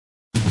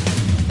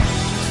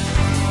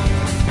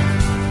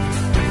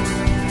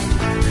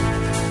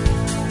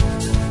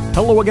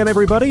Hello again,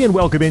 everybody, and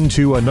welcome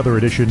into another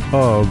edition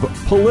of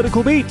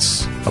Political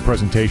Beats, a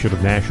presentation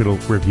of National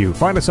Review.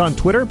 Find us on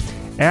Twitter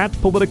at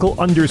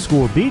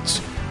political_beats,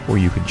 where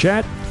you can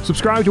chat.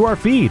 Subscribe to our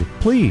feed,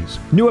 please.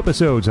 New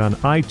episodes on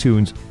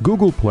iTunes,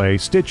 Google Play,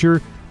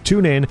 Stitcher,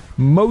 TuneIn,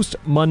 most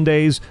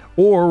Mondays,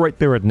 or right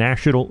there at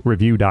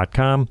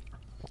nationalreview.com.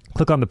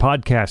 Click on the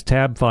podcast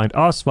tab, find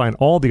us, find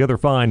all the other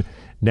fine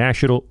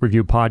National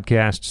Review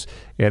podcasts.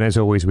 And as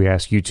always, we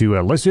ask you to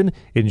listen,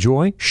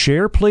 enjoy,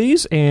 share,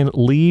 please, and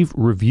leave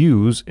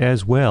reviews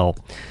as well.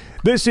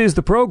 This is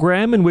the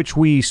program in which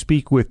we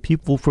speak with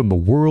people from the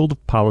world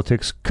of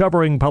politics,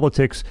 covering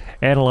politics,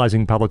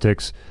 analyzing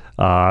politics,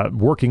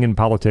 working in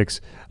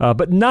politics,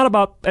 but not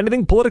about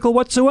anything political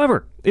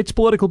whatsoever. It's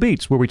Political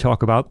Beats, where we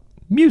talk about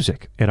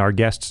music and our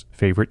guest's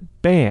favorite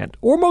band,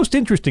 or most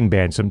interesting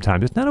band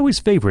sometimes. It's not always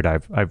favorite,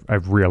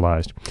 I've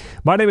realized.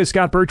 My name is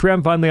Scott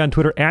Bertram. Find me on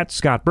Twitter at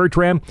Scott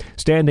Bertram.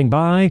 Standing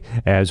by,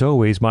 as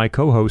always, my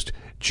co-host,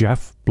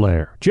 Jeff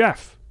Blair.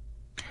 Jeff.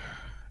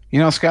 You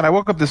know, Scott, I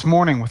woke up this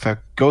morning with a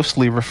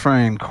ghostly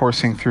refrain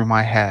coursing through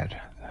my head.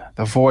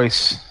 The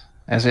voice,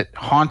 as it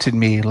haunted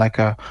me like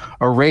a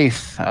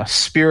wraith, a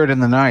spirit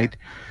in the night,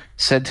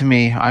 said to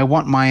me, I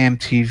want my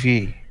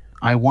MTV.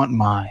 I want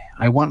my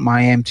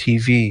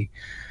MTV.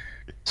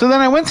 So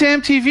then I went to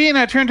MTV and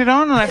I turned it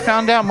on and I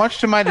found out, much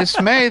to my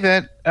dismay,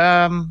 that,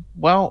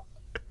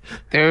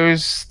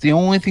 there's the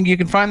only thing you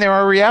can find there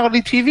are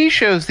reality TV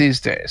shows these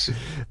days.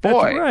 Boy,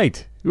 that's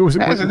right.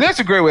 That's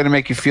a great way to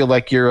make you feel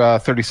like you're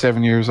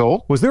 37 years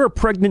old. Was there a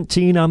pregnant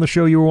teen on the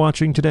show you were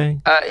watching today?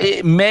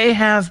 It may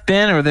have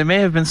been, or there may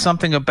have been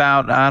something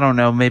about, I don't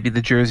know, maybe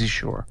the Jersey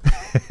Shore.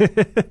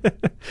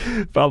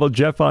 Follow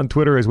Jeff on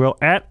Twitter as well,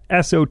 at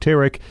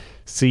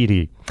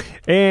EsotericCD.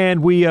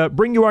 And we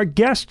bring you our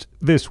guest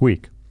this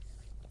week.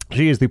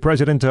 She is the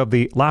president of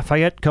the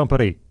Lafayette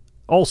Company,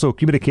 also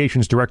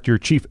communications director,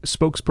 chief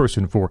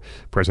spokesperson for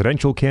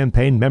presidential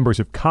campaign, members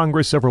of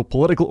Congress, several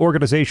political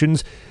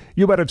organizations.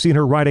 You might have seen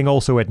her writing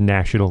also at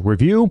National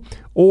Review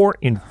or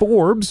in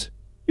Forbes.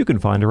 You can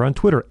find her on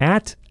Twitter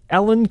at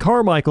Ellen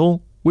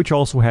Carmichael, which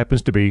also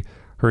happens to be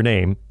her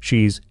name.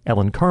 She's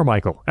Ellen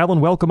Carmichael.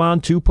 Ellen, welcome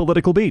on to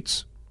Political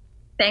Beats.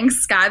 Thanks,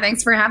 Scott.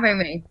 Thanks for having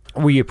me.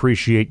 We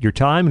appreciate your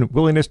time and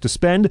willingness to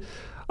spend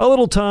a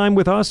little time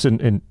with us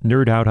and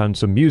nerd out on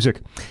some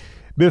music.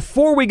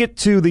 Before we get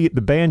to the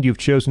band you've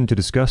chosen to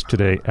discuss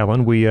today,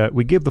 Ellen,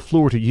 we give the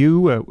floor to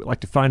you. We'd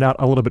like to find out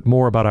a little bit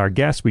more about our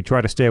guests. We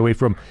try to stay away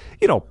from,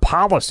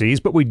 policies,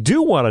 but we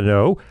do want to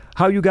know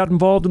how you got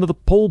involved in the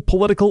whole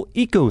political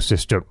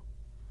ecosystem.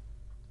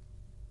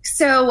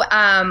 So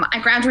I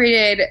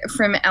graduated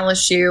from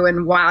LSU,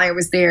 and while I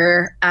was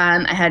there,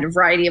 I had a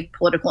variety of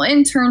political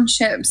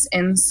internships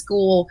in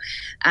school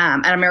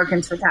at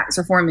Americans for Tax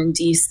Reform in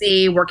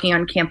D.C., working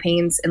on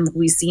campaigns in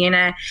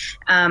Louisiana,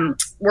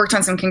 worked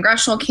on some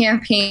congressional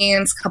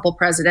campaigns,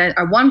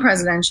 one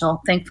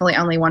presidential, thankfully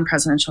only one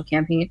presidential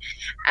campaign,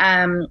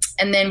 and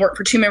then worked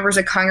for two members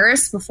of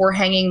Congress before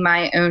hanging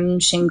my own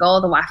shingle,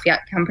 the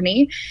Lafayette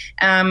Company,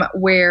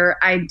 where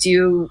I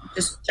do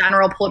just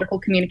general political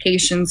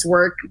communications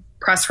work,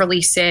 press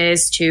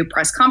releases, to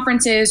press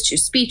conferences, to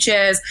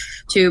speeches,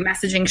 to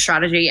messaging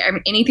strategy,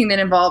 anything that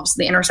involves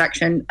the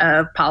intersection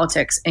of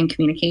politics and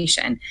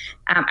communication.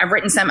 I've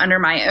written some under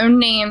my own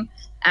name,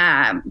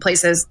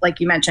 places like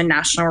you mentioned,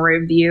 National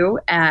Review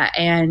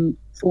and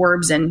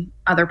Forbes and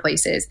other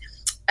places.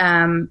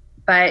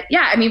 But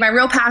yeah, my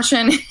real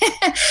passion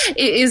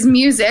is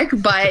music,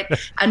 but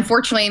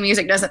unfortunately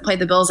music doesn't pay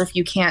the bills if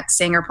you can't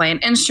sing or play an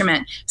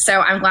instrument.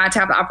 So I'm glad to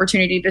have the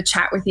opportunity to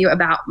chat with you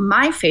about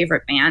my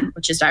favorite band,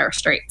 which is Dire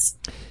Straits.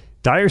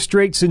 Dire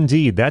Straits,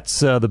 indeed. That's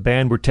the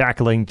band we're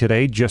tackling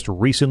today, just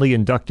recently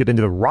inducted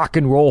into the Rock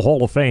and Roll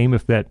Hall of Fame,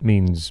 if that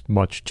means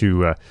much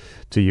to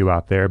you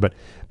out there. But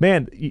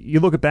man, you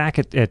look back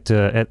at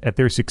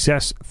their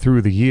success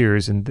through the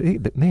years, and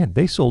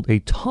they sold a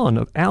ton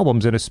of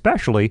albums, and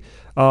especially,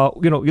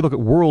 you look at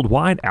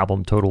worldwide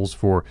album totals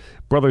for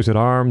Brothers in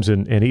Arms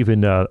and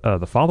even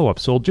the follow-up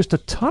sold just a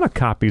ton of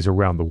copies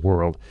around the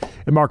world.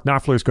 And Mark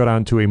Knopfler's got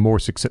on to a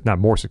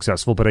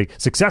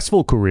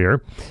successful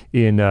career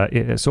in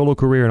a solo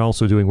career, and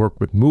also doing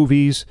work with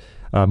movies,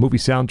 movie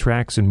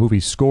soundtracks and movie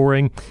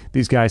scoring.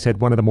 These guys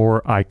had one of the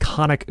more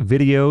iconic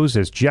videos,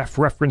 as Jeff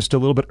referenced a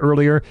little bit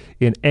earlier,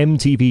 in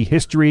MTV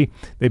history.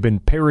 They've been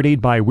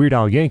parodied by Weird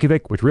Al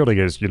Yankovic, which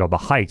really is, the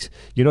height.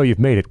 You've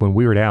made it when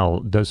Weird Al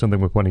does something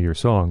with one of your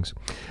songs.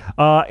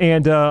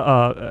 And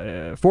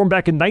formed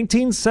back in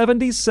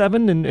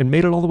 1977 and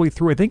made it all the way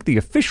through. I think the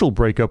official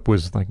breakup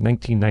was like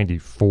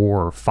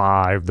 1994 or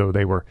 5, though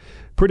they were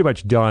pretty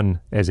much done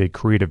as a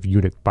creative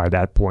unit by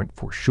that point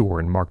for sure,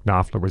 and Mark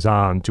Knopfler was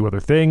on to other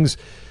things.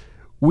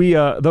 We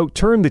though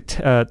turn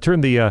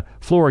the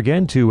floor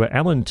again to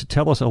Ellen to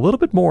tell us a little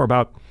bit more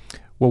about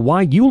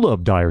why you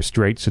love Dire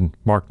Straits and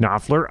Mark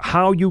Knopfler,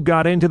 how you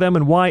got into them,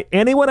 and why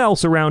anyone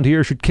else around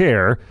here should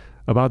care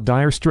about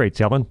Dire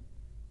Straits. Ellen?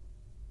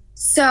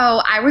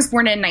 So I was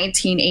born in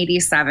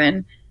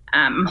 1987.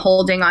 I'm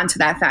holding on to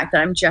that fact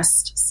that I'm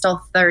just still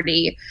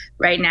 30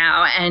 right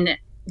now, and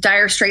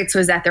Dire Straits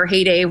was at their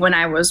heyday when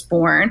I was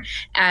born,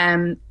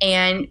 and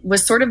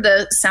was sort of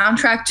the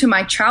soundtrack to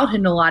my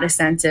childhood in a lot of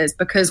senses,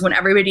 because when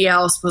everybody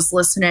else was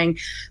listening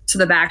to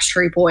the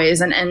Backstreet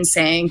Boys and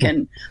NSYNC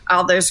and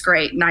all those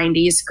great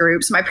 90s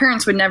groups, my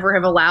parents would never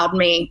have allowed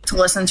me to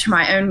listen to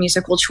my own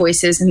musical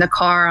choices in the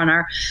car on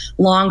our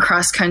long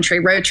cross-country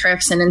road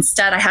trips, and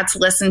instead I had to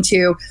listen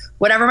to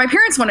whatever my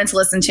parents wanted to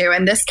listen to.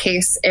 In this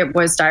case, it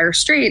was Dire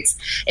Straits.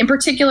 In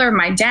particular,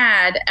 my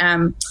dad,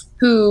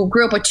 who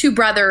grew up with two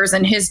brothers,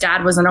 and his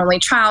dad was an only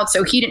child,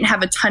 so he didn't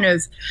have a ton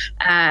of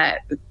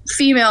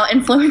female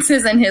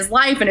influences in his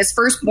life, and his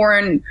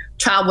firstborn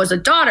child was a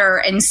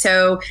daughter, and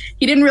so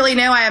he didn't really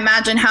know, I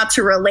imagine, how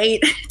to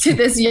relate to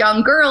this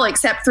young girl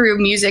except through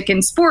music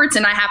and sports,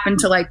 and I happen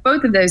to like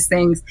both of those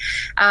things.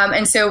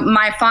 And so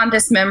my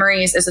fondest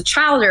memories as a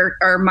child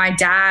are my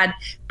dad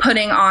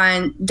putting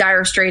on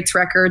Dire Straits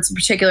records, in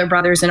particular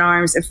Brothers in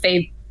Arms,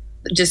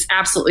 just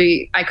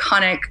absolutely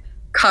iconic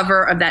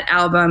cover of that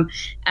album,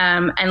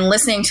 and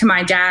listening to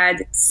my dad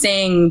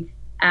sing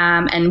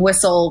and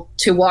whistle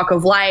to Walk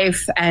of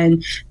Life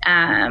and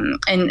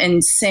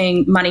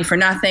sing Money for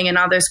Nothing and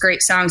all those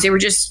great songs. They were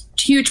just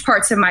huge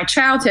parts of my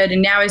childhood.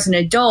 And now as an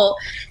adult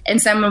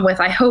and someone with,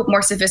 I hope,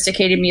 more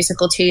sophisticated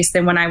musical taste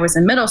than when I was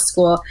in middle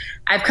school,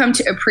 I've come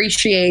to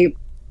appreciate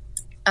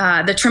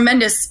the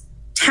tremendous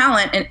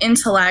talent and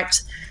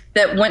intellect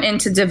that went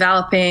into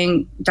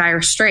developing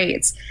Dire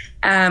Straits.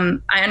 I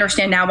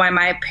understand now why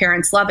my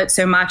parents love it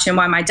so much and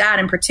why my dad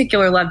in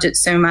particular loved it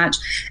so much.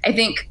 I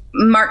think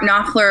Mark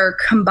Knopfler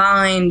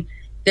combined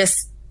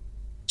this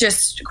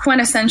just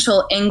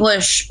quintessential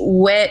English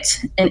wit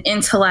and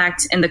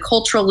intellect and the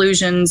cultural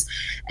allusions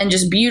and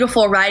just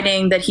beautiful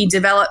writing that he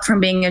developed from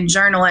being a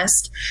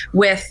journalist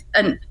with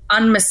an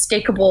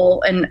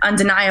unmistakable and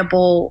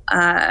undeniable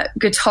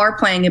guitar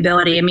playing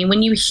ability. I mean,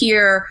 when you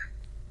hear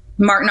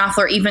Mark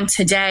Knopfler even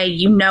today,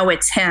 you know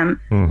it's him.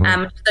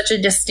 Mm-hmm. Such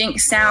a distinct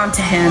sound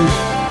to him.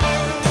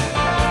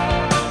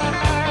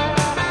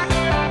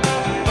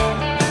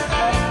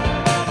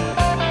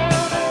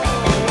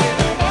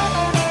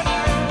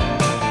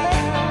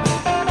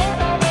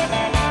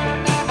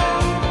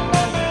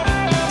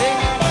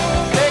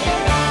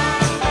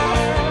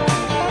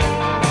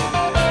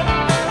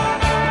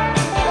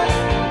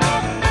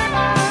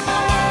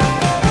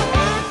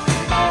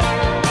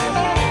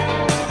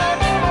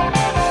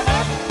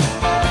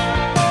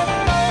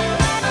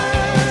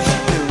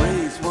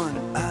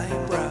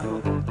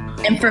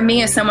 And for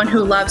me, as someone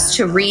who loves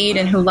to read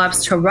and who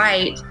loves to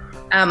write,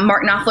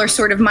 Mark Knopfler is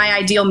sort of my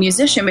ideal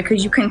musician,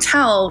 because you can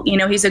tell,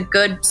 he's a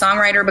good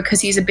songwriter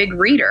because he's a big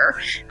reader.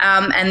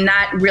 And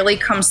that really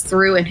comes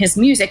through in his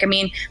music. I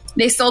mean,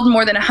 they sold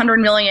more than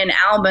 100 million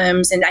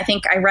albums. And I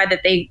think I read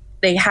that they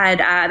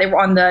were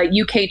on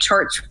the UK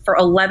charts for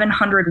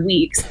 1,100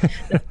 weeks,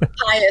 the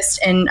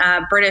highest in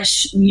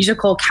British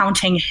musical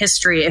counting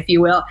history, if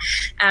you will.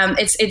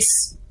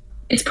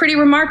 It's pretty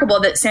remarkable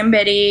that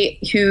somebody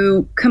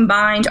who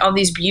combined all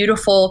these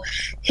beautiful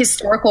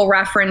historical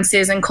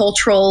references and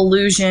cultural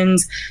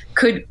allusions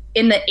could,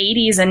 in the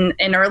 80s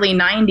and early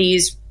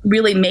 90s,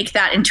 really make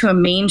that into a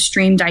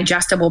mainstream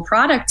digestible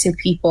product to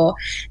people.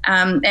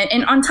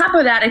 And on top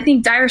of that, I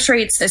think Dire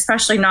Straits,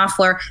 especially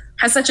Knopfler,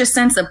 has such a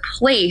sense of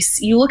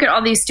place. You look at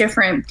all these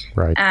different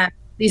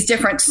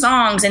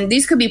songs, and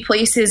these could be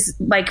places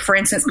like, for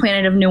instance,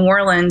 Planet of New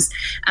Orleans.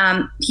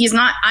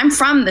 I'm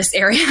from this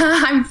area.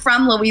 I'm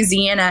from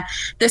Louisiana.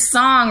 This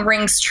song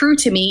rings true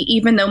to me,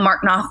 even though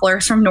Mark Knopfler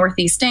is from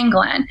Northeast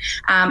England.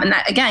 And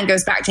that, again,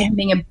 goes back to him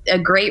being a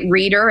great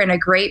reader and a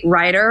great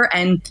writer,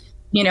 and,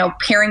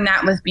 pairing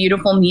that with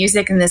beautiful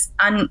music and this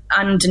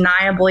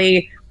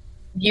undeniably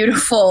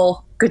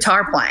beautiful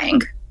guitar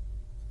playing.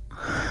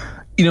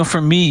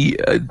 For me,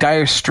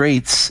 Dire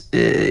Straits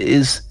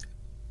is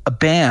a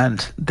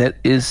band that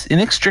is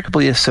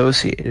inextricably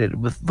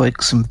associated with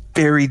like some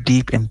very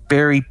deep and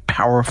very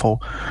powerful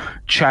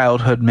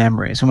childhood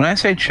memories. And when I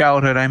say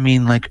childhood, I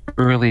mean like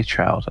early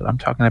childhood. I'm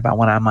talking about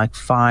when I'm like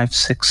 5,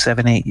 6,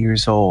 7, 8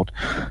 years old.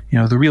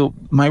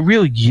 My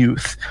real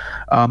youth.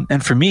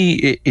 And for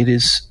me, it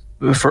is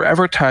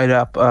forever tied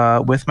up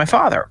with my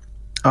father.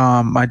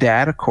 My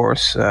dad, of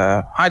course.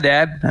 Hi,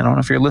 Dad. I don't know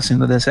if you're listening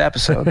to this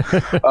episode,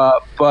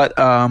 but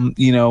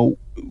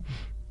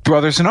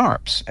Brothers in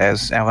Arms,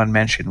 as Alan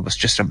mentioned, was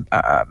just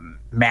a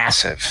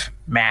massive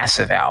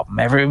album.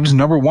 It was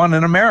number one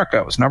in America.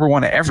 It was number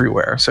one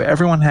everywhere. So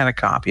everyone had a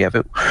copy of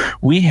it.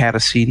 We had a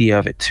CD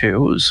of it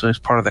too. It was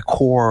part of the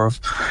core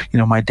of,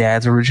 my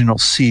dad's original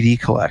CD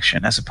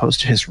collection as opposed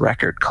to his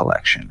record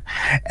collection.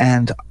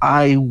 And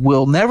I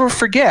will never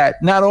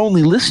forget not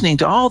only listening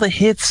to all the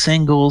hit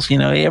singles,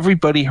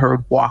 everybody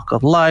heard Walk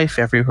of Life,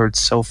 everybody heard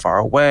So Far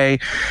Away,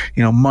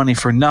 Money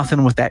for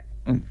Nothing with that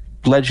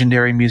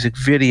legendary music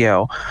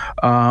video.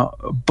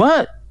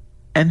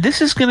 And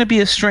this is going to be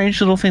a strange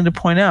little thing to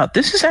point out.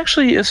 This is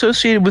actually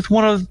associated with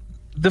one of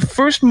the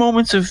first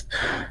moments of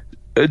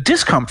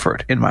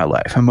discomfort in my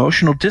life,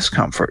 emotional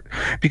discomfort.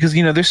 Because,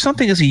 there's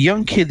something as a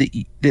young kid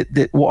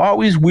that will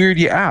always weird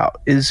you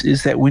out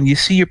is that when you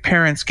see your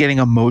parents getting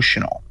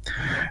emotional.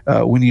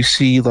 When you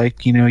see,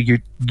 like, you know,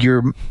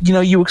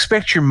 you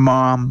expect your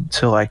mom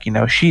to, like, you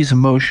know, she's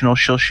emotional,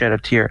 she'll shed a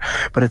tear,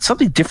 but it's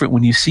something different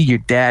when you see your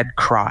dad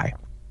cry.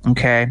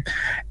 Okay.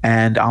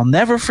 And I'll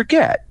never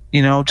forget,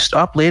 you know, just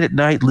up late at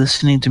night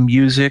listening to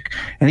music,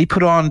 and he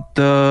put on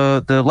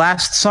the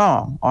last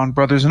song on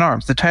Brothers in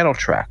Arms, the title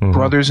track,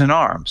 Brothers in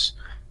Arms.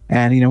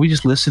 And, you know, we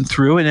just listened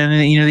through it,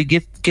 and, you know, they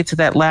get to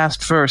that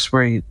last verse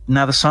where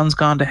now the sun's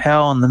gone to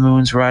hell and the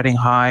moon's riding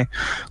high.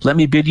 Let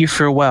me bid you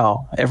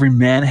farewell. Every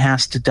man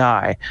has to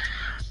die.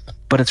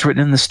 But it's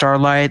written in the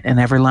starlight, and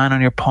every line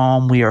on your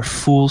palm, we are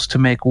fools to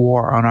make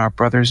war on our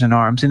brothers in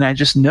arms. And I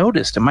just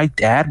noticed that my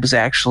dad was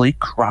actually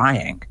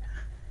crying.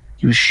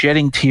 He was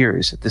shedding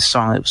tears at this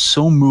song. It was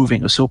so moving.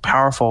 It was so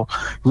powerful.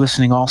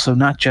 Listening also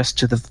not just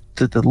to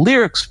the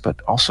lyrics, but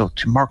also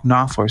to Mark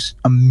Knopfler's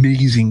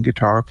amazing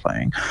guitar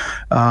playing,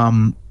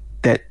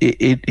 that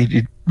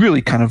it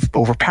really kind of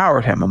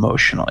overpowered him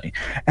emotionally.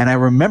 And I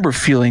remember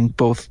feeling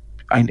both.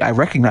 I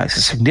recognized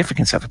the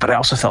significance of it, but I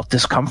also felt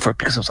discomfort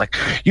because I was like,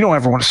 you don't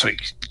want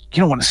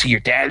to see your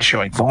dad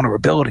showing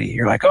vulnerability.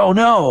 You're like, oh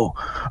no.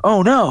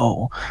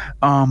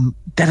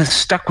 That has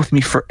stuck with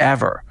me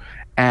forever.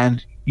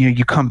 And you know,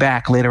 you come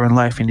back later in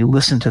life and you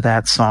listen to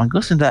that song,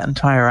 listen to that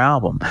entire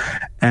album,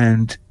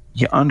 and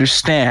you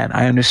understand.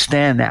 I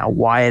understand now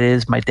why it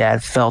is my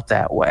dad felt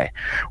that way,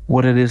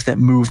 what it is that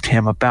moved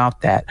him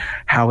about that,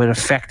 how it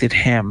affected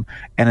him,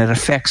 and it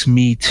affects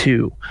me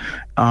too.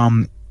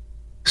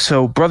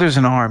 So Brothers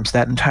in Arms,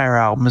 that entire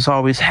album, has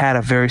always had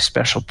a very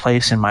special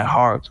place in my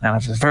heart, and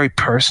a very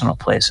personal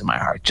place in my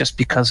heart, just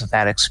because of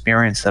that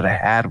experience that I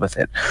had with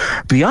it.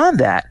 Beyond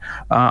that,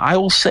 I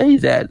will say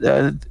that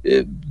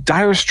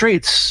Dire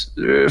Straits,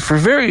 for a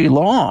very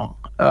long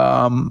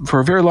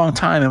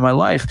time in my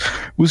life,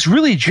 was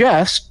really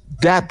just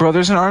that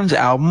Brothers in Arms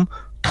album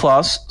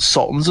plus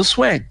Sultans of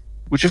Swing,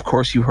 which of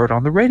course you heard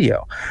on the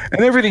radio.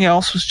 And everything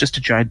else was just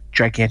a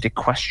gigantic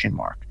question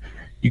mark.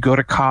 You go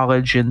to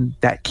college and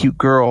that cute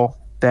girl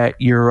that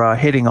you're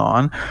hitting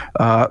on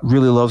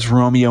really loves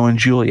Romeo and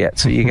Juliet,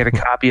 so you get a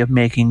copy of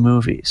Making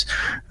Movies.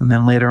 And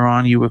then later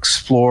on you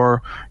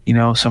explore, you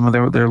know, some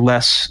of their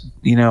less,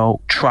 you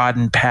know,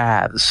 trodden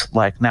paths,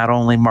 like not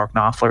only Mark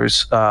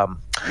Knopfler's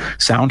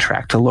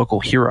soundtrack to Local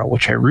Hero,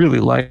 which I really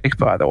like,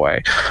 by the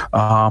way,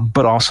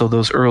 but also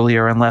those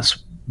earlier and less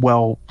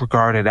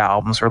well-regarded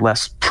albums or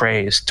less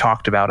praised,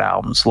 talked about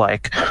albums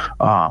like,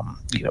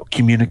 you know,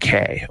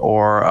 Communique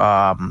or,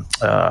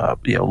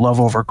 you know, Love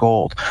Over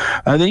Gold.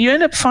 Then you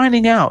end up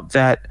finding out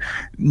that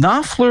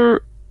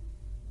Knopfler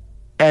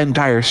and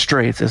Dire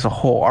Straits as a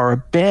whole are a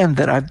band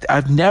that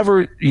I've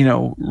never, you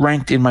know,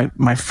 ranked in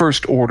my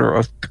first order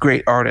of the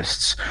great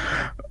artists,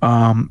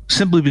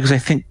 simply because I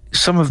think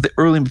some of the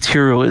early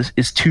material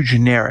is too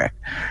generic.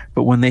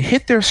 But when they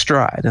hit their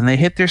stride,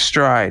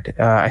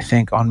 I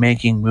think, on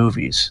Making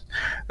Movies,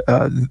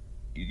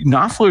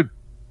 Knopfler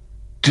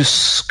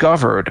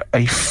discovered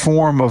a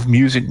form of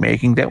music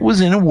making that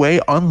was in a way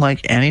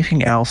unlike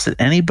anything else that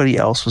anybody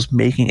else was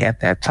making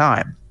at that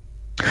time.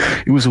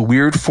 It was a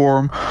weird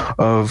form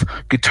of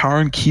guitar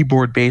and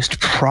keyboard based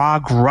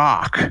prog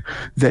rock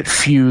that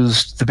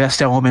fused the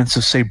best elements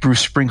of, say,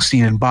 Bruce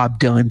Springsteen and Bob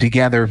Dylan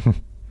together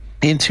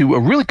into a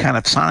really kind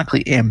of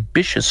sonically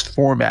ambitious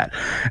format,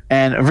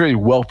 and a very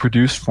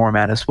well-produced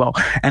format as well.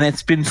 And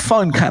it's been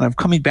fun kind of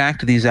coming back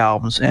to these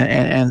albums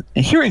and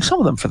hearing some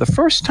of them for the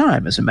first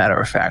time, as a matter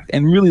of fact,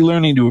 and really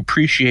learning to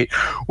appreciate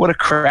what a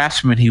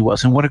craftsman he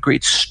was and what a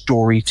great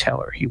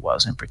storyteller he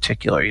was in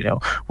particular. You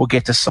know, we'll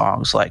get to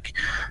songs like,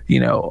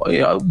 you know,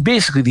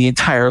 basically the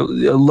entire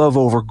Love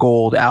Over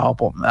Gold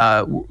album.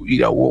 You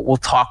know, we'll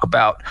talk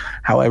about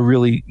how I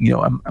really, you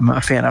know, I'm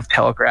a fan of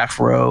Telegraph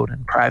Road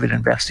and Private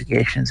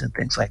Investigations and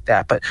things like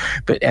that. But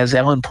as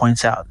Ellen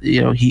points out, you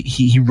know,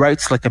 he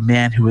writes like a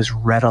man who has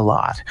read a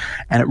lot,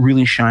 and it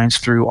really shines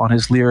through on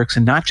his lyrics,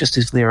 and not just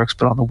his lyrics,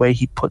 but on the way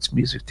he puts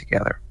music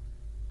together.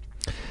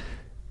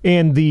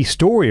 And the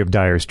story of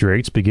Dire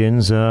Straits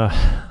begins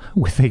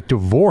with a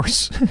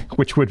divorce,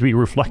 which would be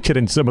reflected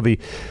in some of the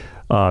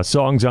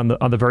songs on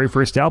the very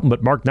first album.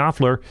 But Mark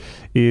Knopfler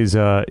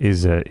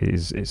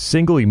is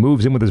single. He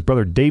moves in with his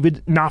brother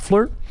David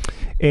Knopfler,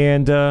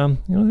 and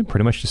you know, they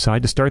pretty much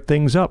decide to start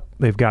things up.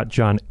 They've got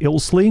John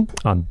Illsley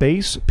on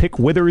bass, Pick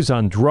Withers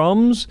on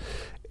drums,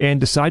 and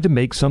decide to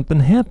make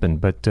something happen.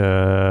 But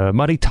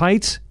money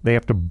tight, they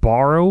have to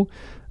borrow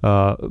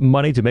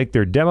money to make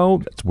their demo.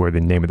 That's where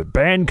the name of the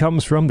band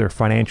comes from. Their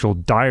financial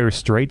dire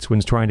straits when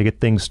trying to get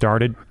things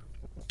started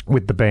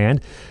with the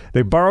band.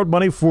 They borrowed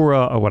money for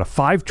a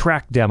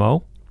 5-track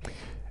demo,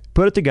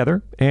 put it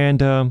together,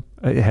 and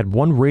it had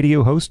one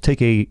radio host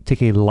take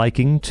a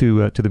liking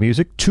to the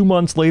music. 2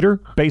 months later,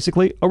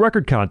 basically a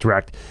record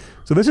contract.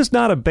 So this is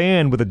not a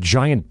band with a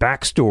giant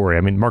backstory.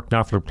 I mean, Mark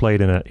Knopfler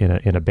played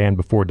in a band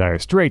before Dire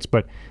Straits,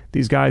 but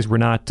these guys were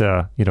not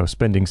you know,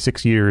 spending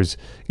 6 years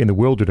in the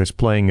wilderness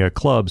playing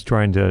clubs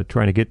trying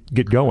to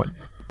get going.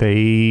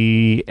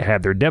 They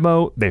had their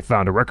demo, they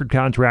found a record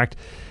contract,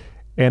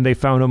 and they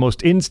found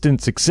almost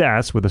instant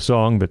success with a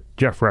song that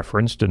Jeff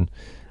referenced, and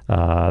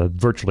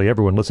virtually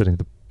everyone listening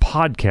to the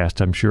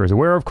podcast, I'm sure, is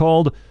aware of,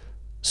 called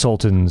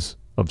Sultans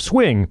of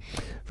Swing,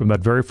 from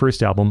that very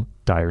first album,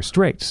 Dire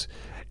Straits.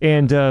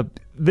 And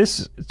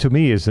this, to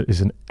me, is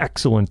an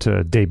excellent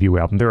debut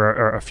album. There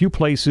are a few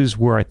places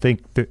where I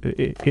think that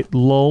it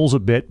lulls a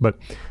bit, but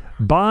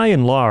by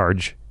and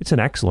large, it's an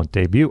excellent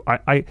debut.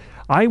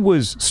 I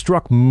was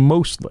struck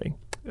mostly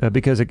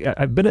because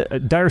I've been a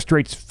Dire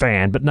Straits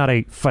fan, but not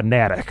a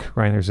fanatic,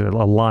 right? There's a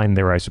line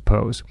there, I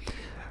suppose.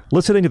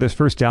 Listening to this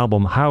first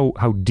album,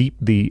 how deep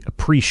the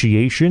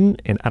appreciation,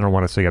 and I don't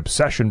want to say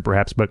obsession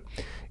perhaps, but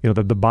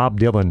the Bob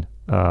Dylan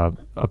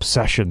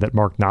obsession that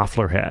Mark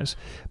Knopfler has.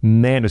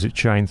 Man, does it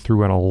shine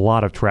through on a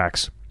lot of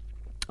tracks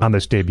on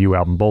this debut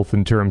album, both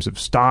in terms of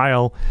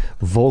style,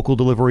 vocal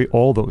delivery,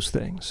 all those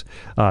things.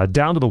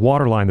 Down to the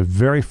Waterline, the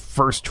very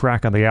first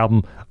track on the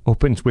album,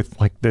 opens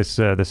with like this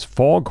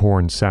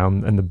foghorn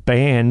sound, and the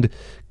band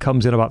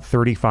comes in about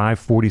 35,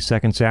 40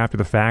 seconds after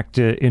the fact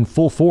in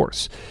full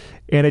force.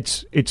 And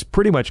it's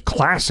pretty much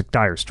classic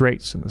Dire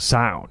Straits in the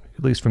sound,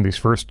 at least from these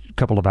first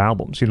couple of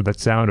albums. That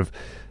sound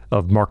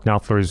of Mark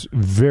Knopfler's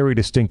very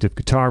distinctive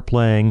guitar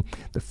playing,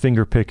 the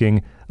finger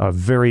picking, a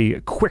very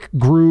quick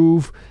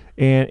groove,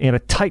 and a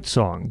tight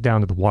song,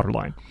 Down to the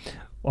Waterline.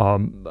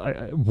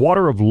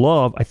 Water of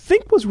Love, I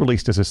think, was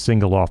released as a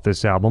single off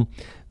this album.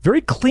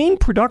 Very clean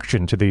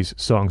production to these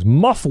songs.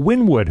 Muff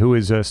Winwood, who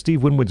is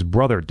Steve Winwood's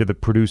brother, did the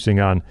producing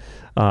on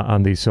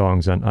these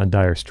songs on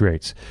Dire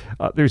Straits.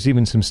 There's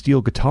even some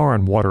steel guitar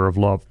on Water of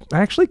Love.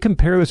 I actually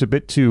compare this a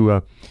bit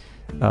to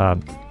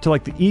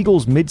like the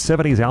Eagles'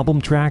 mid-'70s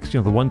album tracks,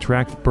 the one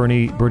track that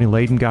Bernie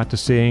Layden got to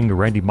sing, or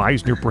Randy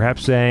Meisner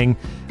perhaps sang.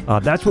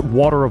 That's what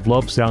Water of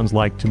Love sounds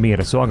like to me, and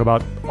a song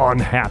about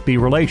unhappy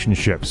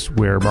relationships,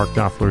 where Mark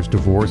Knopfler's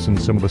divorce and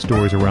some of the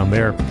stories around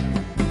there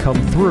come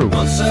through.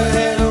 Once I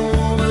had a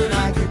woman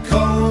I could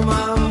call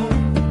my own.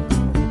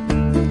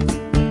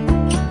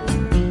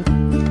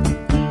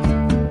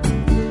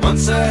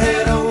 Once I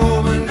had a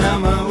woman, now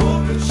my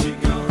woman she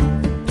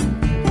gone.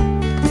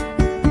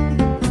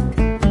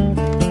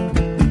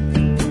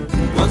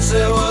 Once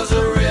there was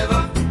a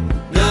river,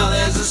 now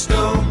there's a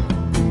stone.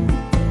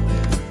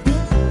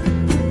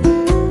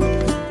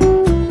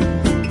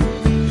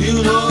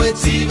 You know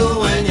it's evil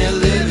when you're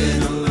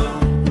living alone.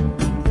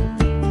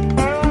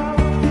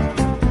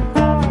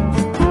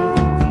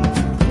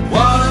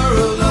 Water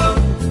of love,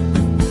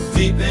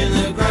 deep in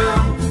the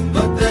ground,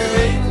 but there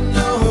ain't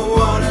no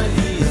water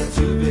here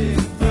to be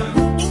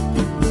found.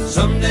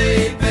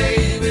 Someday,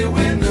 baby,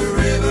 when the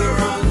river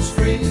runs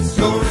free, it's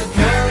gonna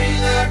carry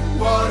that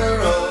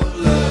water of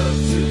love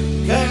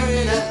to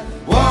carry that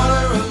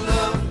water of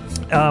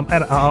love.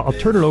 And I'll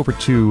turn it over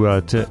to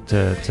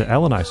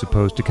Ellen, I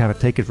suppose, to kind of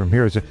take it from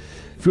here. There's a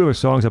few other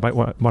songs I might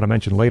want to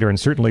mention later, and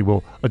certainly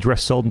we'll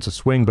address Sultans of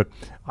Swing, but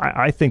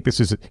I think this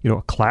is a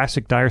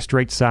classic Dire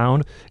Straits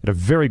sound and a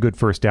very good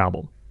first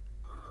album.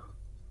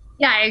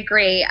 Yeah, I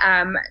agree.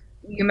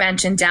 You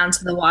mentioned Down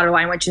to the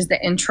Waterline, which is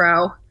the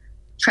intro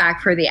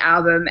track for the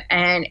album,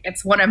 and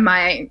it's one of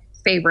my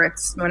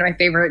favorites, one of my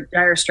favorite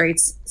Dire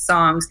Straits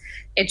songs.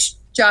 It's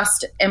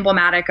just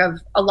emblematic of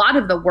a lot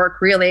of the work,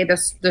 really, the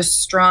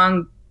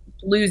strong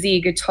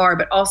bluesy guitar,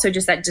 but also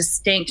just that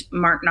distinct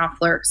Mark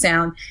Knopfler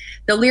sound.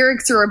 The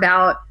lyrics are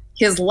about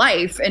his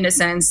life, in a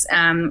sense,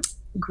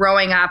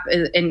 growing up,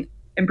 and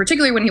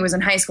particularly when he was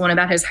in high school, and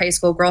about his high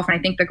school girlfriend,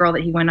 I think the girl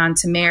that he went on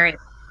to marry,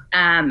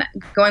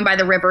 going by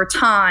the River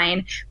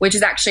Tyne, which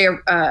is actually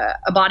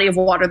a body of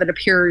water that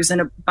appears in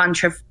a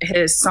bunch of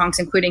his songs,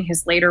 including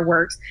his later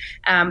works.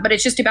 But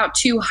it's just about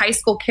two high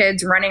school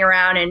kids running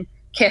around and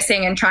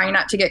kissing and trying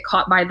not to get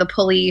caught by the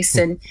police.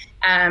 And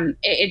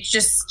it's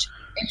just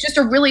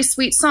a really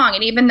sweet song.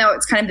 And even though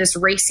it's kind of this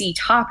racy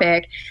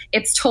topic,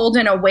 it's told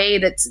in a way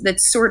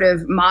that's sort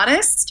of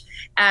modest.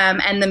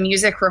 And the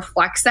music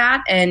reflects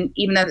that. And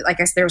even though,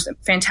 like I said, there's a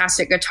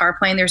fantastic guitar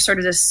playing, there's sort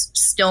of this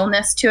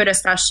stillness to it,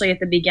 especially at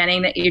the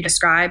beginning that you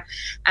described,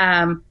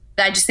 that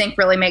I just think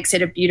really makes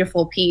it a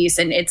beautiful piece.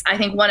 And it's, I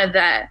think, one of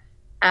the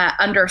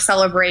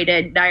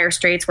under-celebrated Dire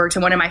Straits works,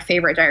 and one of my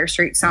favorite Dire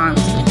Straits songs.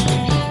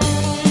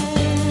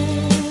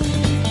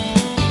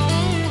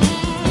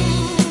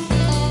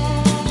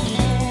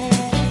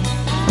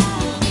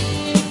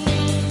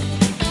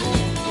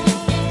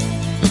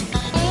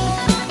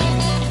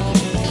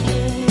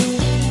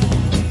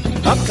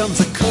 Up comes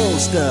a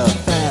coaster,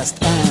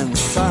 fast and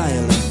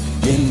silent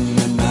in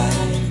the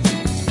night.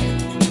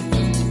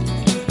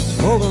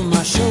 Over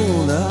my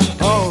shoulder,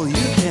 all you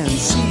can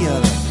see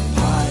are the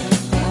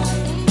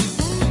pipelines.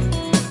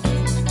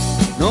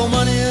 No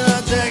money in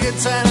our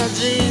jackets and our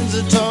jeans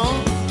are torn.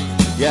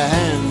 Your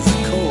hands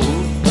are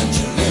cold, but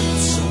your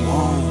lips are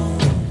warm.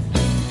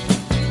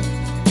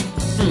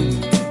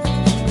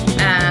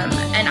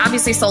 And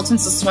obviously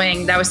Sultans of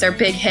Swing, that was their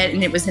big hit,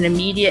 and it was an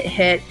immediate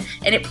hit,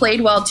 and it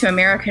played well to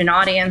American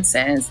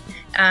audiences.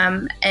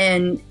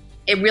 And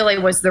it really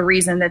was the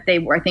reason that they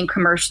were, I think,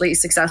 commercially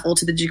successful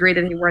to the degree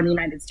that they were in the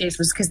United States,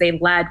 was because they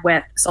led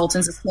with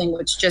Sultans of Swing,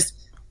 which just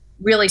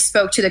really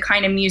spoke to the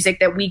kind of music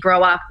that we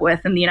grow up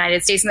with in the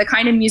United States, and the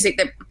kind of music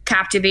that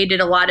captivated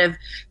a lot of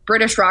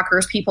British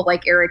rockers, people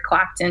like Eric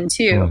Clapton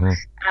too.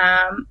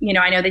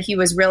 I know that he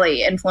was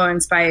really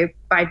influenced by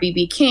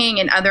B.B. King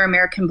and other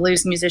American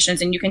blues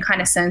musicians, and you can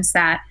kind of sense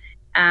that.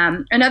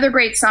 Another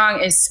great song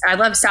is, I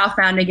love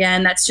Southbound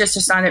Again. That's just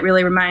a song that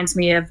really reminds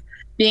me of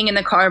being in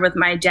the car with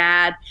my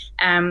dad.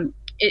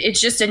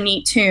 It's just a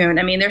neat tune.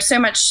 I mean, there's so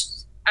much.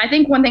 I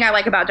think one thing I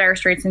like about Dire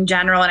Straits in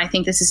general, and I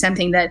think this is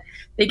something that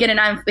they get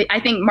I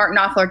think Mark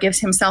Knopfler gives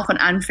himself an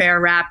unfair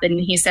rap, and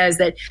he says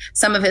that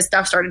some of his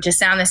stuff started to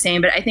sound the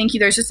same, but I think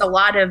there's just a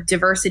lot of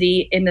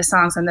diversity in the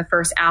songs on the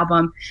first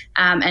album.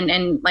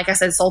 And like I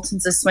said,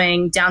 Sultans of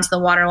Swing, Down to the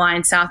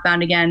Waterline,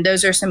 Southbound Again,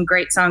 those are some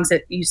great songs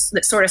that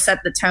sort of set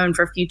the tone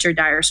for future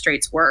Dire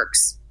Straits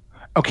works.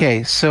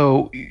 Okay,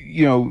 so,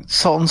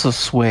 Sultans of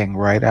Swing,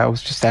 right? I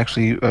was just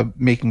actually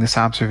making this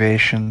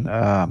observation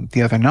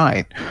the other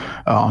night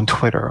on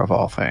Twitter, of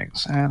all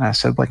things. And I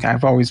said,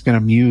 I've always been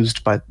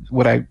amused by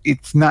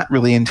it's not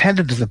really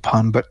intended as a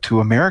pun, but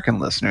to American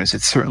listeners,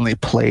 it certainly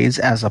plays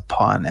as a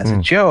pun, as a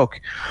joke,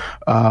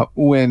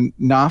 when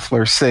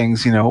Knopfler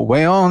sings,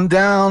 way on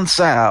down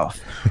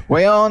south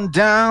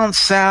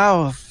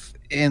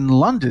in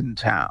London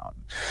town.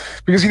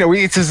 Because,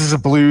 this is a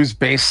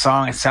blues-based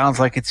song. It sounds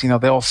like it's,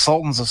 the old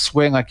Sultans of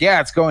Swing,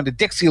 it's going to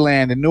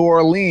Dixieland and New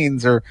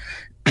Orleans or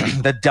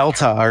the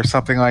Delta or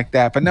something like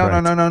that. But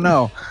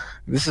no.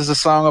 This is a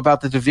song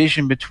about the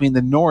division between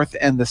the North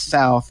and the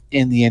South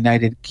in the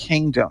United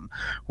Kingdom,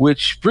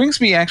 which brings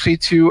me actually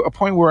to a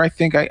point where I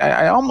think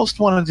I almost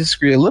want to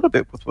disagree a little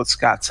bit with what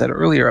Scott said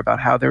earlier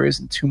about how there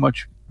isn't too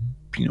much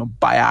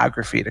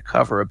biography to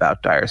cover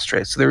about Dire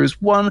Straits. So there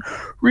is one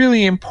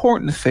really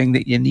important thing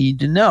that you need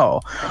to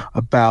know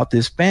about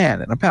this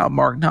band and about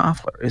Mark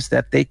Knopfler, is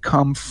that they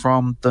come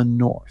from the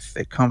North.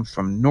 They come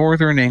from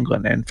Northern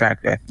England. In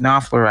fact,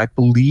 Knopfler, I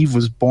believe,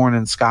 was born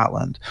in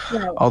Scotland,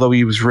 although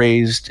he was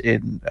raised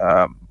in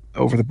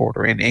over the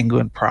border in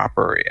England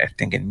proper, I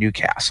think in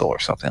Newcastle or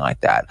something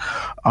like that.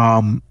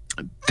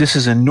 This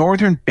is a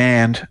Northern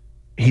band.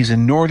 He's a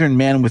Northern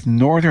man with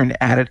Northern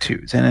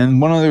attitudes. And then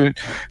one other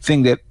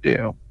thing that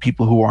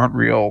people who aren't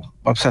real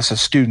obsessive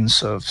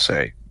students of,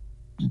 say,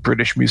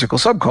 British musical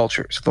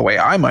subcultures, the way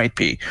I might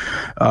be,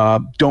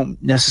 don't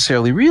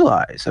necessarily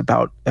realize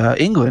about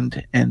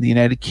England and the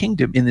United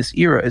Kingdom in this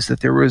era is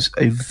that there was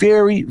a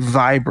very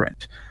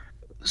vibrant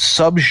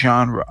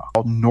subgenre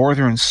called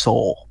Northern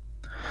Soul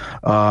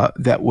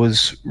that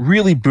was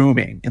really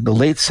booming in the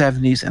late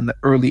 70s and the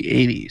early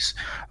 80s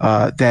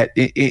that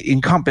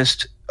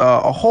encompassed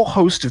a whole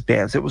host of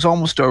bands. It was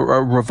almost a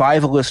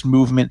revivalist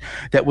movement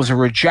that was a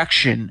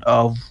rejection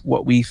of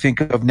what we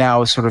think of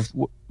now as sort of,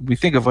 we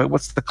think of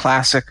what's the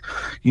classic,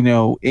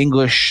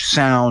 English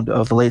sound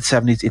of the late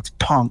 70s. It's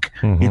punk.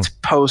 It's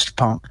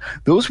post-punk.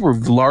 Those were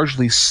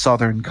largely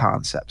Southern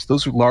concepts.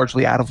 Those were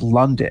largely out of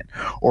London,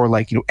 or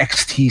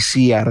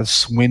XTC out of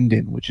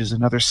Swindon, which is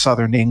another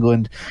Southern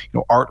England,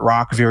 art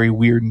rock, very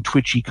weird and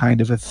twitchy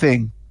kind of a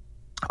thing.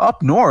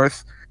 Up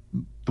north,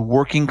 the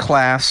working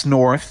class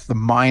North, the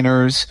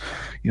miners,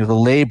 the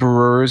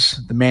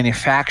laborers, the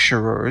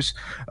manufacturers,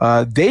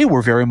 they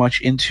were very much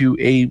into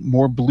a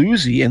more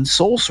bluesy and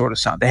soul sort of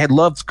sound. They had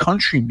loved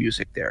country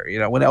music there.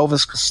 When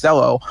Elvis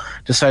Costello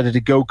decided to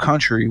go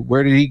country,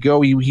 where did he go?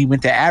 He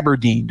went to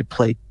Aberdeen to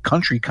play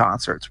country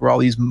concerts, where all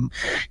these,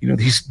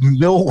 these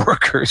mill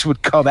workers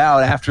would come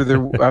out after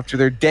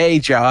their day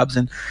jobs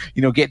and,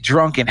 get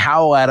drunk and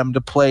howl at them to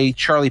play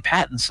Charlie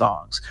Patton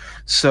songs.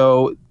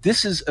 So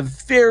this is a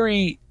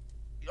very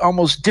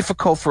almost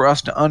difficult for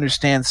us to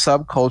understand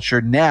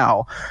subculture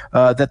now,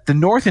 that the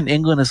North in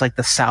England is like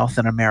the South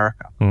in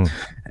America.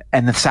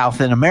 And the South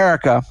in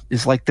America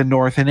is like the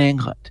North in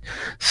England.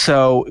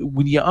 So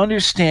when you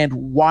understand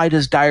why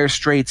does Dire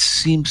Straits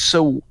seem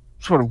so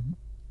sort of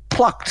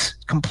plucked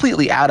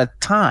completely out of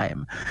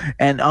time,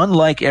 and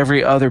unlike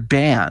every other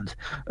band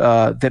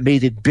that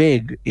made it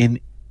big in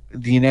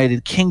the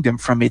United Kingdom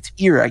from its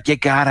era, you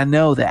gotta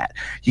know that.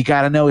 You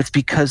gotta know it's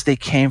because they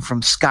came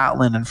from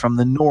Scotland and from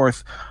the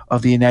north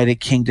of the United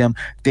Kingdom.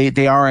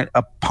 They aren't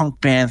a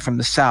punk band from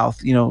the South.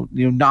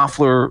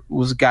 Knopfler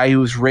was a guy who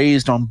was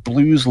raised on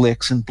blues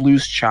licks and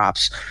blues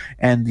chops,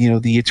 and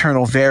the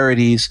eternal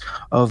verities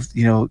of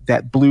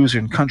that blues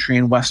and country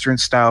and western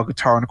style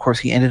guitar. And of course,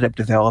 he ended up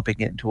developing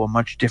it into a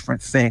much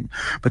different thing.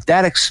 But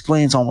that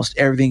explains almost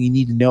everything you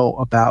need to know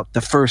about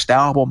the first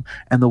album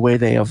and the way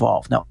they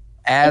evolved. Now,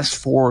 as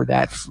for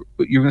that,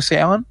 you're going to say,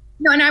 Ellen?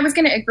 No, and I was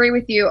going to agree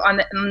with you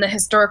on the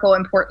historical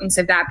importance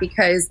of that,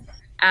 because,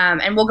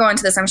 and we'll go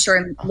into this, I'm sure,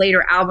 in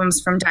later albums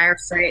from Dire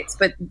Straits,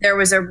 but there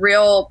was a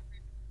real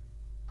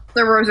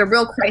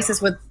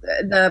crisis with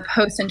the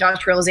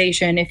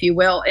post-industrialization, if you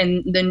will,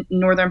 in the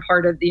northern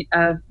part of the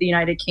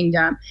United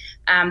Kingdom.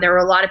 There were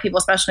a lot of people,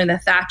 especially in the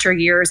Thatcher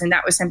years, and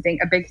that was a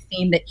big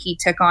theme that he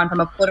took on from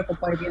a political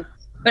point of view.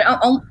 But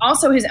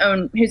also his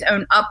own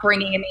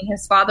upbringing. I mean,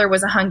 his father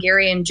was a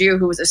Hungarian Jew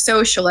who was a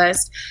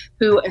socialist,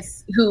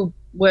 who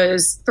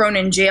was thrown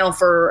in jail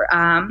for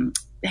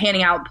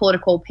handing out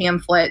political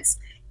pamphlets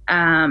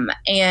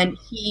And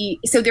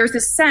so there's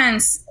this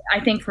sense, I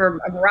think, for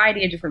a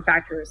variety of different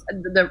factors,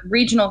 the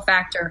regional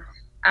factor,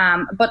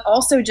 but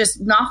also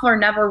just Knopfler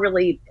never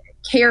really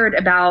cared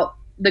about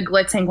the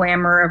glitz and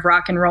glamour of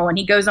rock and roll. And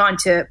he goes on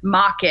to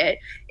mock it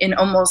in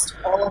almost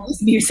all of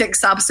his music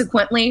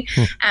subsequently.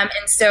 And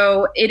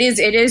so it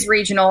is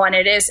regional, and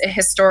it is a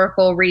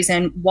historical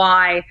reason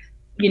why,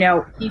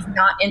 he's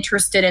not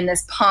interested in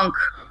this punk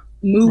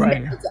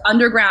movement. Right. It's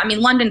underground. I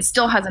mean, London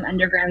still has an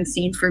underground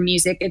scene for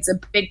music. It's a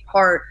big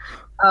part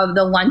of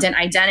the London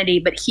identity,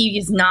 but he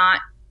is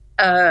not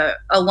a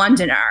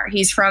Londoner.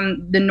 He's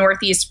from the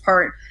northeast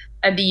part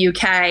of the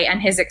UK,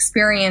 and his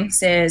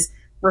experiences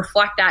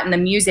reflect that, and the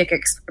music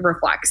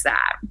reflects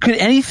that. Could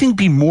anything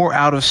be more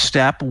out of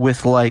step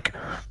with like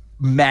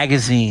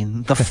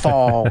Magazine, The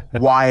Fall,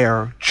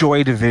 Wire,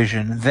 Joy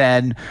Division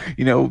than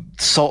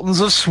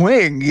Sultans of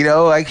Swing?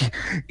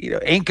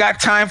 Ain't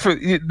got time for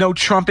no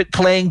trumpet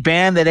playing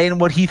band that ain't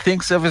what he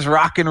thinks of as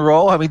rock and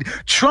roll. I mean,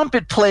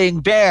 trumpet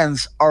playing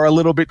bands are a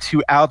little bit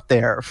too out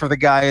there for the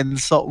guy in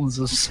Sultans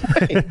of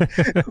Swing.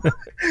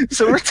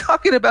 So we're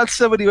talking about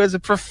somebody who has a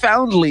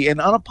profoundly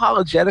and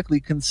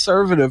unapologetically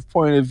conservative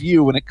point of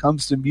view when it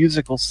comes to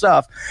musical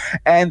stuff.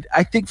 And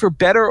I think for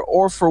better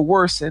or for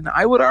worse, and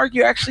I would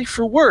argue actually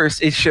for worse,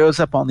 it shows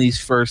up on these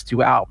first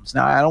two albums.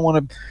 Now, I don't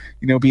want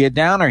to, be a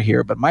downer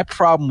here, but my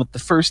problem with the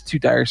first two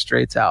Dire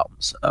Straits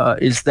albums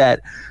is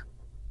that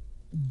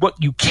what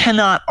you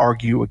cannot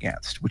argue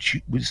against, which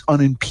was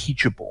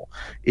unimpeachable,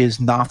 is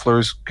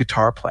Knopfler's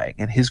guitar playing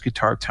and his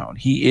guitar tone.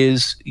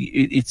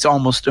 It's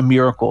almost a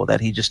miracle that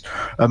he just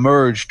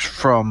emerged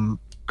from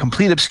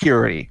complete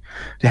obscurity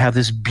to have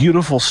this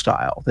beautiful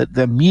style that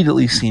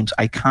immediately seems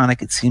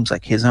iconic. It seems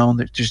like his own.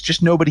 There's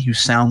just nobody who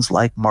sounds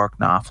like Mark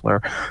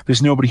Knopfler.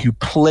 There's nobody who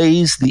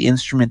plays the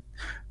instrument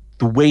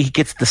the way he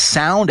gets the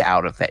sound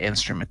out of that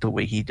instrument the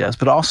way he does,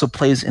 but also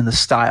plays in the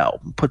style,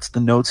 puts the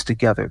notes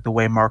together the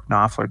way Mark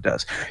Knopfler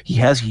does. He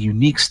has a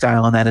unique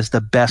style, and that is the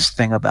best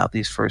thing about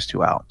these first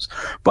two albums.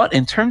 But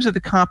in terms of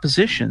the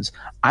compositions,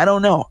 I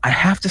don't know. I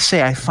have to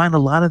say I find a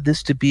lot of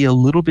this to be a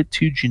little bit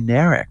too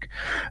generic.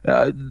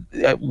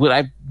 When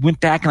I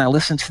went back and I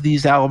listened to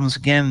these albums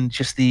again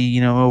just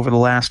over the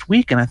last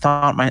week, and I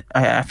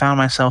found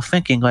myself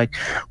thinking like,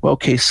 well,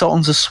 okay,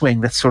 Sultans of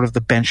Swing, that's sort of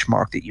the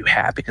benchmark that you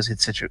have because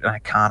it's such an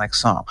iconic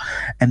song.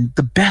 And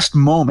the best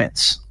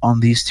moments on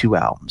these two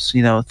albums,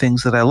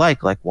 things that I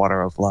like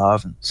Water of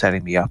Love and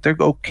Setting Me Up, they're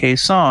okay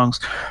songs.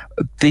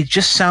 They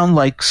just sound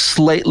like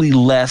slightly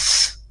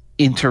less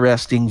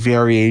interesting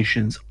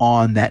variations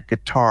on that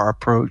guitar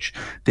approach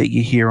that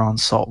you hear on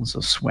Sultans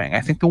of Swing.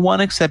 I think the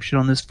one exception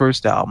on this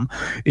first album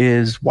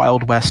is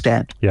Wild West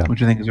End,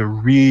 which I think is a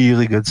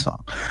really good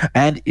song.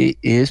 And it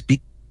is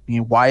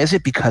why is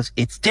it? Because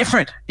it's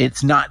different.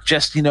 It's not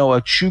just, a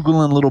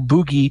chugulin little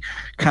boogie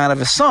kind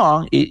of a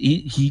song.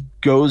 He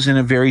goes in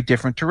a very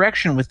different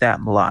direction with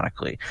that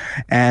melodically.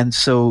 And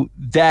so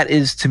that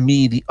is, to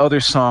me, the other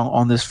song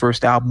on this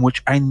first album,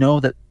 which I know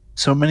that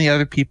so many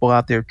other people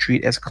out there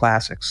treat as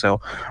classics.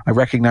 So I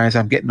recognize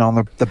I'm getting on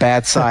the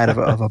bad side of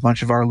a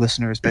bunch of our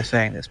listeners by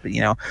saying this. But,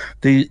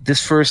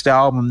 this first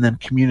album, then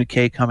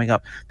Communique coming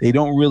up, they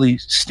don't really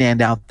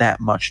stand out that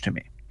much to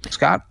me.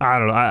 Scott? I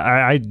don't know.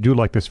 I do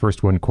like this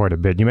first one quite a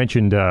bit. You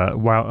mentioned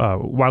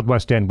Wild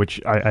West End,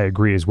 which I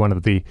agree is one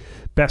of the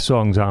best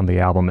songs on the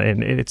album.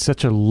 And it's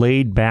such a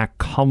laid-back,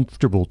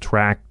 comfortable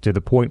track to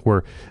the point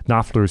where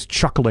Knopfler's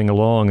chuckling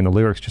along in the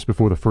lyrics just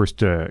before the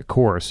first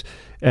chorus.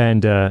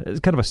 And it's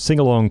kind of a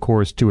sing-along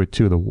chorus to it,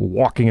 too, the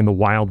walking in the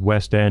Wild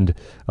West End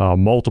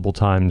multiple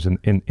times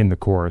in the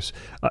chorus.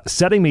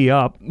 Setting Me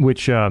Up,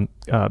 which Ellen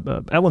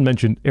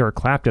mentioned Eric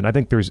Clapton. I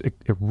think there's a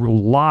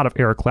lot of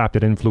Eric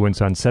Clapton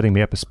influence on Setting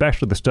Me Up,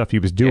 especially the stuff he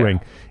was doing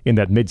in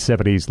that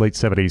mid-'70s, late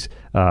 70s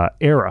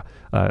era.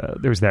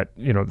 There's that,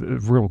 the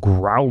real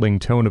growling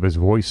tone of his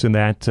voice in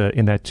that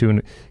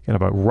tune,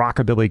 kind of a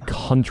rockabilly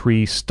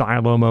country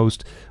style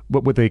almost,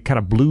 but with a kind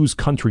of blues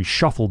country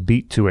shuffle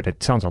beat to it.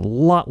 It sounds a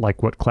lot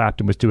like what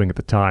Clapton was doing at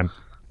the time.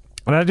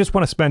 And I just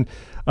want to spend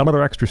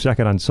another extra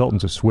second on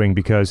Sultans of Swing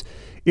because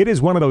it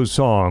is one of those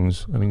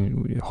songs,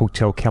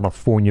 Hotel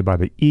California by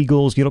the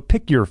Eagles,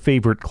 pick your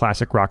favorite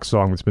classic rock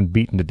song that's been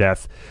beaten to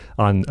death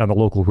on the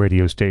local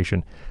radio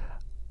station.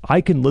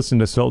 I can listen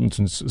to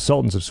Sultans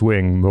of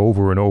Swing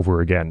over and over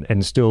again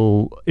and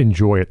still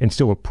enjoy it and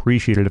still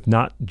appreciate it, if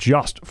not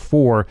just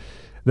for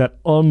that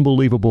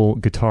unbelievable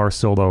guitar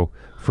solo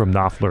from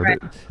Knopfler, right.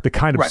 the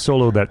kind of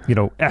solo that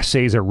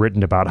essays are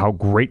written about how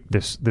great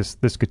this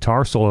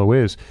guitar solo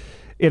is.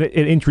 It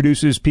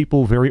introduces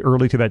people very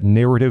early to that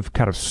narrative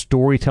kind of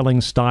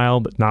storytelling style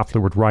that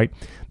Knopfler would write.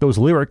 Those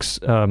lyrics,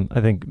 I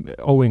think,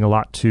 owing a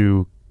lot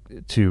to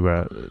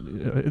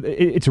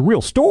it's a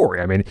real story.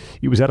 I mean,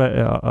 he was at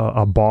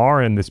a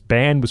bar and this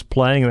band was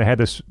playing and they had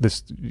this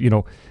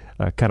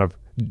kind of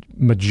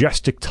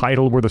majestic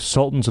title, "We're the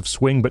Sultans of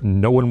Swing," but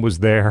no one was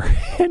there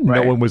and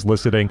no one was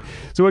listening.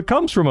 So it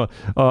comes from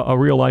a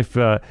real life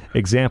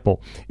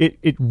example.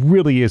 It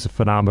really is a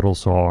phenomenal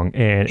song,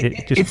 and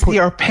it's the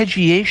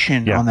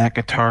arpeggiation on that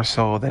guitar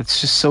solo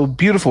that's just so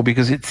beautiful,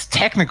 because it's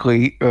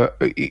technically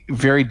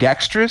very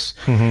dexterous,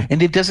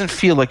 and it doesn't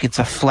feel like it's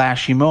a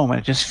flashy moment.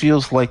 It just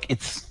feels like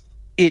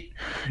it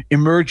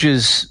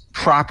emerges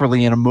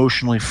properly and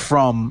emotionally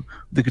from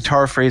the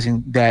guitar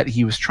phrasing that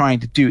he was trying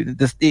to do.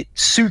 It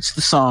suits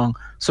the song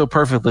so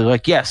perfectly.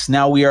 Like, yes,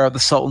 now we are the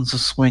Sultans of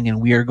Swing,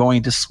 and we are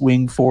going to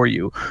swing for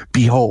you.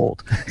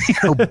 Behold.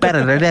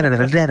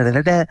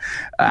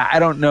 I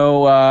don't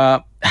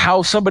know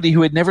how somebody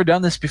who had never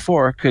done this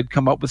before could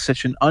come up with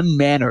such an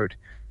unmannered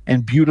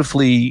and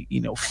beautifully,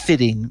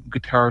 fitting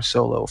guitar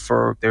solo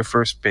for their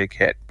first big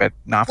hit, but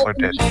Knopfler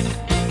did.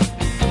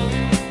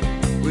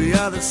 We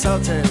are the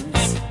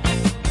Sultans.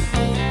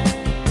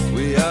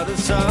 We are the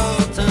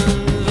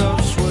Sultans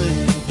of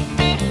Swing.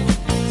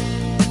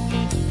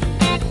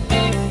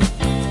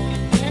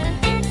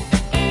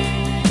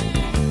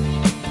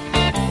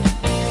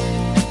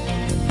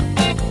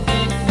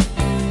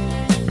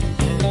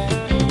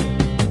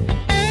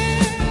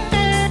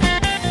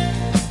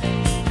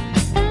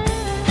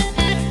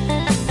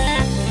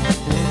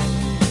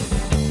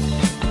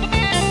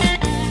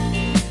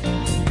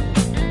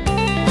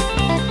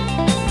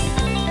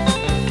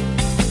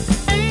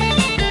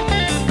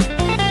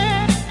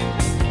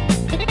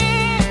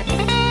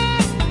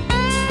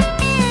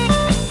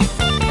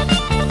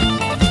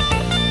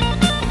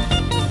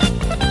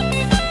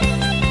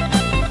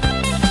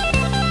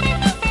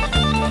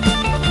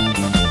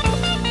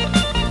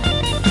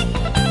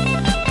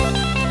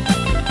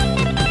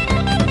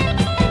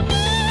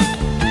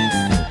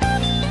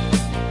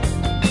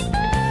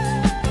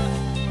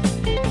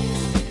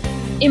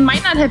 It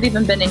might not have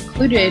even been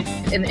included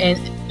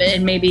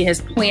in maybe his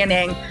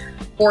planning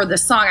for the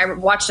song. I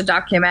watched a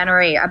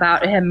documentary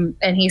about him,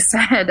 and he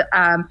said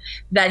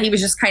that he was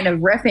just kind of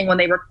riffing when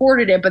they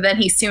recorded it, but then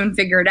he soon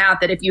figured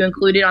out that if you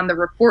include it on the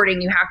recording,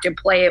 you have to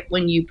play it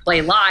when you play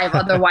live.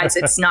 Otherwise,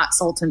 it's not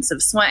Sultans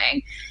of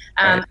Swing.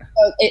 So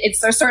it's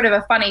sort of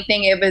a funny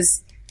thing.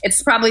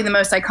 It's probably the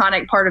most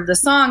iconic part of the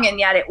song, and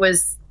yet it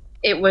was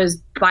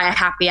by a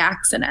happy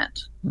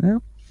accident. Yeah.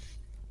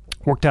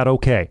 Worked out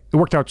okay. It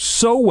worked out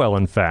so well,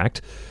 in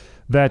fact,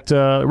 that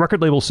the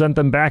record label sent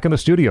them back in the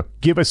studio.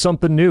 Give us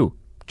something new.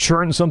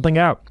 Churn something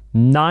out.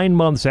 9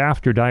 months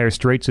after Dire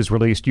Straits is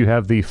released, you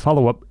have the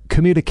follow-up,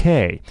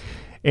 Communique.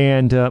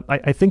 And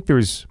I think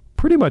there's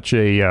pretty much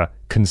a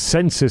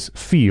consensus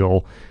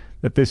feel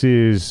that this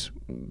is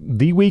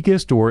the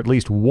weakest, or at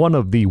least one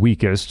of the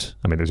weakest.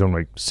 I mean, there's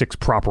only 6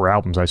 proper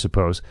albums, I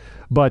suppose.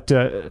 But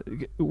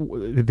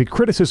the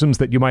criticisms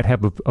that you might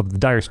have of the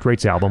Dire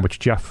Straits album, which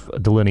Jeff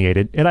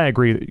delineated, and I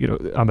agree,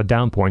 on the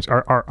down points,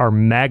 are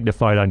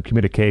magnified on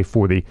Communique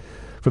for the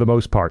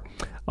most part.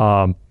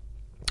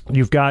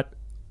 You've got,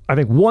 I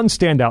think, one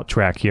standout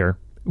track here,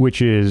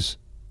 which is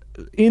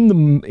in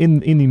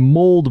the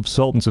mold of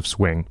Sultans of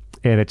Swing,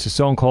 and it's a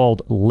song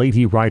called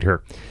 "Lady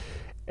Writer."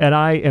 And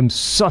I am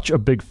such a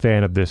big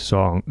fan of this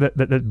song.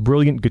 That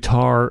brilliant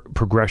guitar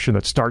progression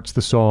that starts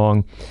the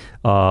song.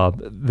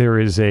 There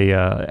is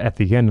at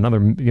the end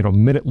another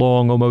minute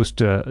long almost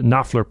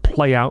Knopfler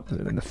play out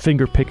in the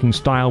finger picking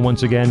style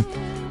once again.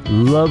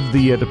 Love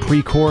the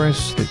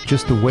pre-chorus,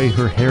 just the way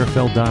her hair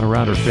fell down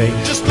around her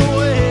face. Just the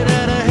way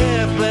that her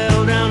hair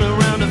fell down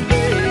around her face.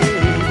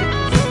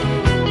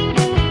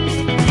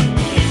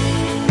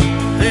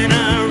 Then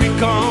I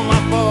recall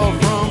my fall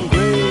from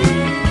grace.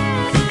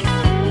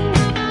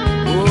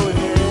 Oh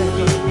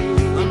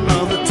yeah,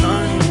 another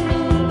time,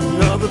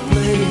 another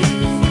place.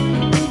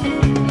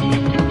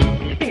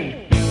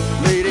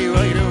 Lady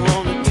writer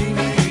on the TV.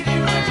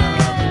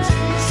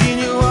 She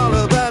knew all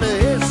about her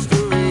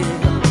history.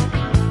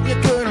 You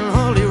couldn't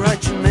hardly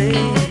write your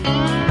name.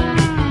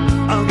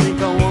 I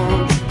think I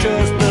want you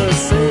just the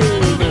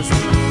same as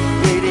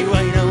lady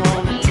writer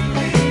on the TV.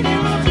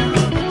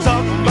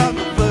 Talking about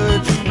the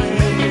Virgin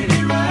Mary.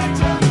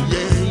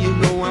 Yeah, you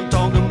know I'm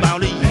talking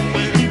about you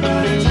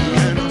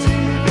and me.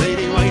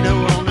 Lady writer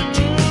on the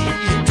TV.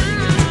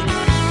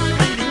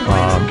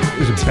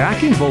 There's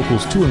backing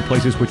vocals too in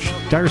places which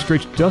Dire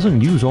Straits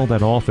doesn't use all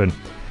that often.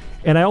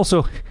 And I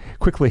also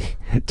quickly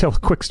tell a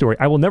quick story.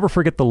 I will never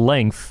forget the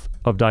length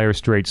of Dire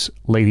Straits'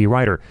 Lady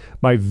Writer.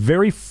 My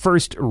very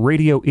first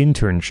radio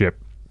internship,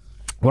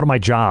 one of my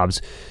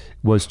jobs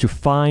was to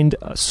find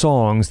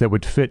songs that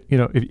would fit.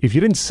 If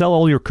you didn't sell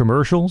all your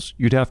commercials,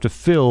 you'd have to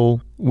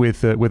fill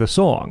with a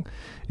song.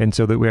 And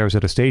so that I was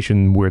at a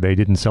station where they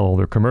didn't sell all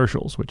their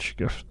commercials, which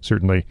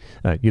certainly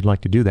you'd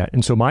like to do that.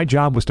 And so my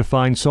job was to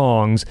find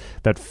songs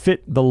that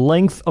fit the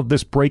length of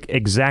this break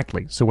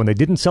exactly. So when they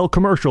didn't sell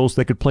commercials,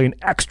 they could play an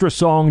extra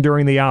song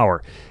during the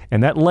hour.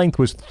 And that length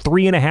was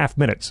 3.5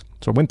 minutes.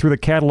 So I went through the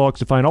catalogs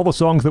to find all the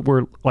songs that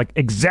were like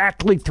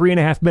exactly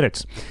 3.5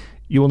 minutes.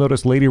 you will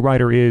notice Lady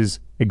Writer is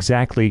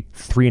exactly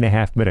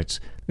 3.5 minutes.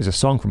 There's a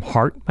song from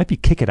Heart, might be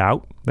Kick It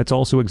Out, that's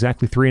also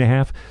exactly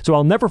 3.5. So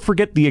I'll never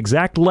forget the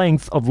exact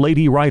length of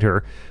Lady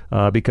Writer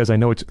because I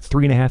know it's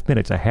 3.5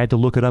 minutes. I had to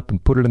look it up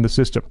and put it in the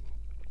system.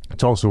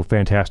 It's also a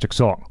fantastic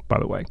song, by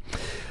the way.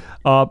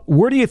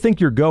 Where do you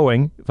think you're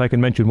going? If I can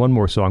mention one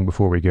more song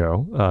before we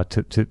go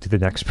to the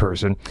next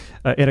person.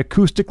 An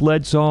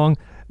acoustic-led song.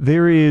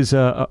 There is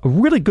a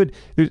really good...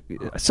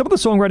 Some of the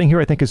songwriting here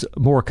I think is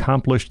more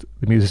accomplished.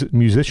 The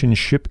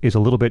musicianship is a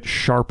little bit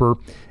sharper.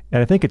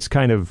 And I think it's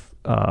kind of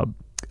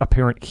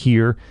apparent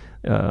here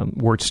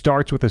where it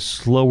starts with a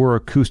slower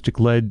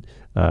acoustic-led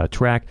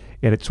track,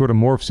 and it sort of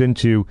morphs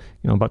into,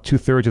 about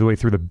 2/3 of the way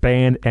through, the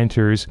band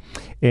enters,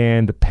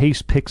 and the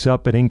pace picks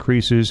up and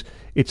increases.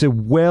 It's a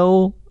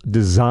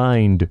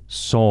well-designed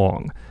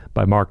song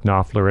by Mark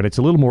Knopfler, and it's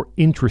a little more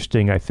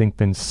interesting, I think,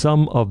 than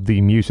some of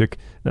the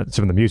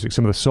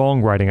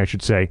songwriting, I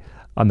should say,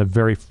 on the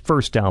very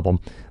first album.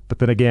 But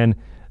then again,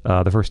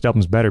 the first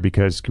album's better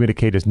because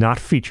Communicate does not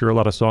feature a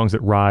lot of songs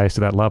that rise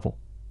to that level.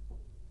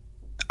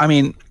 I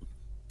mean,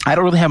 I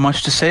don't really have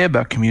much to say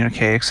about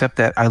Communicate except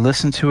that I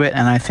listen to it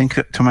and I think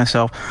to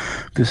myself,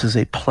 this is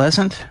a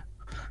pleasant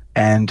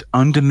and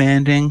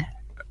undemanding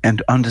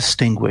and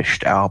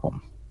undistinguished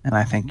album. And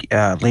I think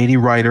Lady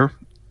Writer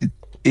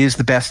is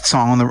the best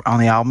song on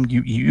the album.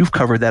 You've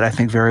covered that, I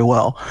think, very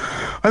well.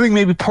 I think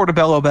maybe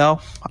Portobello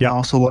Bell I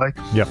also like.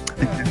 Yep. I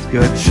think that's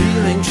good. She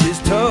thinks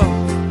she's tough.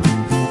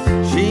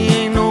 She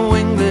ain't no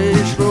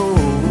English rose.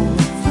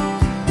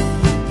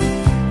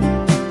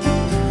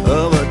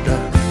 Oh, but the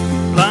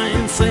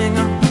blind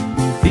singer,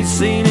 he's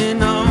seen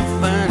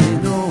enough and he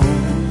knows.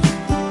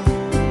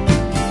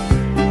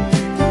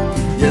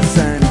 Yes,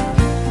 and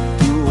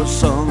do a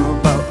song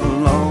about a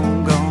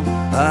long gone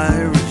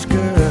Irish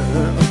girl.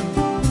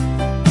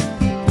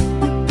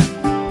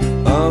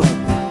 Oh,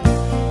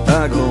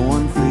 I got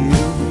one for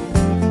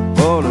you,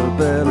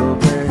 Portobello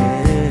Bell.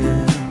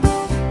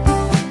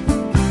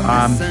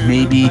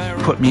 Maybe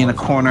put me in a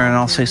corner and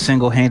I'll say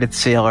Single-Handed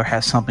Sailor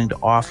has something to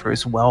offer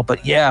as well.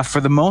 But yeah,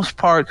 for the most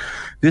part,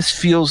 this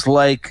feels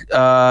like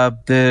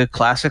the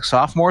classic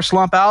sophomore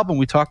slump album.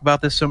 We talk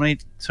about this so many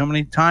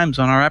times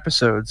on our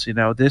episodes.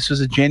 This was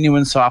a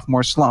genuine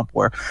sophomore slump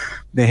where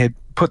they had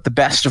put the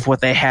best of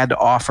what they had to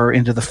offer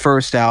into the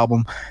first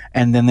album,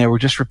 and then they were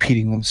just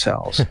repeating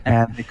themselves.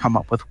 And they come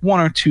up with one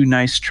or two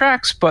nice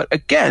tracks. But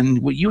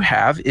again, what you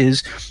have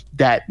is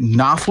that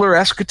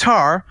Knopfler-esque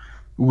guitar,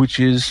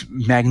 which is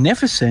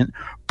magnificent,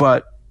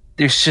 but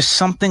there's just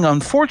something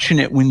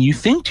unfortunate when you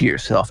think to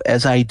yourself,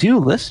 as I do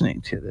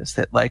listening to this,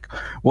 that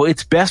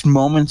its best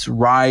moments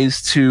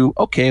rise to,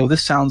 okay, well,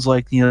 this sounds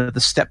like, the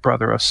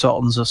stepbrother of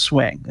Sultans of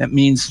Swing. That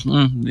means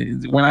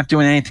we're not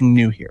doing anything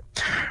new here.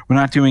 We're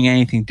not doing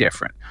anything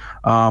different.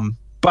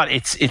 But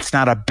it's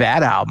not a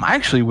bad album. I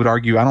actually would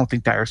argue I don't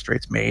think Dire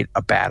Straits made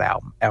a bad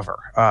album ever.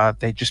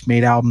 They just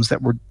made albums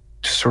that were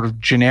sort of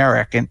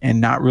generic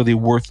and not really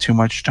worth too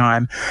much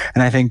time.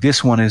 And I think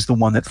this one is the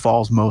one that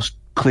falls most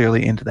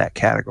clearly into that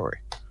category.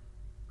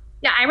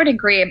 Yeah, I would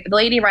agree.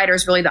 Lady Writer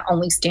is really the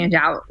only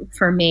standout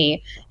for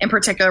me, in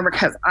particular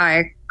because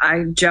I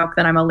joke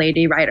that I'm a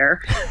lady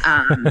writer.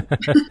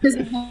 As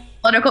a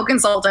political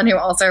consultant who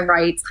also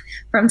writes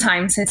from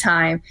time to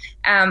time.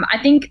 I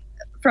think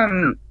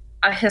from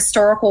a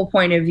historical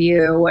point of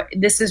view,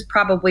 this is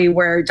probably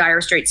where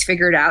Dire Straits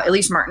figured out, at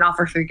least Mark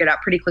Knopfler figured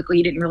out pretty quickly,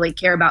 he didn't really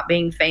care about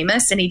being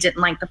famous, and he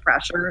didn't like the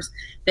pressures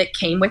that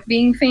came with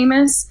being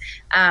famous.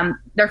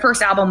 Their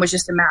first album was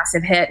just a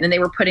massive hit, and they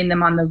were putting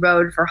them on the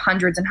road for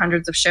hundreds and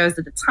hundreds of shows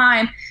at the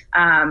time,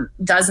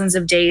 dozens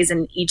of days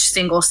in each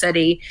single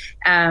city.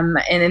 And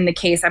in the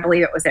case, I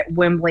believe it was at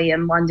Wembley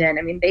in London.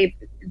 I mean,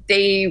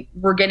 they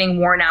were getting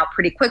worn out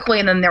pretty quickly,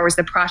 and then there was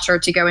the pressure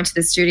to go into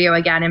the studio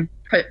again and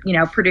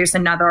produce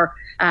another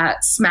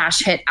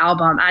smash hit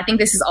album. I think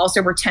this is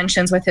also where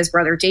tensions with his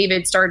brother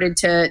David started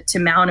to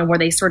mount, and where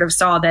they sort of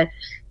saw that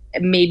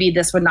maybe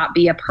this would not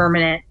be a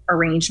permanent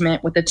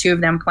arrangement with the two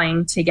of them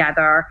playing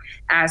together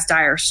as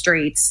Dire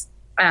Straits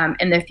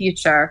in the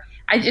future.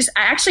 I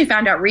actually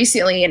found out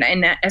recently,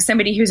 and as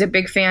somebody who's a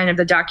big fan of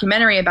the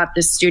documentary about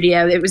this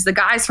studio, it was the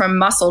guys from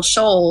Muscle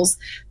Shoals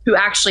who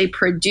actually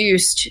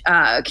produced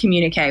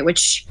Communique,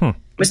 which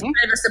was kind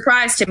of a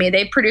surprise to me.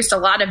 They produced a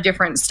lot of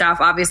different stuff,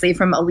 obviously,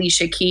 from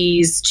Alicia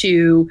Keys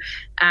to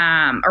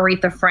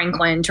Aretha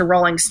Franklin to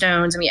Rolling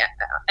Stones. I mean,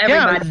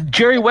 everybody. Yeah,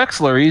 Jerry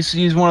Wexler,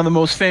 he's one of the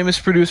most famous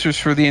producers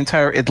for the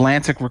entire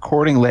Atlantic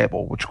recording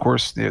label, which, of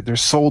course, their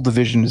sole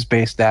division is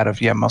based out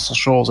of, Muscle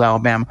Shoals,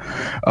 Alabama.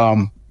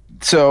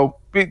 So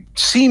it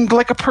seemed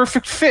like a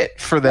perfect fit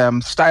for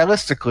them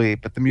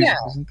stylistically, but the music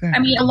wasn't there. I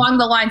mean, along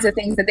the lines of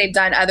things that they've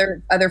done,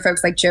 other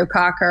folks like Joe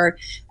Cocker,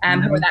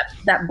 who are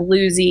that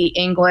bluesy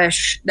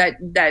English, that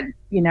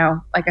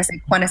like I said,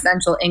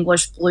 quintessential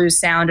English blues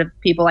sound of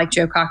people like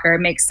Joe Cocker. It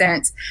makes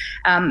sense.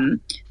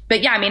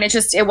 but yeah, I mean,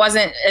 it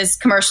wasn't as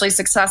commercially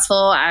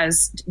successful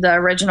as the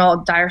original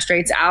Dire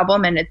Straits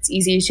album, and it's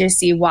easy to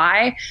see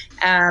why.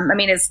 I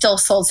mean, it still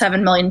sold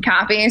 7 million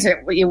copies.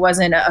 It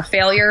wasn't a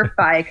failure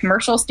by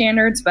commercial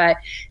standards, but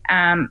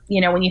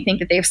when you think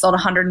that they've sold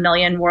 100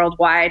 million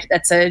worldwide,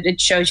 it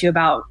shows you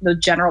about the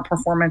general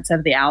performance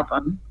of the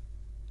album.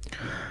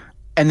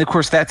 And of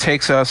course, that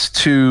takes us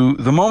to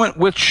the moment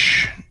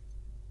which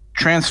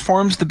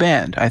transforms the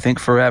band, I think,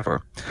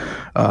 forever.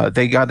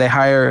 They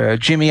hire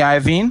Jimmy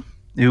Iovine,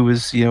 who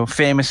was,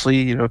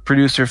 famously,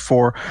 producer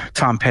for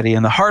Tom Petty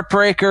and the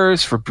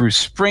Heartbreakers, for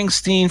Bruce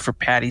Springsteen, for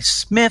Patti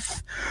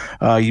Smith.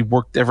 He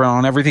worked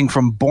on everything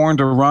from Born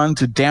to Run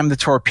to Damn the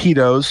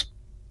Torpedoes.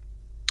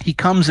 He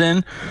comes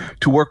in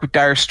to work with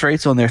Dire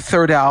Straits on their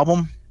third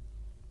album.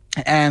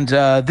 And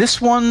this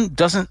one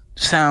doesn't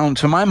sound,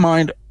 to my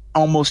mind,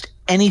 almost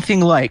anything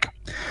like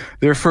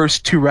their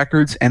first two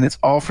records, and it's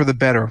all for the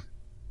better.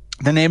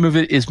 The name of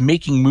it is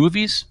Making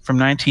Movies from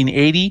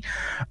 1980.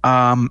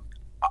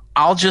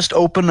 I'll just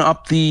open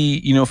up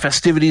the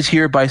festivities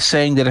here by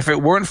saying that if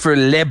it weren't for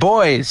Les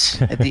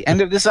Boys at the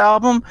end of this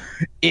album,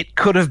 it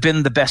could have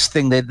been the best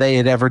thing that they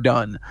had ever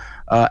done.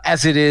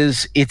 As it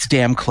is, it's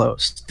damn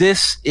close.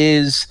 This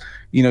is,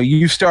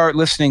 you start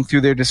listening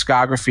through their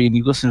discography and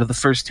you listen to the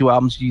first two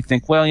albums, and you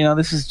think, well,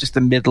 this is just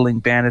a middling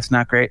band. It's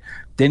not great.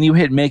 Then you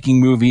hit Making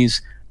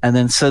Movies, and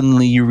then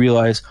suddenly you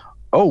realize,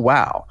 oh,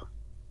 wow,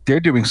 they're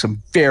doing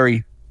some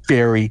very,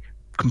 very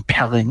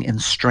compelling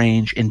and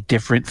strange and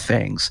different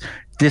things.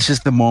 This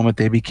is the moment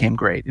they became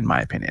great, in my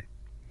opinion.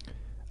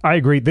 I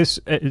agree. This,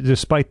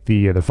 despite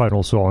the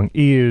final song,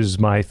 is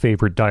my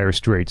favorite Dire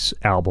Straits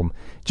album.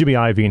 Jimmy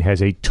Iovine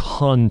has a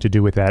ton to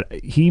do with that.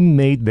 He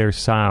made their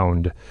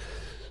sound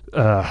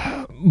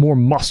more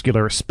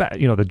muscular.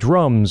 The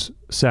drums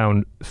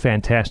sound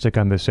fantastic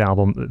on this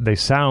album. They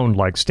sound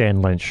like Stan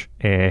Lynch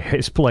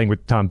is playing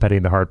with Tom Petty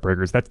and the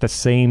Heartbreakers. That's the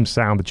same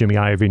sound that Jimmy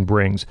Iovine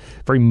brings.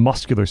 Very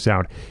muscular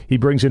sound. He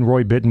brings in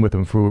Roy Bittan with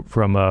him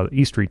from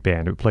E Street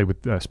Band, who played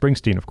with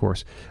Springsteen, of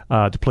course,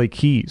 to play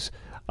keys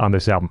on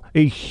this album.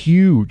 A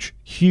huge,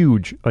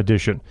 huge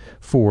addition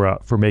for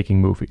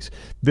Making Movies.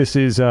 This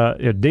is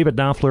David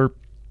Knopfler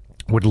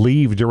would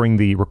leave during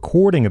the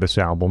recording of this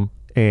album,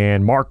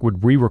 and Mark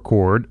would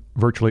re-record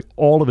virtually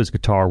all of his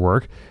guitar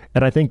work,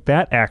 and I think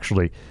that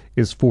actually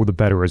is for the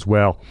better as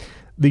well.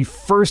 The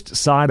first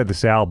side of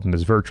this album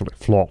is virtually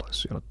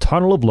flawless.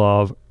 Tunnel of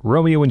Love,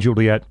 Romeo and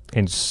Juliet,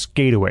 and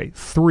Skate Away.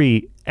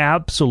 3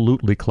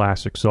 absolutely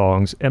classic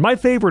songs. And my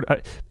favorite,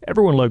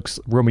 everyone likes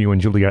Romeo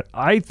and Juliet.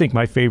 I think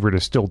my favorite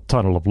is still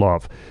Tunnel of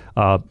Love.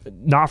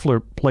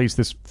 Knopfler plays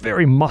this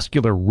very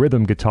muscular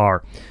rhythm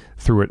guitar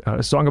through it.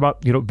 A song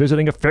about,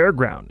 visiting a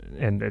fairground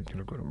and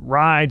going to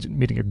rides,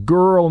 meeting a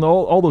girl, and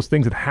all those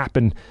things that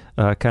happen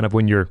kind of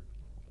when you're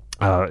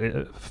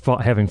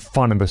having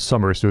fun in the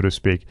summer, so to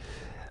speak.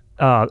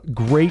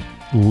 Great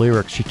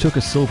lyrics. She took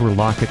a silver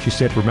locket. She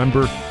said,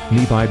 "Remember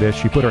me by this."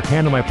 She put her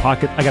hand in my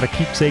pocket. I got a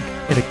keepsake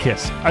and a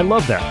kiss. I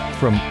love that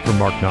from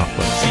Mark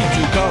Knopfler. She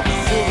took off a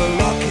silver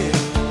locket.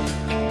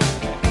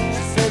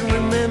 She said,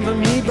 "Remember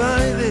me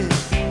by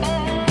this."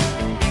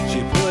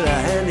 She put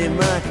her hand in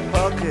my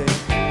pocket.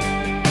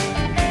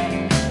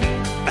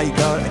 I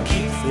got a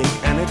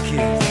keepsake and a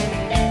kiss.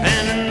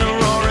 And in the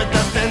roar of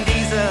dust and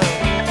diesel,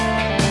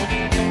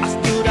 I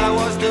stood, I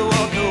was to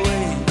walk away.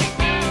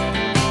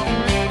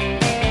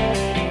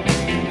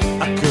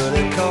 I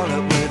couldn't call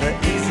up with her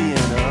easy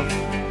enough,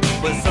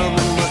 but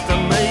someone must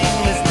have made a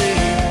mistake.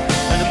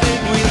 And the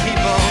big wheel keep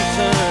on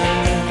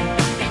turning,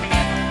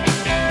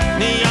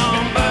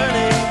 neon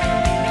burning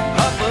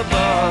up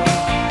above.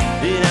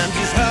 And I'm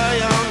just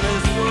high on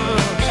this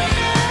world.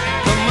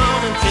 Come on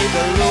and take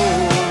a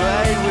low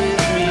ride with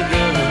me,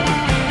 girl.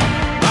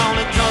 On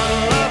a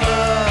tunnel of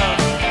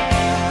love,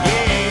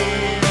 yeah,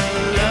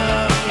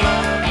 love,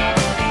 love.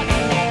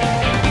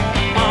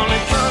 On a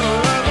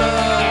tunnel of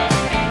love,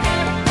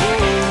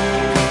 oh,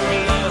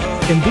 love.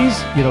 And these,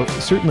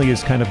 certainly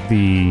is kind of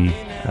the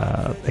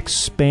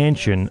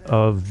expansion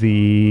of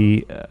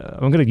the,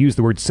 I'm going to use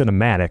the word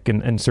cinematic,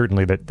 and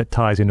certainly that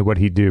ties into what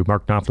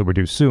Mark Knopfler would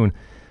do soon.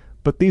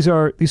 But these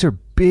are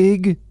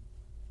big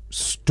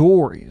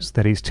stories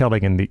that he's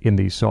telling in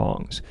these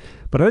songs.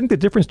 But I think the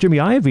difference Jimmy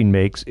Iovine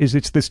makes is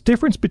it's this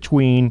difference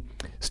between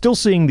still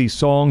seeing these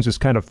songs as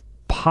kind of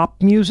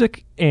pop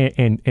music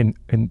and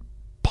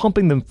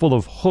pumping them full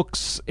of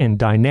hooks and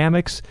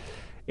dynamics,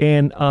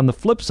 and on the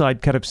flip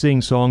side, kind of seeing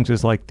songs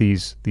as like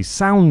these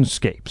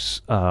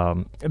soundscapes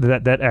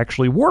that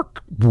actually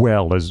work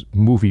well as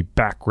movie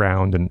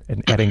background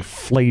and adding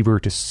flavor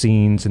to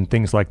scenes and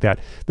things like that.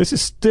 This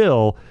is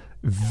still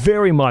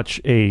very much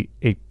a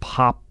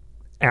pop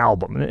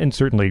album, and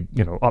certainly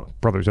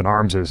Brothers in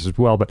Arms is as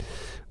well. But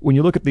when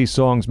you look at these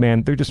songs,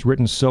 man, they're just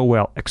written so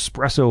well.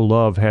 Espresso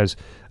Love has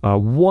a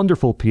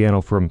wonderful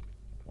piano from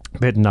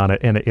Bittan on it,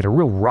 and a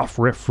real rough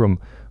riff from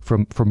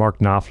Mark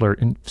Knopfler,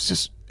 and it's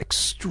just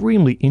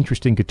extremely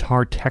interesting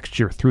guitar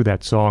texture through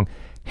that song.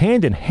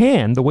 Hand in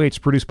Hand, the way it's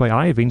produced by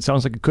Iovine,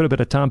 sounds like it could have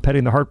been a Tom Petty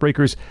and the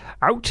Heartbreakers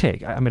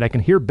outtake. I mean, I can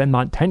hear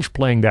Benmont Tench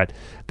playing that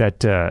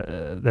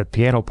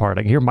piano part.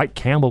 I can hear Mike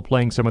Campbell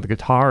playing some of the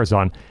guitars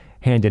on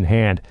Hand in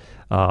Hand.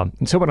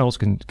 And someone else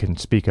can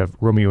speak of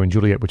Romeo and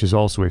Juliet, which is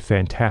also a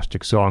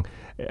fantastic song.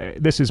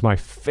 This is my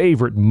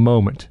favorite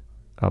moment,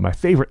 my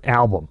favorite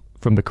album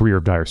from the career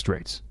of Dire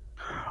Straits.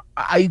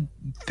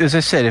 As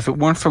I said, if it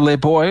weren't for Les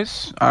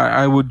Boys,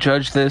 I would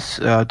judge this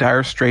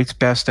Dire Straits'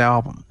 best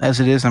album. As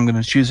it is, I'm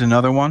going to choose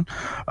another one,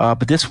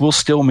 but this will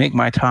still make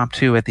my top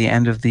 2 at the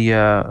end of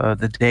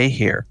the day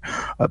here.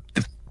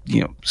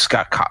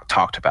 Scott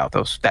talked about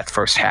that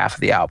first half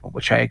of the album,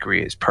 which I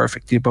agree is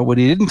perfect. But what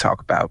he didn't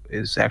talk about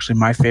is actually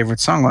my favorite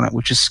song on it,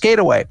 which is Skate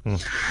Away,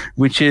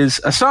 which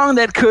is a song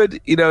that could,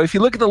 if you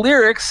look at the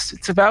lyrics,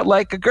 it's about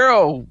like a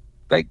girl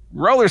like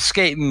roller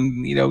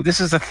skating.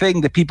 This is a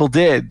thing that people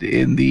did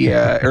in the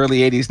early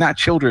 80s, not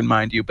children,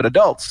 mind you, but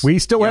adults. We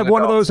still have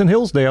one of those in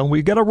Hillsdale.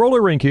 We got a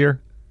roller rink here.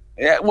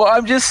 Yeah, well,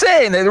 I'm just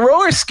saying that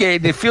roller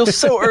skating, it feels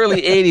so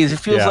early 80s. It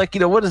feels like,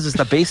 what is this,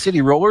 the Bay City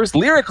Rollers?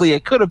 Lyrically,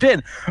 it could have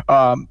been.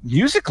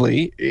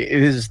 Musically,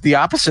 it is the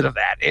opposite of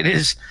that. It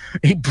is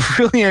a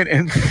brilliant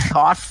and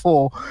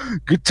thoughtful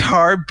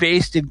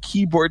guitar-based and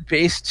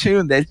keyboard-based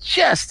tune that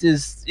just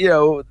is,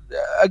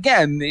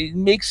 again,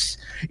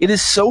 it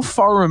is so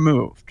far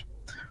removed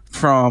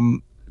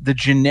from the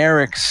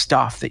generic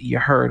stuff that you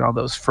heard on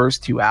those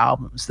first 2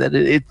 albums that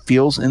it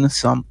feels in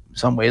some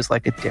ways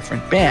like a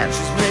different band.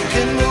 She's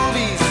making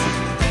movies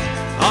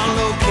on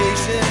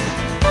location.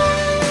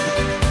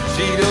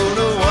 She don't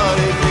know what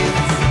it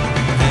means.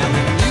 And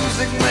the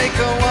music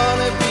maker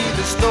wanna be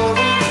the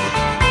story.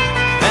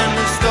 And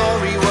the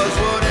story was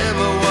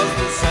whatever was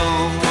the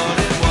song, what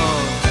it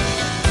was.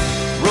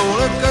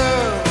 Roller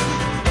girl,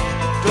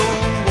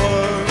 don't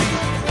worry.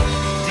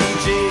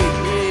 DJ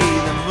play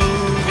the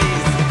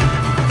movies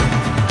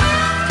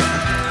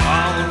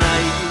all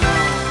night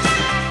long.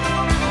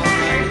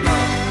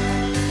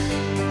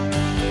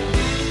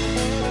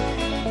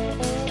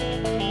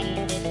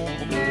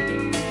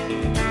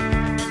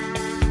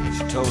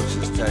 She told us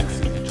she's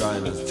taxi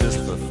drivers just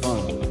for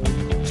fun.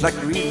 She'd like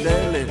to read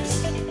their lips.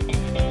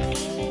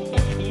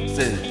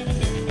 Said,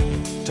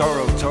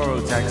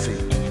 Toro, taxi.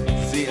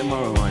 See you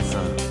tomorrow, my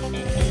son.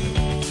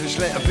 So she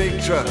let a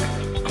big truck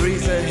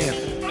grease her hip.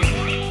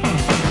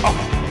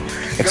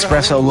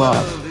 Espresso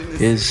Love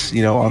is,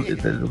 the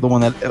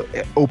one that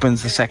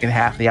opens the second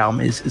half of the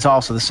album is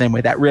also the same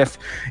way. That riff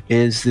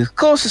is the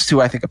closest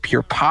to, I think, a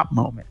pure pop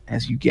moment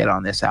as you get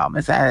on this album.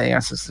 It's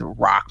just a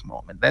rock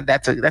moment.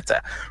 That's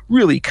a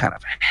really kind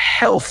of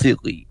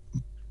healthily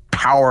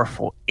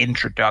powerful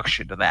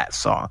introduction to that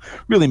song.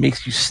 Really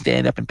makes you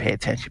stand up and pay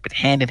attention. But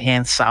Hand in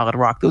Hand, Solid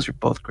Rock, those are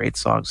both great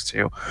songs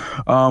too.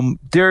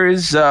 There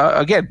is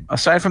again,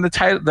 aside from the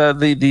title,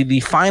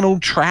 the final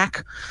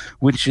track,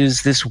 which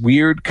is this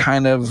weird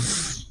kind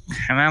of,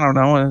 and I don't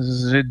know,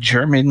 is a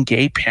German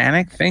gay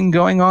panic thing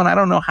going on. I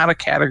don't know how to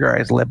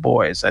categorize Les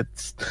Boys.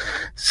 That's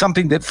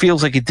something that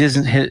feels like it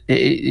doesn't hit.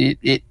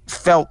 It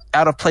felt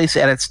out of place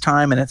at its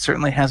time, and it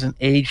certainly hasn't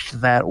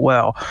aged that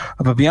well.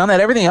 But beyond that,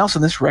 everything else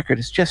on this record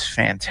is just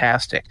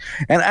fantastic.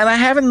 And I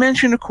haven't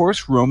mentioned, of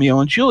course, Romeo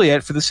and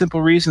Juliet for the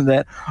simple reason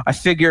that I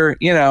figure,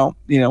 why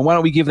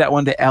don't we give that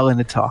one to Ellen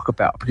to talk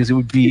about? Because it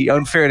would be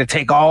unfair to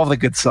take all the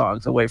good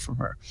songs away from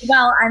her.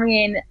 Well, I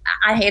mean,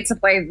 I hate to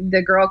play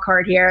the girl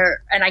card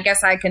here, and I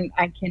guess I can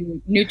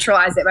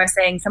neutralize it by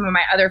saying some of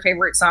my other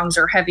favorite songs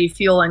are Heavy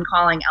Fuel and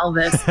Calling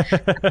Elvis.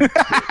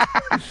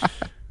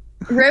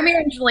 Romeo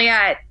and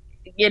Juliet,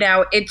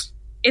 it's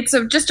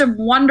just a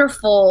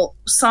wonderful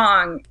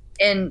song,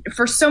 and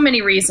for so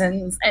many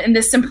reasons. And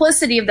the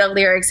simplicity of the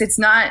lyrics, it's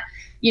not,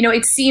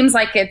 it seems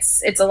like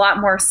it's a lot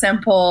more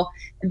simple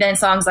than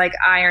songs like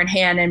Iron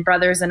Hand and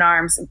Brothers in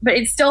Arms, but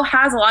it still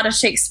has a lot of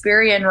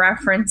Shakespearean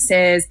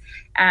references,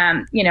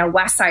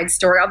 West Side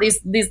Story, all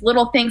these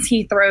little things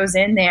he throws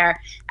in there.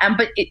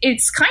 But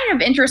it's kind of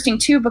interesting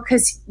too,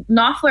 because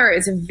Knopfler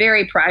is a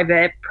very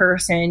private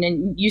person,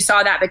 and you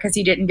saw that because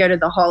he didn't go to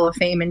the Hall of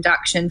Fame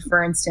induction,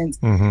 for instance.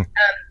 Mm-hmm.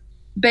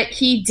 But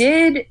he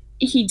did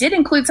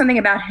include something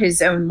about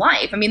his own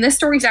life. I mean, this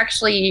story is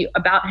actually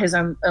about his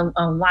own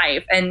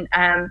life. And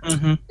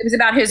It was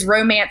about his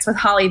romance with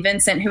Holly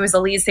Vincent, who was the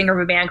lead singer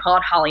of a band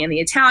called Holly and the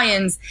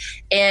Italians.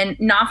 And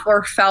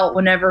Knopfler felt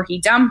whenever he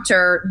dumped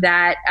her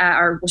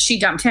she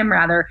dumped him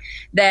rather,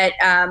 that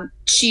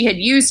she had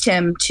used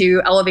him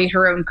to elevate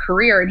her own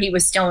career, and he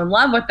was still in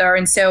love with her.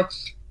 And so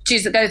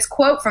she's got this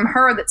quote from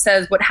her that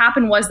says, "What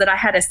happened was that I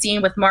had a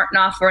scene with Mark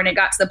Knopfler, and it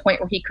got to the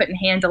point where he couldn't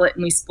handle it,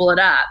 and we split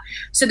up."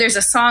 So there's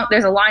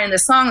a line in the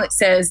song that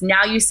says,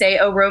 "Now you say,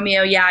 oh,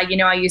 Romeo, yeah,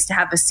 I used to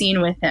have a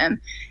scene with him."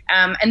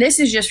 And this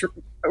is just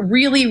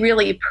really,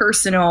 really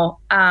personal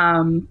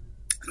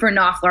for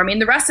Knopfler. I mean,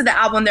 the rest of the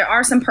album, there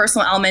are some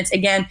personal elements.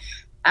 Again,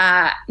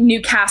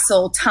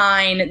 Newcastle,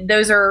 Tyne,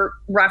 those are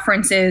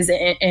references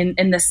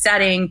in the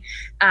setting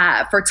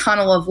for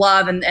Tunnel of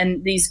Love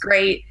and these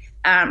great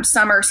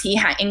summers he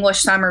had,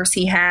 English summers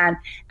he had.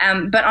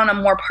 But on a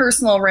more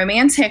personal,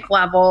 romantic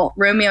level,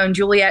 Romeo and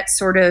Juliet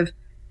sort of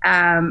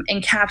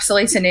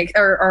encapsulates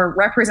or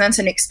represents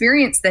an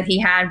experience that he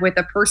had with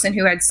a person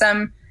who had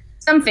some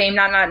fame,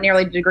 not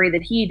nearly the degree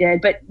that he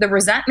did, but the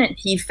resentment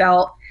he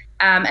felt,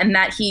 and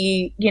that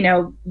he,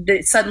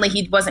 that suddenly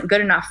he wasn't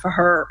good enough for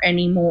her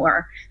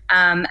anymore.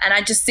 And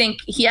I just think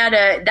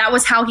that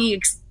was how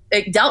he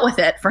dealt with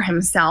it for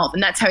himself,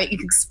 and that's how he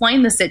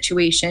explained the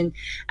situation.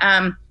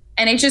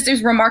 And it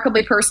was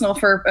remarkably personal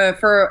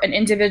for an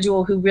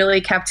individual who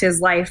really kept his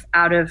life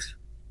out of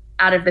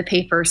the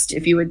papers,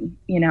 if you would,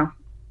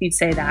 you'd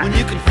say that. When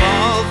you can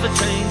fall for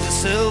chains of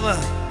silver,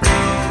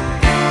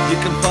 you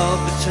can fall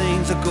for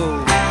chains of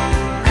gold,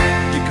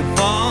 you can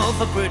fall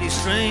for pretty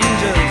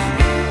strangers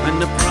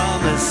and the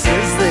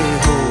promises they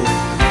hold.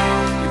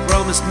 You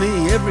promised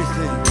me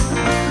everything,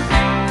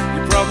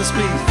 you promised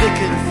me thick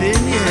and thin,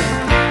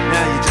 yeah.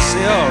 Now you just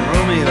say, oh,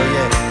 Romeo,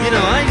 yeah.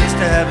 I used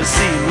to have a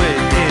scene with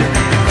him.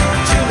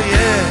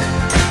 Juliet,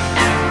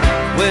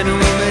 when we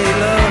made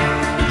love,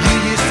 you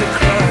used to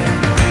cry.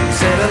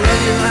 Said I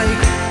love you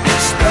like the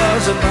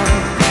stars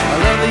above, I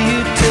love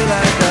you till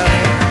I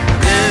die.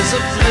 There's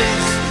a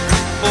place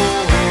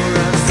for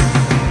us,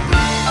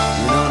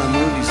 on a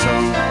movie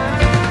song.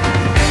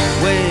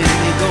 When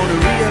you're gonna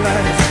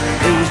realize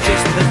it was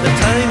just that the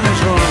time was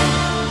wrong,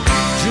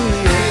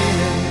 Juliet.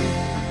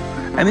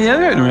 And the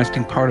other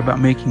interesting part about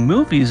making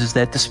movies is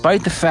that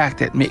despite the fact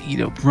that,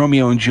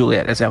 Romeo and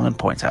Juliet, as Ellen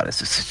points out, is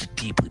such a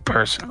deeply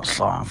personal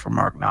song for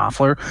Mark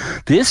Knopfler,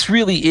 this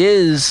really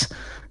is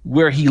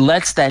where he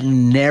lets that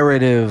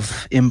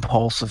narrative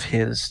impulse of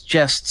his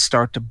just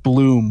start to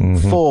bloom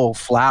full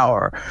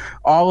flower.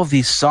 All of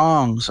these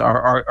songs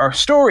are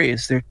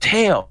stories, they're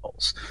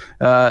tales.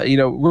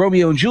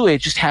 Romeo and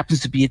Juliet just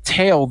happens to be a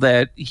tale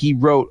that he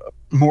wrote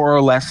more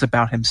or less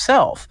about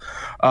himself.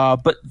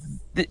 But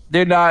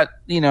they're not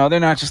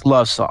just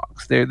love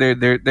songs.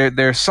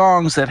 They're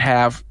songs that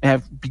have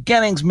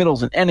beginnings,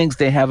 middles, and endings.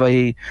 They have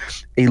a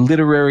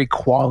literary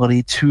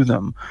quality to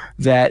them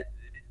that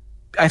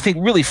I think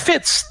really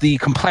fits the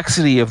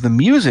complexity of the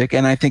music,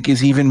 and I think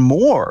is even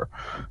more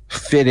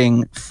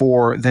fitting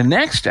for the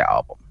next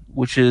album,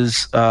 which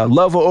is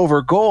Love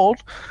Over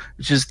Gold,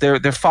 which is their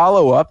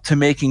follow-up to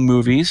Making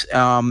Movies.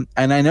 And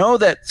I know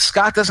that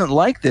Scott doesn't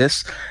like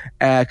this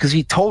because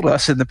he told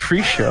us in the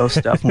pre-show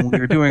stuff when we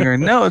were doing our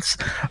notes.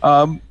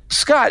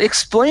 Scott,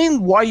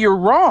 explain why you're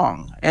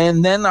wrong,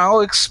 and then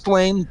I'll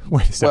explain,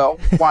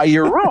 why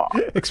you're wrong.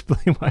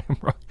 Explain why I'm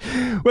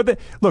wrong. Well,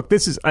 look,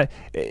 this is a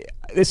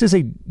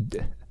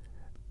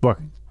look.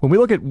 When we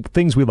look at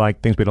things we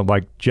like, things we don't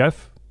like,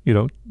 Jeff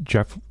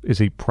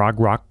is a prog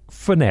rock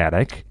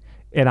fanatic,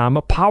 and I'm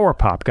a power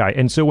pop guy.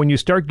 And so when you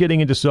start getting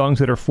into songs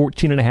that are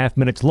 14 and a half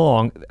minutes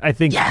long, I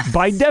think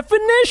by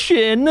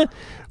definition,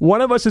 one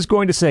of us is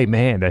going to say,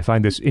 man, I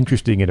find this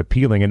interesting and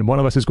appealing. And one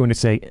of us is going to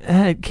say,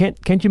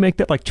 can't you make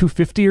that like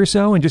 250 or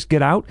so and just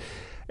get out?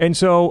 And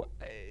so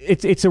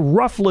it's a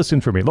rough listen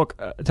for me. Look,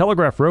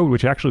 Telegraph Road,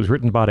 which actually was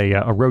written about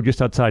a road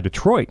just outside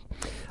Detroit,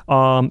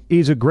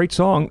 is a great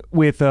song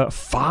with a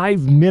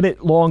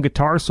 5-minute long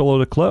guitar solo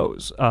to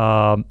close.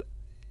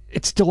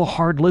 It's still a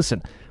hard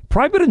listen.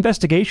 Private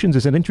Investigations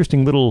is an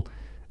interesting little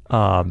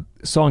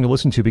song to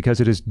listen to because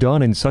it is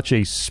done in such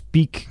a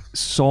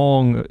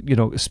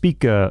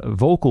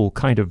vocal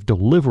kind of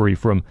delivery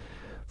from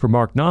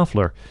Mark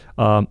Knopfler.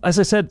 As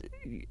I said,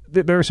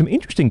 there are some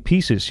interesting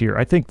pieces here.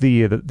 I think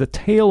the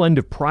tail end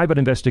of Private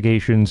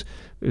Investigations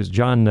is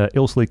John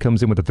Illsley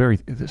comes in with a very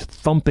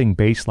thumping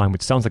bass line,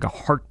 which sounds like a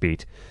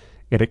heartbeat.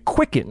 And it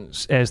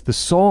quickens as the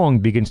song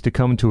begins to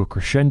come to a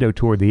crescendo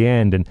toward the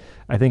end. And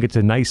I think it's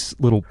a nice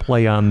little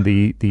play on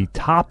the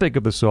topic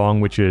of the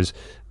song, which is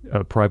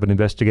a private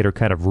investigator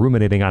kind of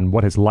ruminating on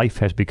what his life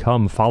has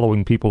become,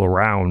 following people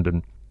around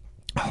and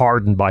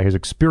hardened by his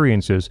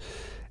experiences.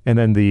 And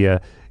then the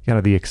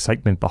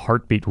excitement, the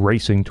heartbeat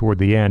racing toward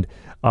the end.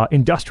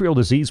 Industrial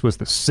Disease was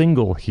the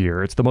single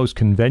here. It's the most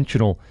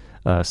conventional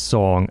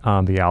song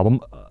on the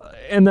album.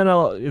 And then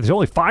there's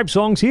only 5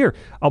 songs here.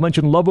 I'll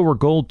mention Love Over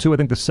Gold, too. I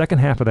think the second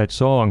half of that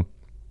song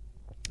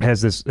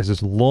has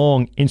this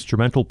long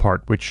instrumental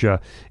part, which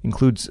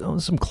includes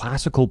some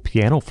classical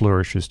piano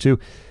flourishes, too.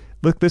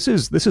 Look, this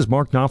is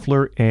Mark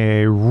Knopfler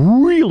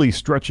really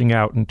stretching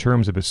out in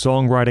terms of his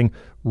songwriting,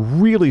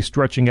 really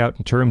stretching out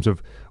in terms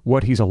of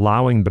what he's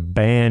allowing the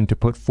band to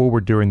put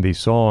forward during these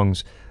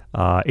songs.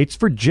 It's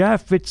for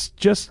Jeff. It's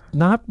just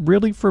not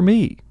really for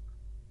me.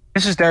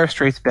 This is Dire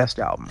Straits' best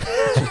album.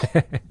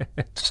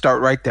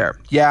 Start right there.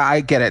 Yeah, I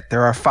get it.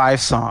 There are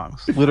 5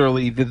 songs.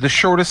 Literally, the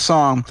shortest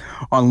song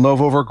on Love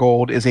Over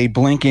Gold is a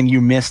blink and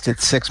you missed it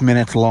 6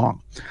 minutes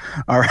long.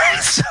 All right,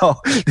 so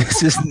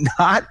this is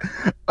not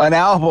an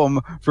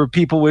album for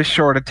people with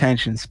short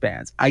attention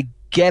spans. I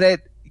get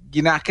it.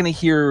 You're not going to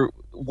hear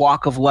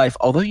Walk of Life,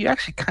 although you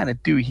actually kind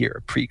of do hear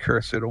a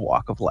precursor to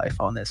Walk of Life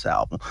on this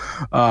album.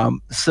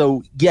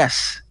 So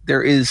yes,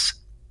 there is...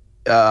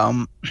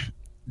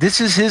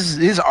 this is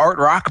his art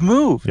rock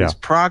move, his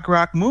prog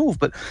rock move.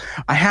 But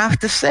I have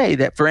to say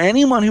that for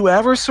anyone who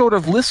ever sort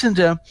of listened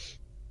to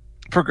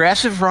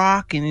progressive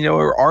rock and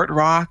or art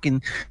rock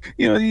and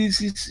these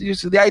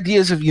the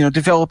ideas of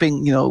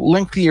developing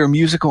lengthier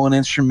musical and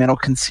instrumental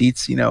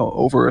conceits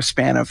over a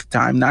span of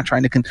time, not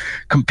trying to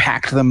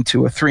compact them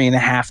to a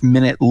 3.5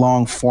 minute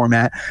long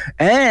format.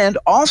 And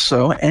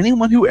also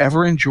anyone who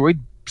ever enjoyed,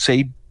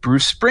 say,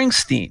 Bruce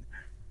Springsteen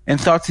and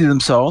thought to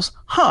themselves,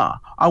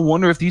 I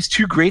wonder if these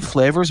two great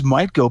flavors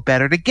might go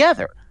better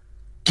together.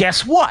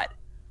 Guess what?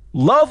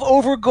 Love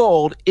Over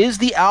Gold is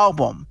the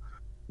album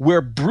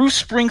where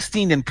Bruce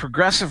Springsteen and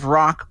progressive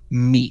rock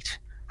meet.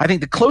 I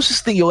think the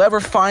closest thing you'll ever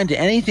find to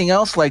anything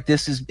else like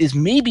this is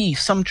maybe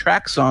some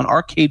tracks on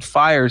Arcade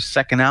Fire's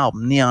second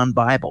album, Neon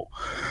Bible,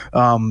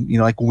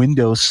 like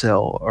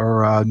Windowsill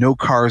or No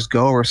Cars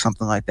Go or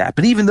something like that.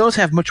 But even those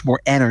have much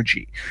more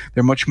energy.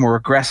 They're much more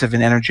aggressive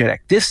and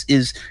energetic. This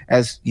is,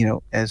 as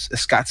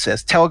Scott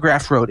says,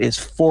 Telegraph Road is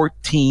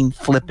 14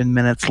 flipping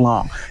minutes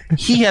long.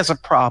 He has a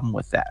problem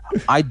with that.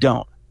 I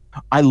don't.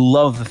 I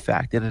love the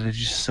fact that it is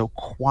just so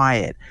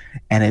quiet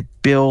and it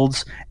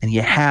builds and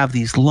you have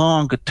these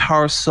long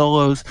guitar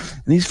solos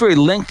and these very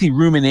lengthy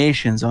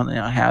ruminations on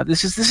how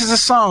this is a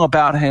song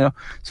about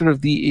sort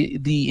of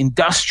the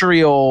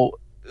industrial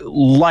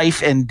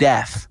life and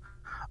death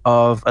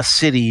of a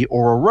city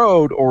or a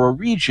road or a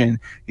region.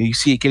 You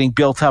see it getting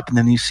built up and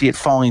then you see it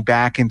falling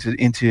back into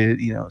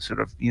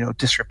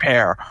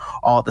disrepair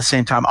all at the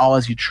same time, all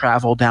as you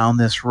travel down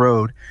this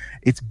road.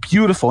 It's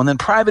beautiful. And then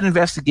Private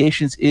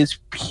Investigations is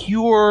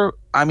pure.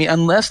 I mean,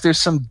 unless there's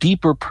some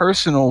deeper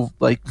personal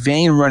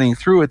vein running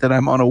through it that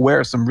I'm unaware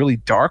of, some really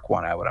dark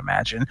one, I would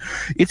imagine.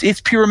 It's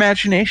pure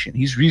imagination.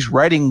 He's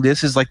writing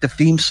this as like the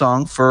theme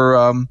song for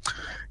a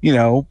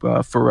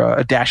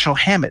Dashiell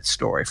Hammett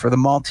story, for the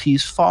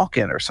Maltese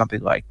Falcon or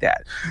something like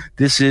that.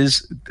 This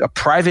is a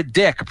private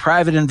dick, a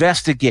private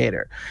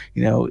investigator.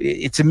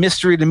 It's a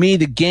mystery to me.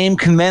 The game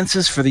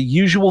commences for the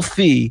usual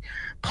fee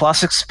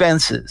plus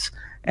expenses.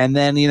 And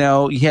then, he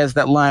has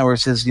that line where it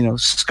says,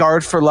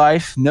 scarred for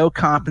life, no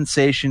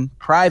compensation,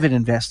 private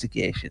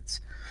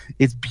investigations.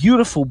 It's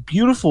beautiful,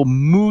 beautiful,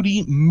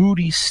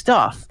 moody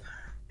stuff.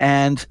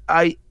 And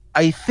I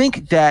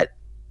think that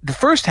the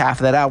first half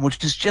of that album,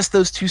 which is just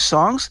those two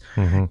songs,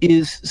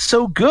 is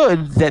so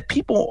good that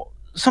people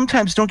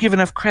sometimes don't give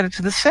enough credit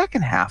to the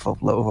second half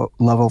of Love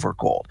Over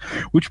Gold,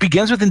 which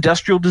begins with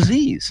Industrial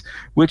Disease,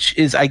 which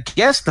is, I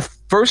guess, the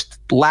first,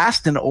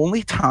 last, and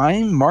only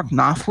time Mark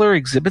Knopfler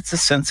exhibits a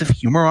sense of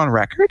humor on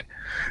record.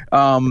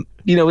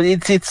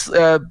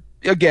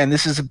 Again,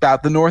 this is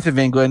about the north of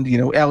England.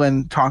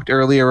 Ellen talked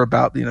earlier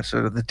about,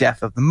 sort of the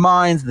death of the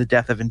mines, the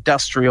death of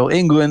industrial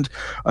England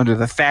under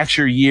the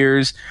Thatcher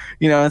years,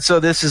 and so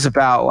this is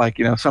about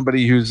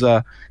somebody who's,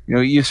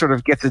 you sort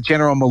of get the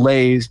general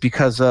malaise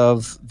because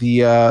of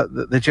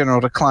the general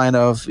decline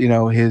of,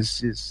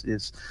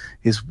 his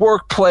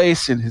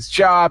workplace and his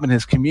job and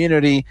his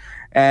community.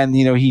 And,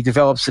 he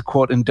develops a,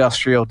 quote,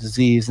 industrial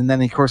disease. And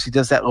then, of course, he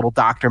does that little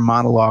doctor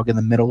monologue in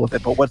the middle of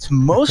it. But what's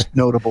most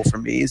notable for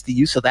me is the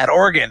use of that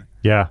organ.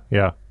 Yeah.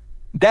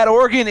 That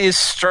organ is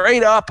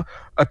straight up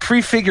a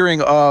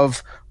prefiguring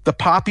of the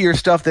poppier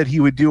stuff that he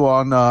would do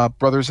on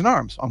Brothers in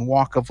Arms, on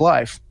Walk of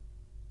Life.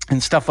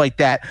 And stuff like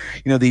that,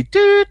 the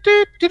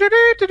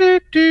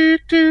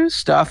do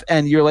stuff.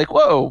 And you're like,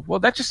 whoa, well,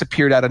 that just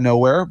appeared out of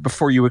nowhere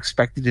before you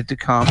expected it to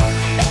come.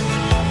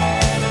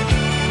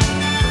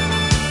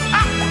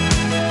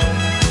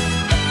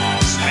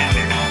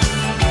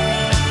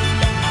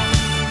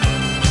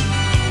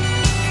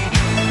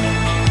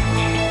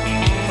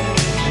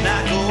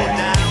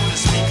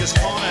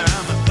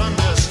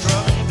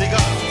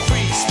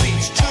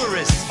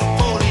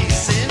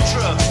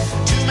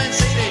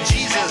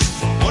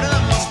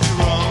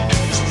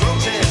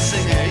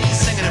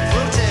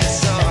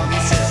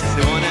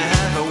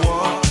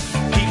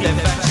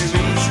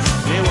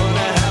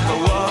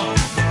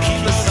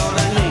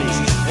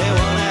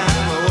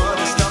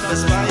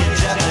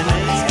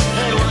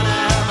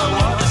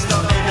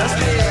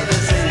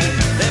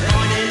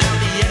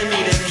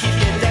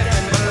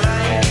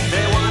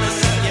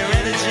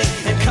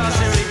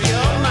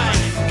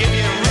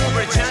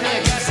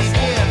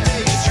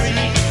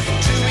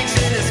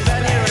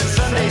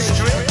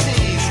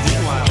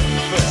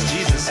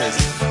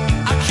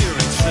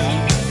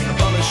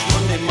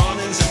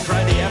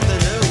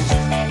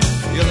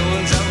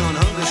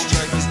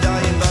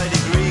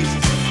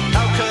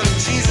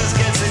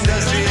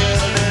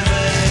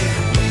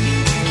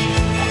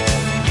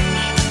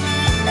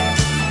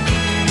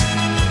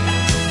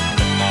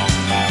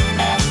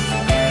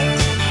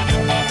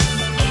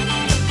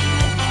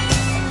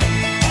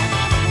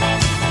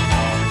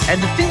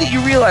 And the thing that you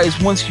realize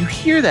once you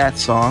hear that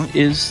song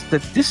is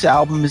that this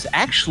album is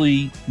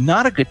actually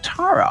not a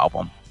guitar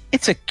album.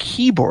 It's a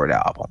keyboard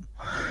album.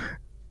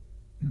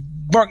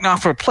 Mark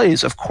Knopfler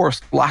plays, of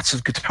course, lots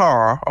of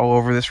guitar all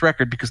over this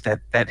record because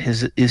that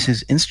is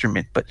his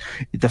instrument. But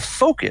the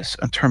focus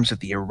in terms of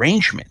the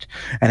arrangement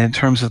and in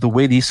terms of the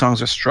way these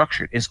songs are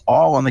structured is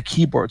all on the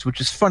keyboards,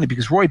 which is funny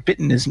because Roy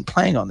Bittan isn't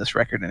playing on this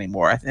record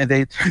anymore.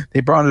 They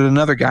brought in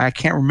another guy. I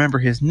can't remember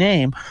his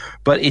name,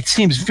 but it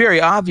seems very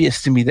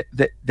obvious to me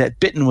that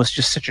Bittan was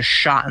just such a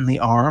shot in the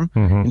arm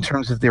in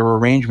terms of their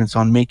arrangements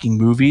on making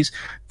movies,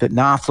 that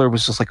Knopfler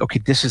was just like, okay,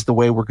 this is the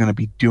way we're going to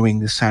be doing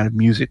this kind of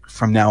music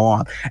from now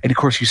on. And of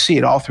course, you see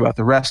it all throughout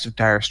the rest of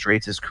Dire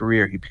Straits'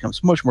 career. He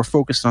becomes much more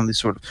focused on this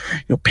sort of,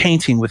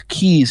 painting with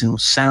keys and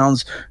with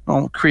sounds,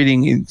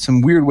 creating in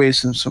some weird ways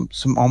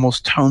some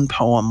almost tone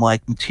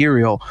poem-like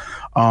material.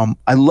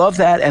 I love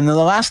that. And then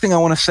the last thing I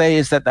want to say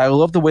is that I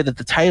love the way that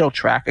the title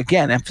track,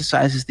 again,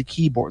 emphasizes the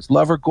keyboards.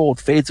 Love or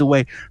Gold fades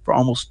away for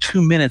almost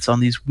 2 minutes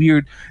on these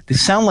weird, they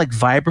sound like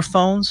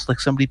vibraphones, like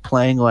somebody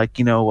playing like,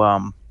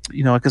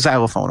 like a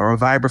xylophone or a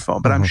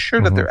vibraphone, but I'm sure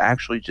that they're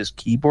actually just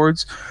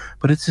keyboards.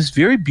 But it's this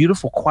very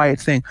beautiful, quiet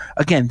thing.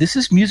 Again, this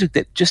is music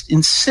that just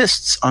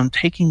insists on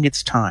taking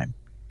its time.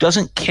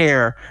 Doesn't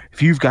care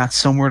if you've got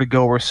somewhere to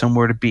go or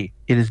somewhere to be.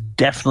 It is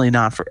definitely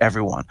not for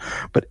everyone.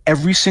 But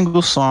every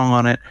single song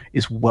on it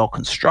is well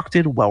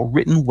constructed, well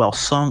written, well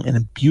sung,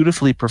 and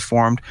beautifully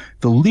performed.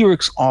 The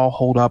lyrics all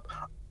hold up.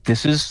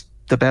 This is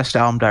the best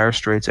album Dire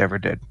Straits ever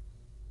did.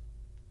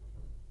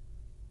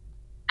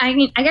 I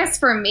mean, I guess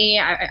for me,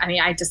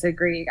 I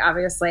disagree,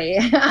 obviously.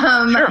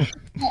 Sure.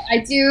 I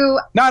do.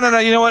 No.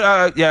 You know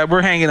what?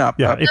 We're hanging up.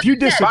 Yeah, if you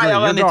disagree, bye,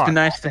 Ellen. you're It's gone. been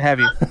nice to have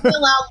you.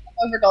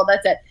 Over Gold.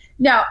 That's it.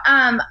 No,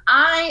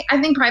 I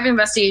think Private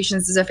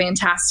Investigations is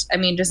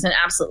just an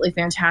absolutely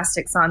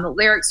fantastic song. The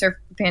lyrics are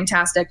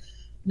fantastic.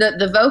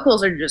 The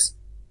vocals are just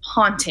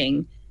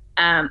haunting.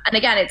 And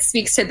again, it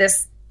speaks to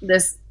this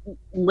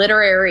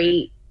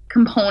literary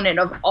component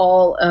of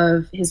all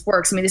of his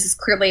works. I mean, this is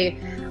clearly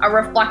a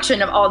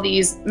reflection of all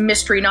these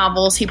mystery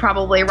novels he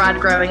probably read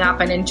growing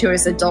up and into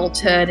his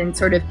adulthood, and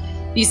sort of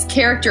these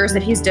characters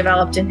that he's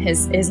developed in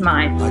his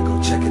mind. I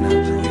go checking out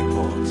the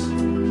reports,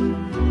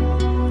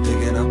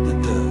 digging up the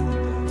dirt.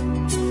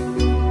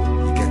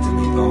 You get to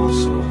meet all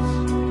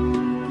sorts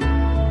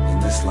in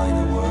this line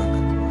of work.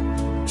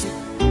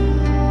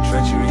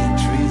 Treachery and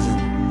treason,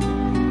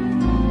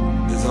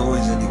 there's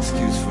always an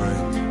excuse for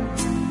it.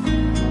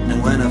 And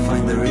when I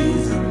find the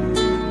reason,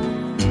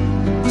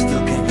 I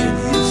still can't get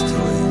used to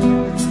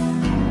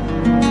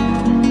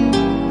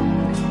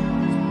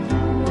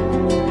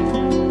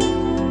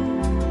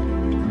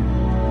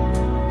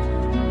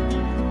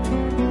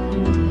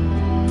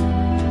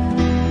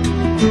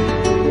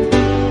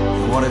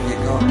And what have you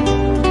got? At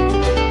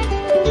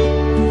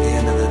the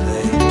end of the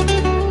day,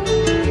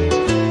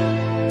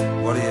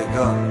 what do you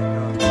got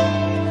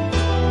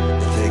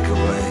to take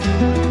away?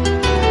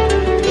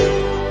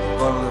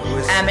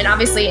 And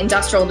obviously,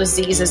 Industrial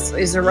Disease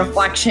is a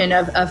reflection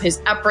of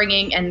his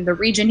upbringing and the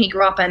region he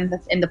grew up in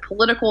and the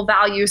political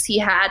values he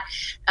had.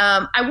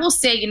 I will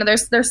say,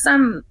 there's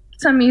some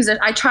music.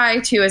 I try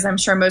to, as I'm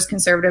sure most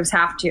conservatives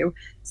have to,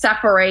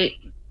 separate,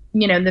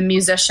 the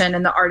musician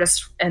and the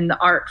artist and the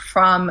art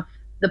from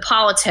the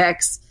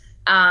politics.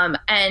 And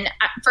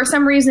for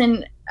some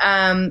reason,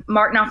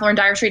 Mark Knopfler and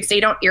Dire Straits,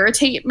 they don't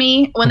irritate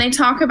me when they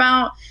talk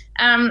about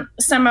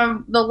some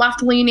of the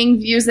left-leaning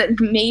views that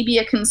maybe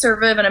a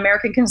conservative, an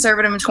American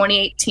conservative in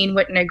 2018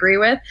 wouldn't agree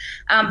with.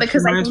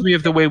 Because it reminds me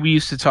of the way we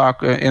used to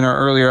talk in our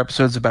earlier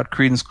episodes about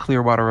Creedence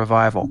Clearwater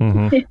Revival,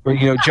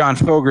 where John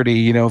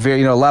Fogerty,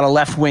 very a lot of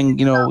left-wing,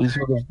 sort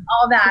of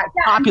all that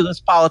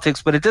populist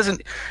politics, but it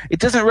doesn't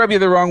rub you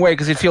the wrong way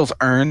because it feels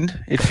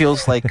earned. It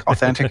feels like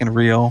authentic and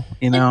real,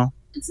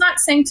 It's not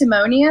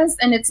sanctimonious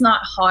and it's not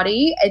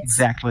haughty.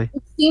 Exactly.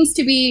 It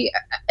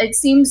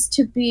seems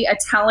to be a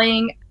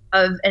telling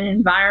of an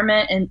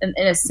environment and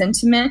a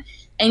sentiment.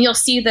 And you'll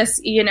see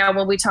this,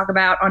 when we talk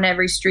about On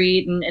Every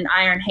Street and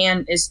Iron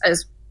Hand is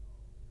as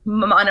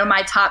one of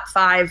my top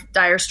 5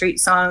 Dire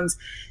Straits songs.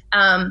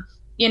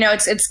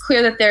 It's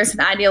clear that there's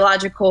an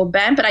ideological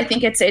bent, but I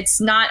think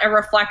it's not a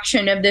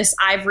reflection of this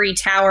ivory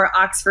tower,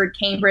 Oxford,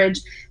 Cambridge,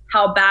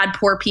 how bad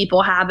poor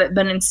people have it,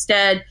 but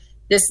instead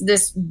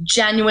this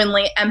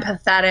genuinely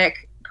empathetic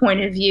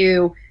point of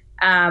view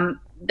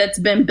that's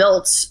been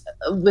built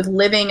with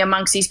living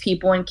amongst these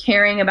people and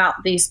caring about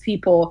these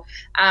people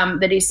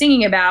that he's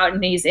singing about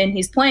and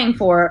he's playing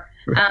for.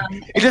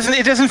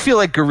 It doesn't feel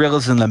like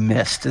Gorillas in the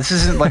Mist. This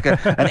isn't like an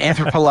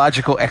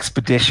anthropological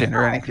expedition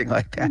or anything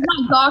like that. It's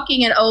not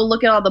gawking at,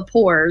 look at all the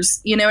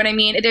pores. You know what I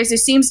mean? There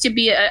seems to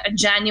be a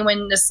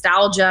genuine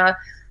nostalgia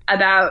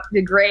about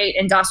the great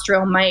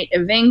industrial might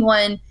of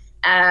England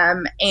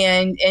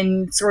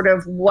and sort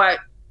of what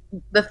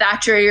the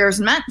Thatcher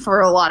years meant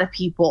for a lot of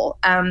people.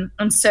 And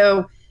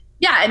so,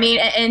 yeah, I mean,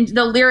 and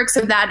the lyrics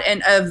of that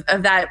and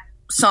of that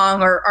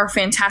song are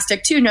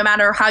fantastic too, no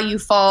matter how you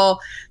fall,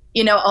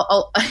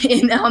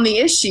 on the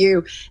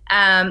issue.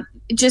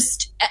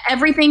 Just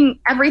everything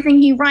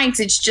he writes,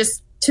 it's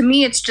just, to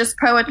me, it's just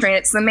poetry. And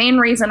it's the main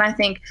reason I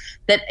think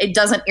that it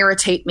doesn't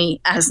irritate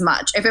me as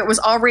much. If it was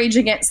all Rage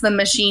Against the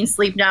Machine,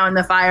 Sleep Now in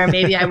the Fire,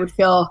 maybe I would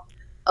feel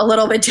a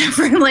little bit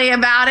differently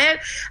about it.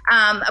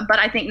 But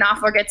I think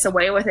Knopfler gets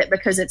away with it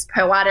because it's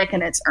poetic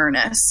and it's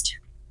earnest.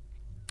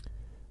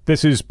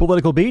 This is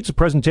Political Beats, a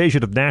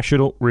presentation of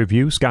National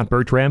Review. Scott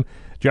Bertram,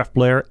 Jeff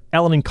Blair,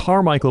 Ellen and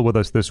Carmichael with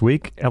us this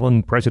week.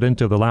 Ellen,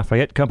 president of the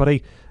Lafayette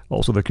Company,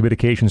 also the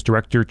communications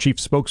director, chief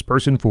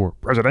spokesperson for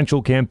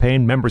presidential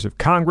campaign, members of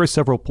Congress,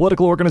 several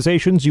political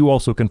organizations. You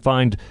also can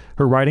find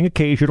her writing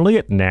occasionally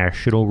at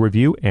National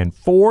Review and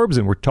Forbes,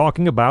 and we're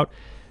talking about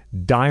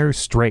Dire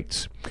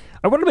Straits.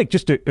 I want to make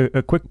just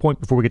a quick point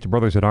before we get to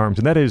Brothers at Arms,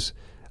 and that is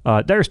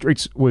Dire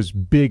Straits was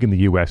big in the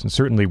U.S. and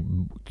certainly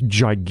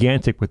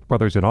gigantic with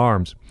Brothers at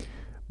Arms.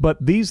 But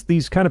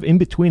these kind of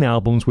in-between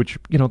albums, which,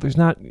 there's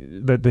not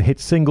the hit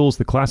singles,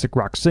 the classic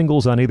rock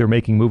singles on either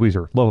Making Movies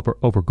or Love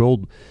Over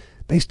Gold,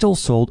 they still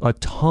sold a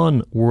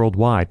ton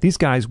worldwide. These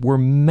guys were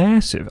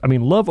massive. I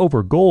mean, Love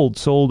Over Gold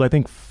sold, I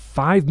think,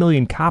 5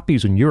 million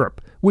copies in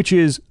Europe, which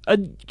is a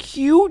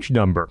huge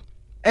number.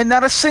 And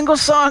not a single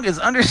song is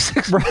under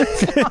 6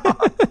 minutes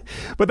long.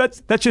 But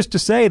that's just to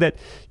say that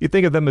you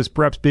think of them as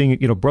perhaps being,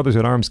 Brothers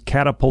in Arms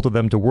catapulted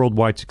them to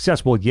worldwide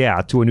success. Well,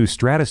 yeah, to a new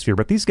stratosphere.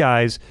 But these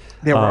guys...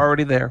 They were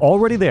already there.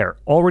 Already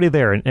there.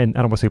 And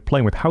I don't want to say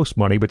playing with house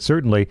money, but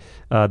certainly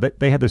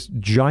they had this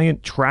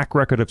giant track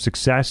record of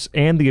success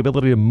and the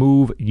ability to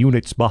move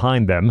units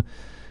behind them.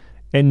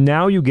 And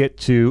now you get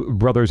to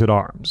Brothers at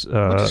Arms.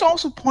 Just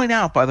also point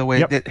out, by the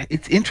way, that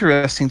it's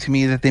interesting to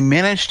me that they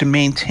managed to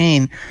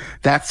maintain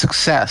that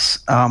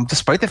success,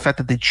 despite the fact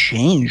that they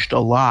changed a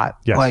lot.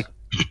 Yes. Like,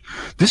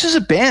 this is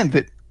a band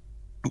that,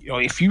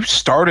 if you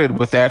started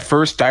with that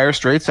first Dire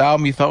Straits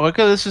album, you thought, like,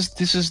 oh, this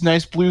is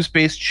nice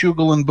blues-based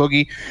shugle and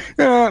boogie.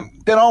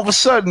 Then all of a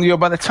sudden,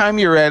 by the time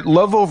you're at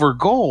Love Over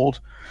Gold,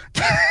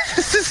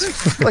 this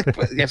is like,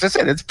 as I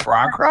said, it's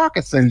prog rock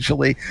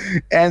essentially.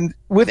 And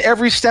with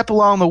every step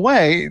along the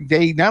way,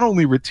 they not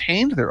only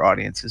retained their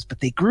audiences,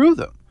 but they grew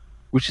them,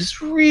 which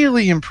is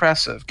really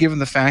impressive, given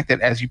the fact that,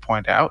 as you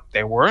point out,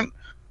 they weren't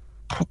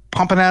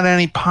pumping out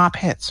any pop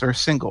hits or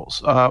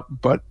singles.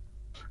 But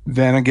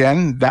then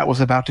again, that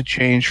was about to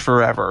change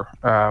forever.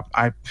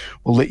 I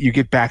will let you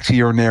get back to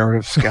your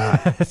narrative,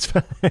 Scott. That's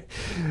fine.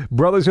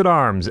 Brothers at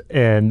Arms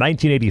in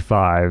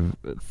 1985.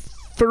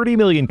 30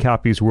 million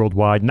copies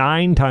worldwide,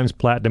 9 times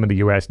platinum in the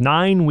U.S.,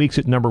 9 weeks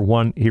at number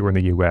 1 here in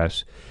the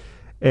U.S.,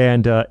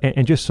 and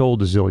just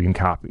sold a zillion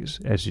copies,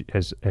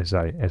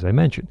 as I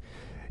mentioned.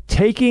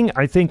 Taking,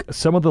 I think,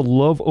 some of the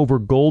Love Over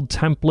Gold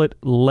template,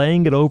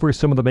 laying it over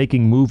some of the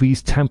Making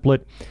Movies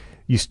template,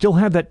 you still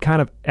have that kind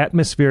of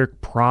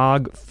atmospheric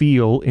prog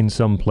feel in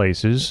some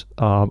places,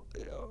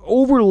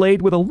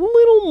 overlaid with a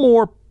little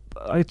more,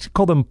 I'd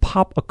call them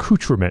pop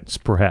accoutrements,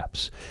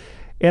 perhaps.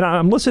 And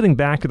I'm listening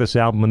back to this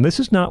album, and this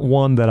is not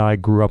one that I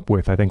grew up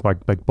with, I think,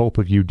 like both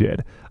of you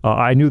did.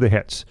 I knew the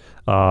hits.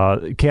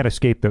 Can't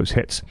escape those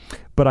hits.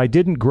 But I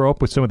didn't grow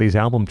up with some of these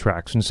album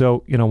tracks. And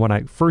so, when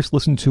I first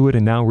listened to it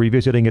and now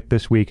revisiting it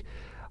this week,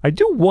 I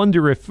do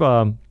wonder if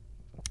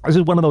this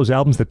is one of those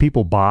albums that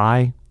people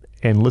buy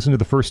and listen to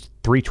the first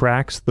 3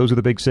 tracks. Those are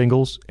the big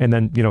singles. And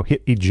then,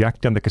 hit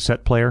eject on the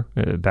cassette player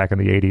back in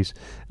the 80s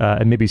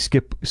and maybe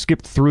skip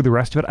through the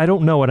rest of it. I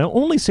don't know. And I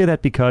only say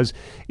that because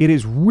it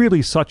is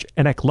really such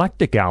an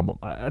eclectic album.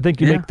 I think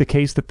you make the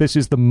case that this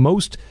is the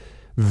most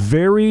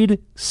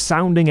varied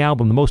sounding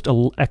album, the most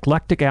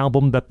eclectic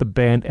album that the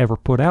band ever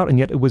put out, and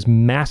yet it was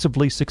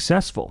massively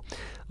successful.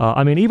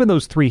 Even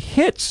those 3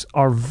 hits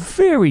are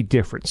very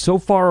different. So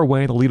Far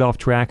Away, the leadoff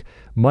track,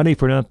 Money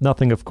for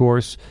Nothing, of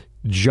course,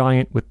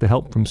 Giant with the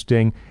help from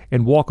Sting,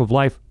 and Walk of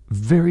Life,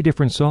 very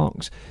different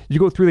songs. You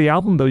go through the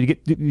album, though, you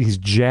get these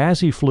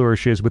jazzy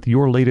flourishes with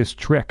Your Latest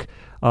Trick.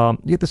 You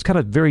get this kind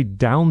of very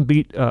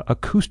downbeat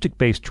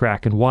acoustic-based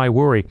track in Why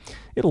Worry.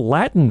 You get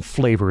Latin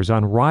flavors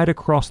on Ride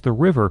Across the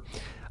River.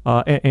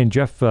 And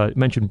Jeff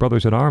mentioned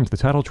Brothers at Arms, the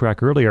title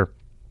track earlier.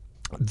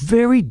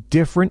 Very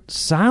different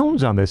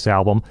sounds on this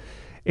album.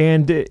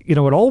 And, it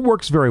all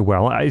works very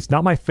well. It's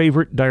not my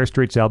favorite Dire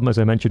Straits album, as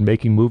I mentioned,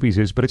 Making Movies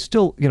is, but it's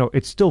still,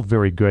 it's still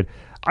very good.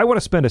 I want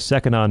to spend a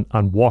second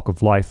on Walk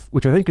of Life,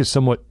 which I think is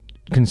somewhat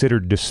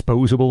considered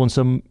disposable in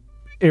some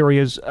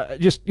areas.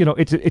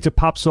 It's a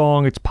pop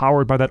song. It's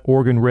powered by that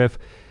organ riff.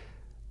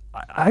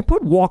 I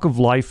put Walk of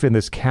Life in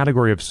this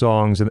category of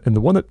songs, and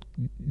the one that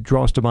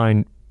draws to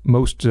mind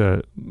most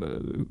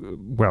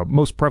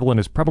prevalent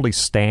is probably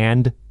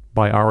Stand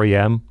by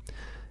R.E.M.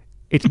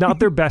 It's not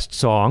their best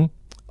song.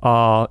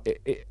 I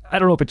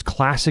don't know if it's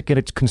classic in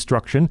its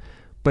construction,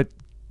 but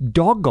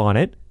doggone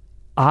it,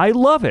 I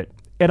love it.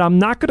 And I'm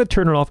not going to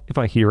turn it off if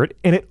I hear it,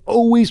 and it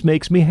always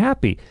makes me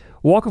happy.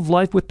 Walk of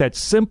Life with that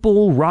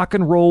simple rock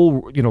and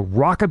roll,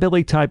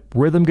 rockabilly type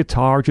rhythm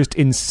guitar, just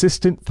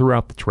insistent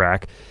throughout the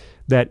track.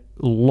 That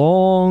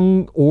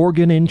long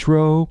organ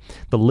intro,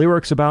 the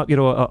lyrics about,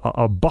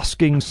 a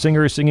busking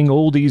singer singing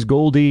oldies,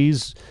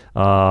 goldies,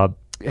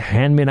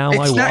 hand me now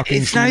my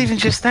walking. It's not even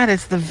just that.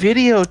 It's the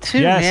video too,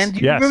 yes, man.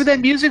 Do you remember that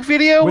music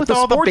video with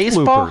all the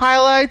baseball bloopers.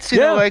 highlights? You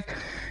know, like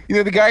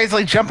the guys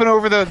like jumping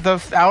over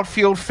the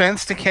outfield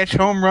fence to catch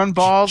home run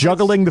balls,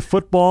 juggling the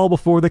football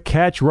before the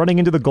catch, running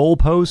into the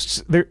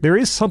goalposts. There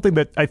is something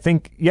that I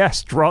think,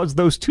 yes, draws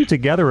those two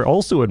together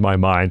also in my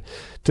mind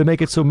to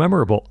make it so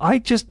memorable. I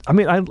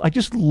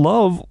just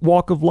love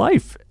Walk of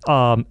Life.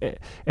 And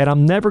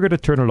I'm never going to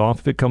turn it off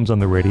if it comes on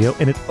the radio,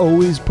 and it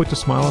always puts a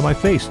smile on my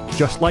face,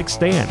 just like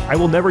Stan. I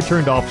will never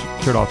turn off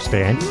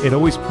Stan. It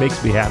always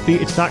makes me happy.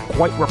 It's not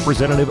quite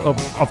representative of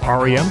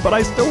REM, but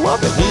I still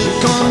love it.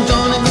 Here comes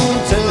Johnny,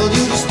 gonna tell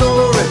you the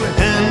story.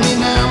 Hand me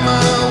now my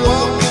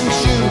walking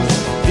shoes.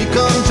 Here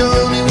comes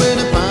Johnny with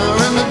the power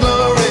and the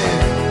glory.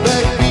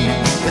 Backbeat,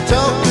 the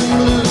talking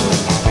blues.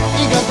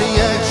 He got the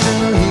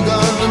action, he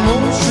got the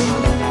motion.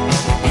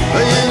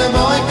 And the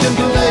boy can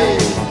play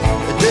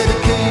the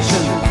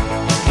dedication,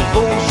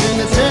 devotion.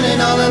 It's turning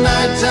all the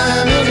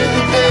nighttime into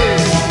the day.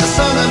 A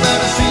song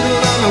about a sweet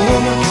little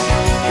woman.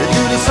 They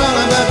do the song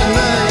about the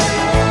night.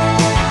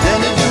 Then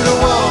they do the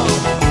walk.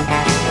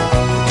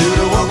 Do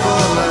the walk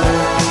of life.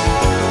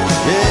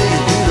 Yeah, you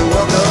do the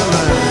walk of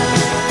life.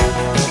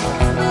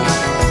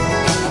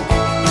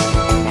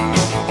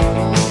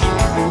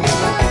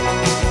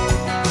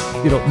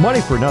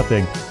 Money for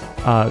Nothing.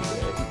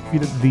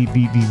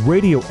 The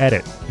radio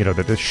edit,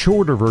 the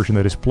shorter version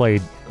that is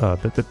played,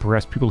 that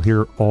perhaps people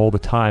hear all the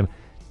time,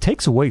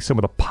 takes away some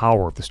of the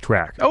power of this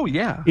track. Oh,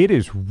 yeah. It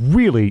is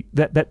really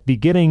that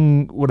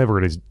beginning, whatever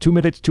it is, 2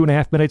 minutes,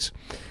 2.5 minutes,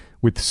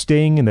 with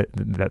Sting and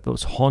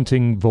those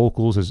haunting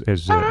vocals, as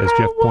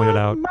Jeff pointed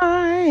out.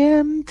 My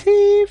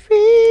MTV.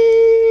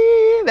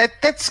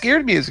 That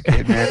scared me as a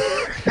kid, man.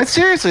 And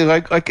seriously,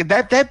 like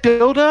that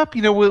build up,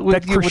 with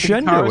That crescendo, with the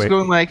guitars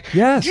going like,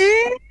 yes.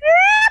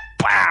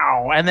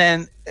 Wow, and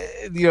then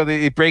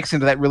it breaks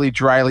into that really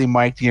dryly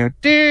mic'd, that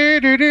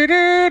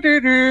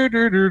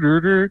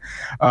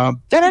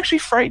actually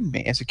frightened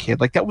me as a kid.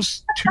 Like, that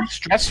was too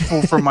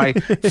stressful for my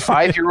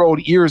 5-year-old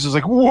ears. It was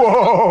like,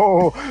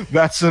 whoa,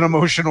 that's an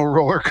emotional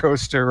roller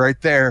coaster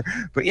right there.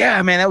 But yeah,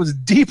 man, that was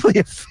deeply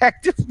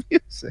effective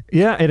music.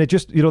 Yeah, and it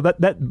just,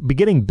 that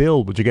beginning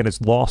build, which again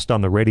is lost on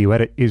the radio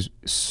edit, is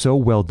so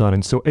well done.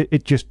 And so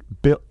it just,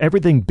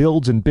 everything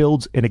builds and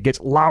builds, and it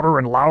gets louder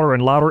and louder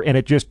and louder, and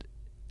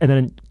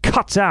then it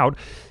cuts out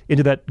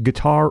into that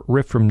guitar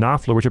riff from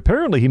Knopfler, which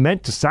apparently he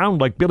meant to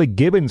sound like Billy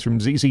Gibbons from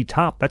ZZ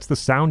Top. That's the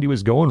sound he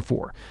was going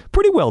for.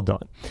 Pretty well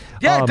done.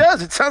 Yeah, it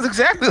does. It sounds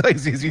exactly like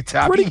ZZ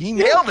Top. He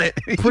nailed it.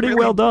 Pretty really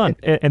well done.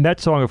 And that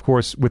song, of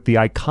course, with the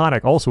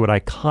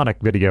iconic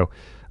video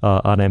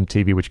on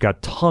MTV, which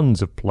got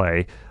tons of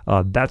play.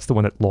 That's the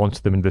one that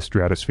launched them into the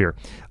stratosphere.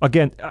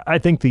 Again, I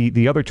think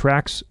the other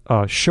tracks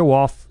show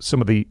off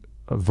some of the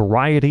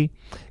variety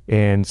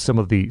and some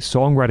of the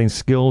songwriting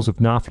skills of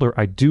Knopfler.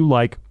 I do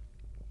like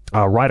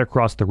Ride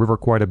Across the River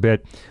quite a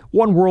bit.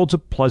 One World's a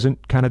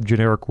pleasant kind of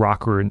generic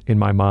rocker in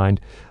my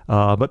mind,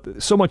 but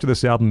so much of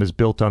this album is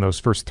built on those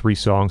first 3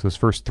 songs, those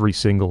first 3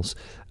 singles.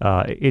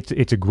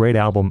 It's a great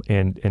album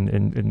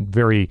and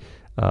very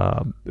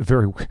well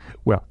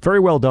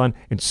done,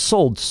 and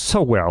sold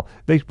so well.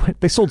 They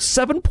sold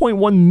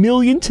 7.1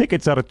 million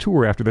tickets at a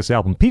tour after this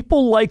album.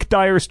 People like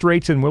Dire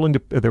Straits and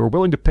they were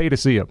willing to pay to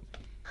see them.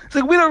 It's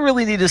like, we don't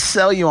really need to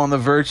sell you on the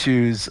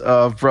virtues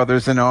of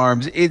Brothers in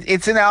Arms.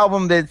 It's an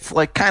album that's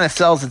like kind of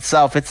sells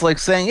itself. It's like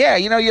saying, yeah,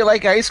 you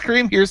like ice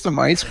cream? Here's some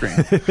ice cream.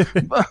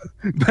 but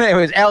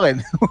anyways,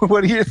 Ellen,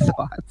 what are your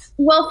thoughts?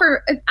 Well,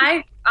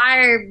 I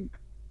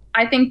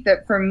think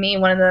that for me,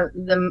 one of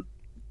the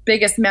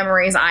biggest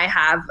memories I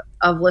have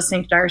of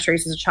listening to Dire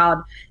Straits as a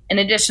child, in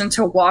addition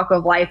to Walk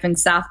of Life and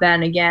South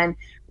Bend again,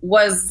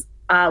 was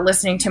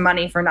listening to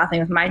Money for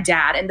Nothing with my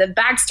dad. And the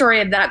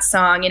backstory of that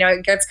song,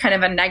 it gets kind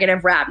of a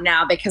negative rap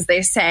now because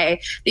they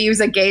use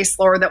a gay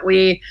slur that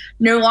we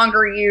no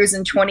longer use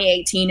in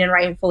 2018, and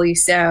rightfully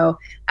so.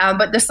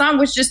 But the song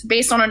was just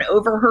based on an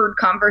overheard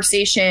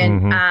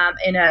conversation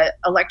in an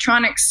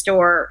electronics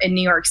store in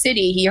New York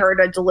City. He heard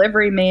a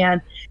delivery man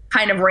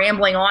kind of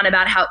rambling on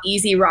about how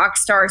easy rock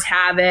stars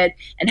have it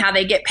and how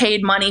they get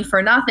paid money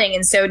for nothing.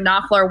 And so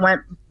Knopfler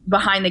went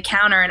behind the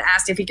counter and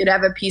asked if he could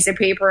have a piece of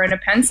paper and a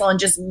pencil and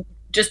just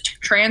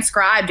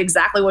transcribed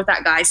exactly what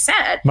that guy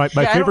said. My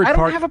favorite I part.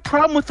 don't have a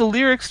problem with the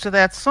lyrics to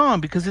that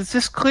song because it's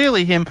just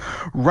clearly him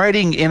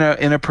writing in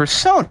a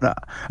persona.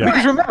 Yeah.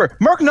 Because remember,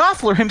 Mark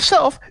Knopfler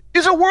himself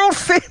is a world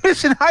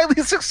famous and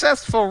highly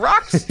successful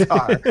rock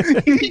star.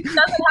 He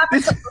doesn't have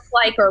to look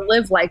like or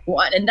live like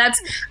one, and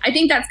I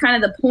think that's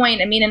kind of the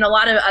point. I mean, in a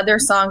lot of other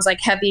songs like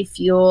Heavy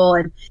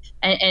Fuel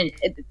and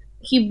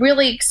he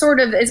really sort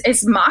of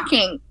is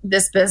mocking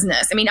this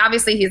business. I mean,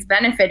 obviously he's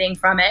benefiting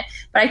from it,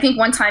 but I think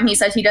one time he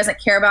said he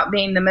doesn't care about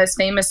being the most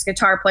famous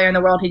guitar player in the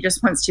world. He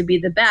just wants to be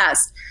the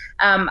best.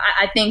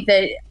 I think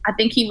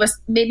he was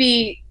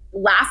maybe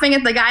laughing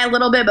at the guy a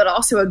little bit, but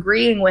also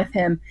agreeing with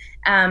him.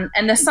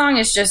 And the song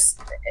is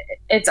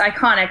it's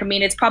iconic. I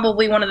mean, it's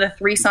probably one of the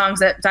 3 songs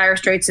that Dire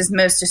Straits is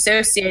most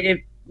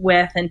associated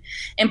with, and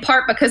in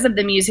part because of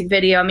the music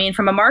video. I mean,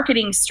 from a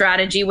marketing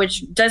strategy,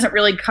 which doesn't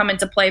really come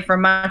into play for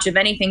much of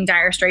anything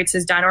Dire Straits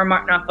has done or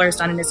Mark Knopfler has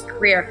done in his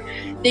career,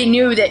 they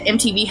knew that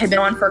MTV had been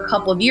on for a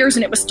couple of years,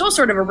 and it was still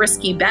sort of a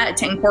risky bet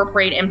to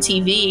incorporate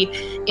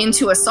MTV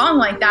into a song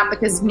like that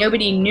because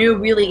nobody knew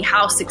really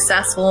how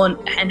successful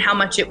and how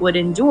much it would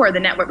endure, the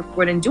network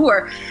would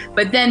endure.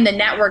 But then the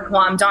network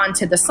glommed on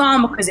to the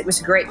song because it was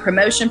a great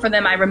promotion for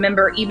them. I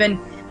remember even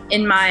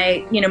in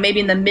my, maybe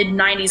in the mid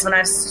 90s when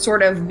I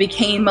sort of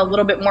became a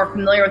little bit more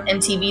familiar with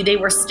MTV, they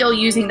were still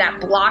using that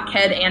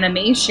blockhead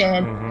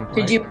animation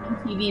to do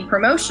MTV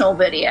promotional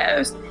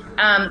videos.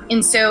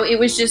 And so it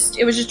was just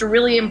a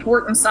really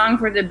important song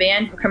for the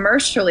band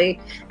commercially.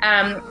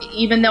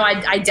 Even though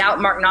I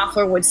doubt Mark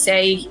Knopfler would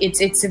say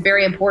it's a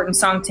very important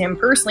song to him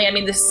personally. I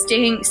mean, the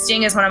Sting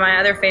is one of my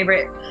other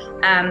favorite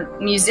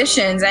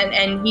musicians,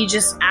 and he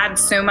just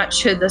adds so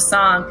much to the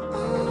song.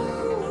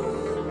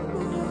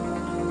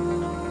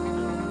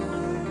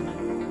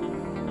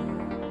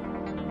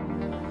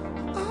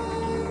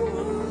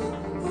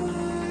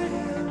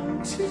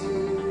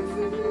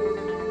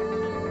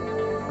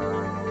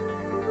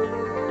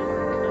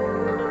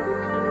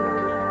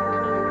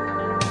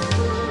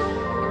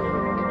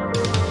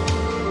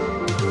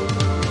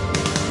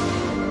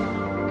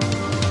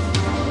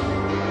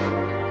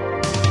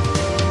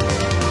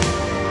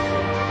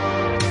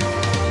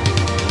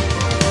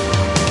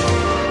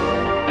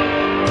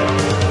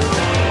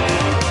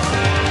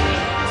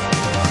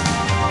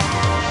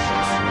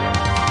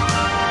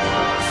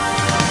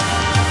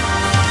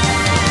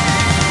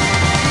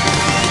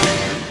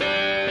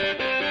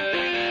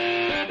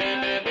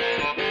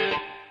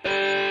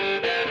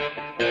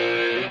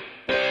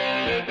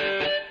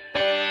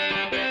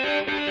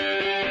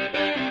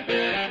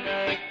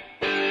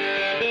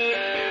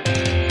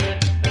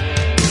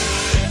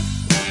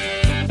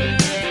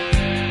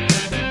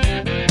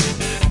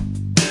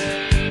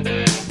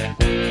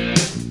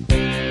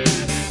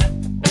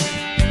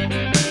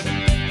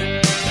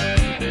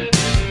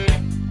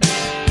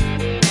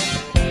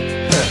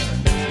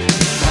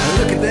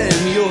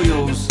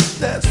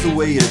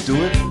 way you do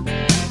it.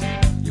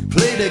 You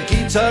play the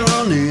guitar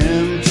on the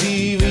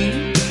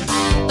MTV.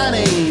 That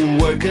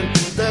ain't working,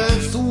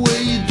 that's the way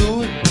you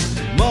do it.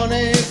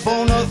 Money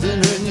for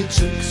nothing and your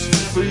chicks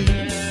for free.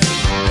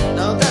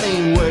 Now that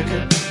ain't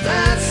working,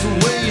 that's the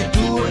way you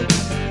do it.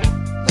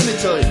 Let me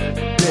tell you,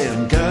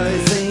 damn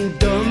guys ain't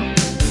dumb.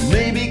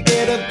 Maybe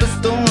get a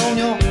blister on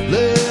your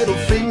little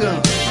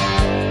finger.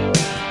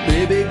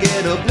 Maybe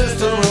get a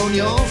blister on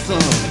your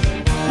thumb.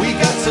 We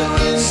got to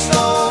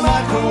install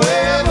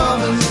microwave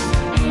ovens,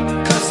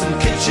 custom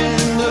kitchen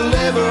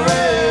deliveries.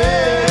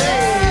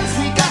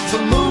 We got to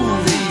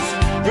move these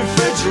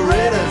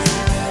refrigerators.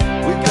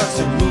 We got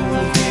to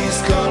move these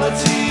color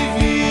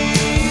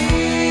TVs.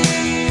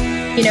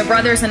 You know,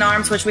 Brothers in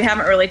Arms, which we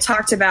haven't really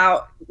talked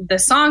about the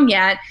song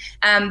yet,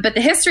 but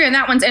the history on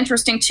that one's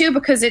interesting too,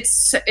 because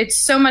it's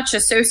so much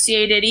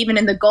associated even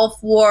in the Gulf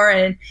War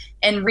and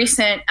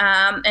recent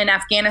in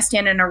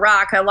Afghanistan and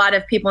Iraq. A lot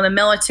of people in the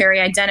military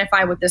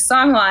identify with this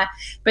song a lot,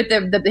 but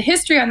the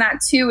history on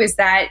that too is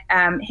that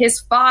his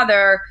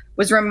father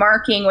was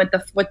remarking with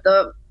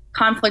the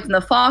conflict in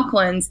the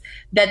Falklands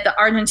that the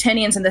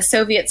Argentinians and the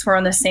Soviets were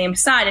on the same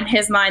side. In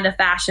his mind, the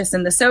fascists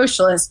and the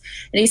socialists.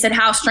 And he said,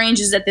 how strange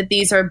is it that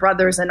these are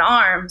brothers in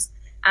arms?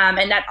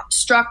 And that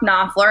struck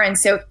Knopfler. And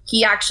so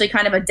he actually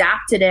kind of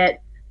adapted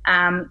it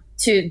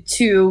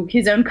to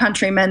his own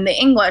countrymen, the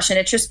English. And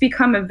it's just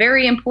become a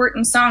very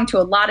important song to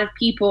a lot of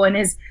people, and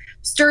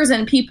stirs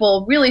in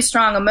people really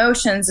strong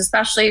emotions,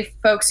 especially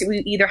folks who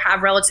either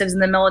have relatives in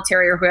the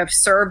military or who have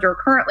served or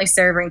currently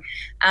serving.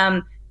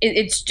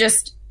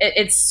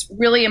 It's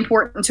really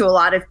important to a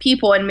lot of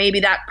people, and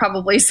maybe that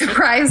probably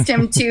surprised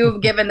him too,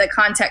 given the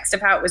context of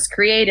how it was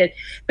created.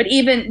 But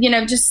even,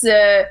 just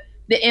the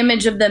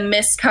image of the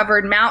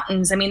mist-covered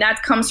mountains. I mean,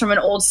 that comes from an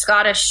old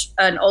Scottish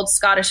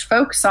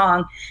folk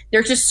song.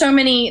 There's just so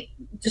many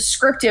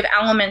descriptive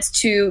elements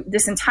to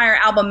this entire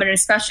album, and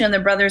especially on the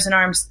Brothers in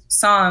Arms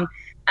song,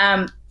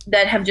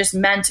 that have just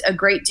meant a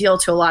great deal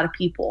to a lot of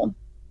people.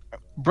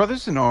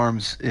 Brothers in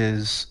Arms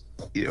is,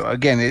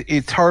 again,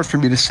 it's hard for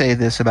me to say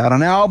this about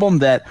an album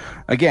that,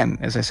 again,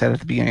 as I said at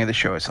the beginning of the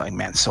show, it's like,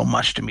 meant so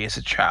much to me as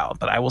a child.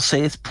 But I will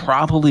say it's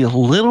probably a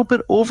little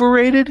bit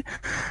overrated,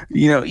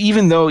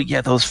 even though,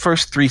 those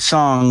first three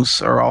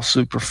songs are all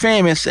super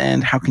famous,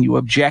 and how can you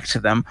object to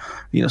them?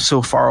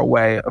 So Far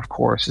Away, of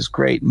course, is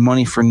great.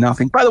 Money for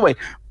Nothing. By the way,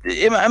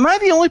 am I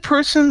the only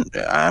person?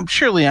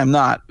 Surely I'm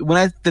not. When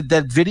I did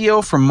that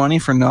video for Money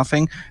for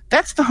Nothing,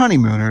 that's the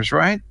Honeymooners,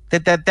 right?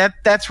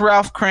 That's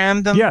Ralph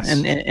Cramden, yes,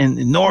 and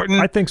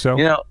Norton. I think so.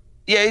 Yeah.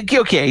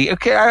 Okay.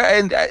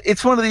 And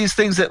it's one of these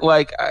things that,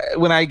 like,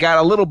 when I got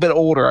a little bit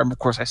older, of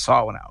course, I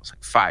saw it when I was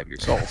like 5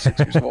 years old, 6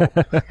 years old,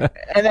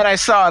 and then I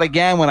saw it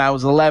again when I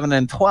was 11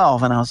 and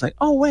 12, and I was like,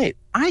 oh wait,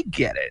 I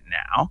get it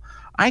now.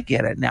 I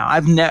get it now.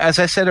 As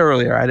I said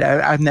earlier,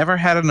 I've never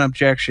had an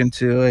objection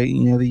to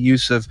the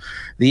use of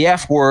the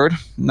F word,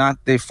 not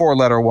the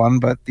 4-letter one,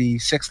 but the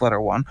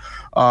 6-letter one,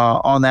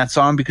 on that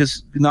song,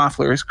 because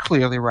Knopfler is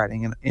clearly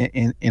writing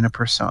in a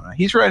persona.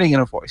 He's writing in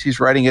a voice. He's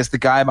writing as the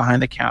guy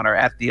behind the counter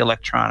at the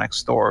electronics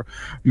store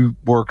who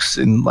works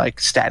in like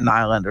Staten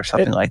Island or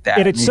something like that.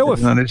 And it's so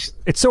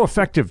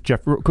effective,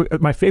 Jeff.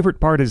 My favorite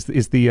part is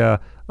the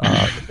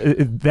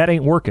that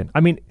ain't working. I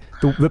mean,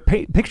 the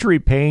picture he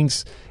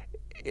paints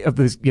of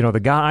this, the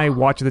guy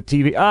watching the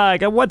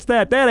TV. What's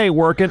that? That ain't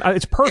working.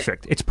 It's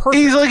perfect. It's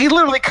perfect. He's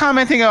literally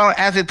commenting on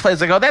as it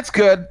plays. Like, oh, that's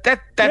good.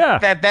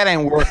 That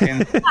ain't working.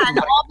 And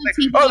all the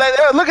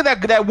TV, Look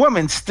at that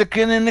woman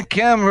sticking in the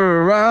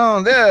camera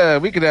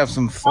around. We could have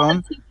some fun.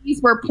 all the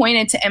TVs were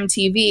pointed to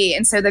MTV,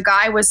 and so the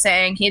guy was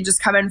saying he had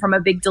just come in from a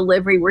big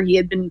delivery where he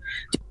had been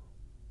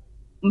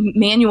doing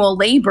manual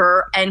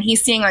labor, and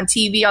he's seeing on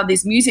TV all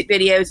these music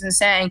videos and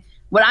saying,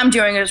 "What I'm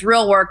doing is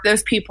real work.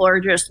 Those people are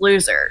just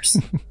losers."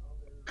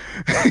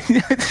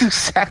 That's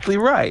exactly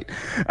right.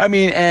 I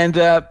mean, and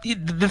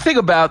the thing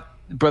about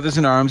Brothers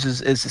in Arms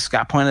is, as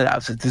Scott pointed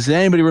out, does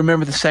anybody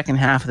remember the second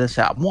half of this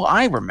album? Well,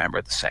 I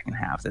remember the second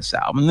half of this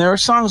album. There are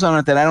songs on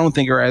it that I don't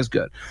think are as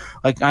good.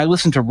 Like, I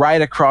listened to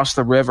Ride Across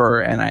the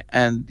River,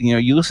 and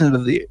you listen to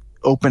the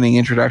opening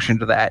introduction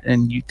to that,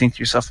 and you think to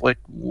yourself, like,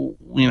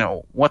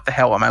 what the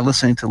hell? Am I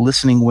listening to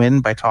Listening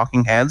Wind by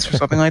Talking Heads or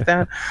something like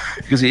that?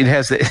 Because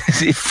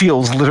it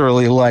feels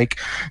literally like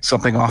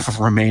something off of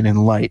Remain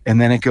in Light,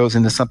 and then it goes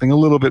into something a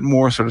little bit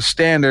more sort of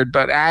standard,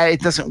 but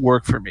it doesn't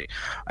work for me.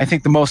 I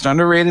think the most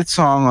underrated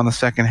song on the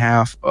second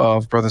half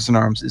of Brothers in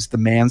Arms is The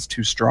Man's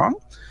Too Strong,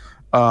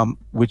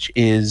 which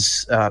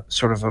is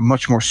sort of a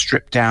much more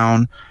stripped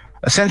down,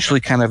 essentially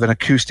kind of an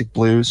acoustic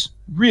blues.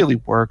 Really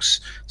works.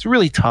 It's a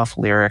really tough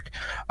lyric,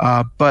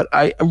 but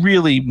I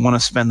really want to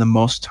spend the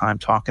most time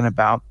talking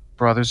about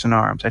Brothers in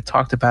Arms. I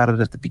talked about it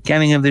at the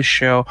beginning of this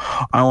show.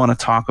 I want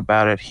to talk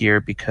about it here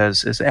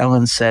because, as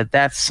Ellen said,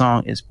 that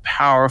song is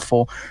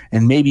powerful,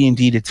 and maybe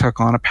indeed it took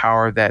on a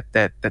power that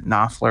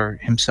Knopfler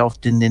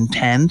himself didn't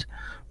intend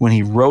when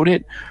he wrote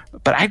it,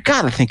 but I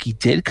gotta think he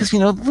did, because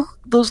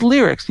those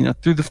lyrics,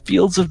 through the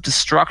fields of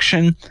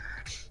destruction,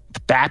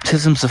 the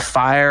baptisms of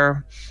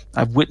fire,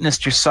 I've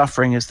witnessed your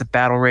suffering as the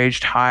battle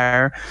raged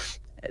higher.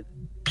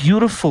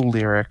 Beautiful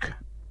lyric.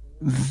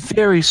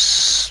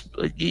 It's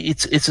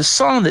a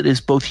song that is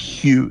both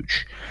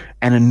huge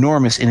and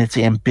enormous in its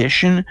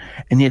ambition,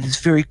 and yet it's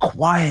very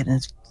quiet and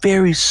it's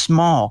very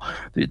small.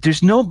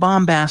 There's no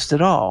bombast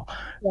at all.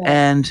 Yeah.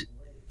 And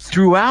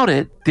throughout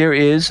it, there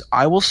is,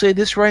 I will say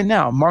this right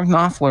now, Mark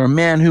Knopfler, a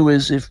man who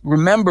is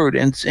remembered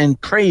and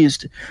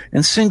praised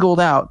and singled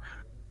out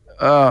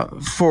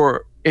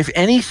for, if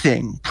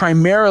anything,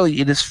 primarily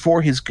it is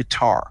for his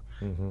guitar.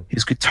 Mm-hmm.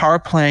 His guitar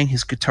playing,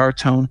 his guitar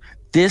tone.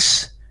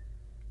 This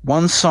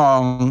one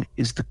song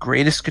is the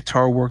greatest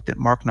guitar work that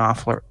Mark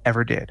Knopfler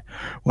ever did.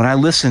 When I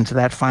listen to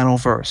that final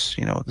verse,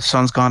 the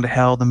sun's gone to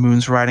hell, the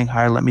moon's riding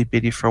high, let me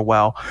bid you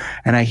farewell,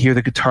 and I hear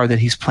the guitar that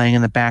he's playing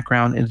in the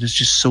background, it is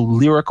just so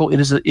lyrical.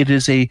 It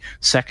is a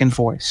second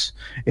voice.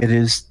 It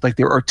is like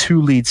there are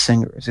two lead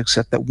singers,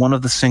 except that one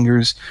of the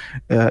singers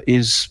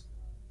is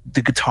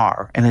the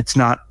guitar, and it's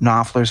not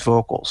Knopfler's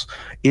vocals.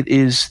 It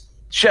is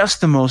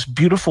just the most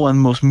beautiful and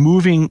most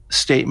moving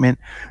statement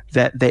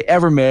that they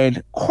ever made.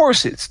 Of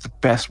course, it's the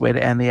best way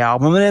to end the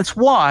album, and it's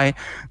why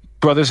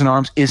Brothers in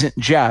Arms isn't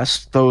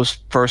just those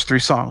first three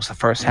songs, the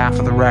first half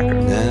of the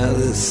record. Now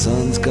the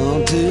sun's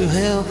gone to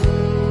hell,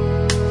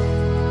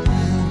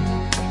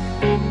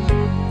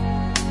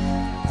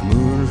 the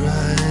moon's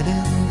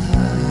riding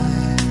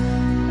high,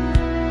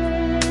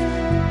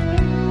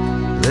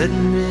 let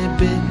me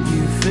bid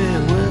you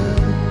farewell.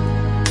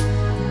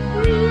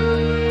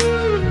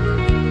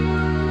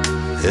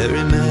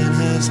 Every man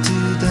has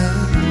to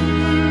die,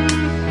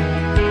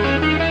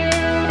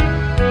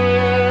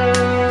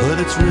 but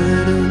it's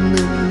written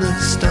in the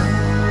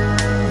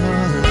stars,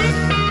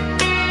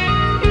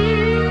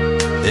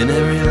 in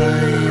every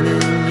line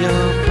in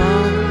your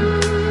palm.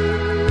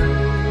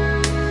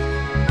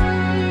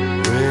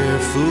 We're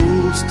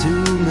fools to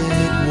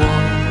make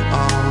war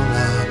on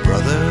our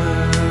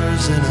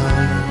brothers in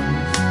arms.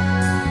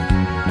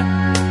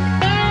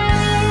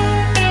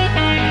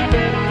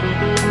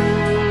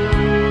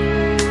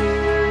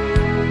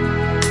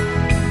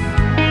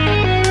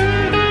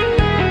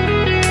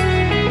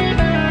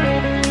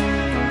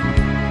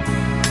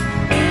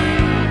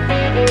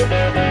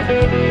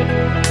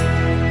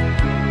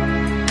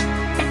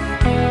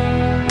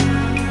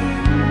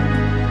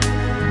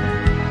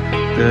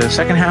 The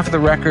second half of the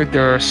record,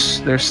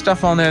 there's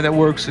stuff on there that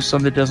works, there's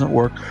some that doesn't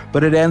work,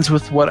 but it ends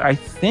with what I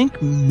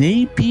think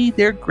may be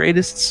their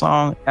greatest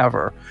song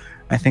ever.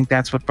 I think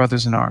that's what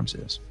Brothers in Arms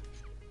is.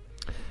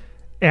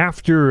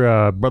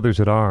 After Brothers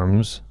in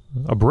Arms,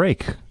 a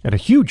break and a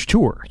huge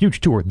tour.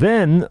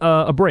 Then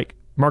a break.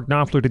 Mark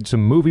Knopfler did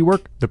some movie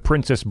work, The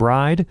Princess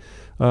Bride,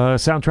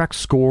 soundtrack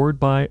scored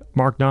by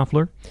Mark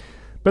Knopfler.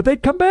 But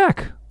they'd come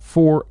back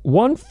for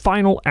one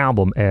final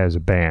album as a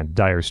band,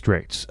 Dire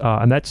Straits,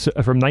 and that's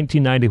from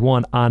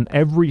 1991, On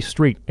Every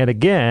Street. And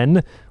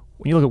again,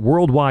 when you look at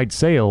worldwide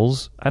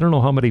sales, I don't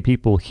know how many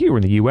people here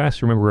in the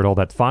U.S. remember it all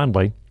that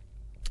fondly.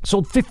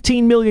 Sold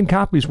 15 million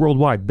copies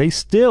worldwide. They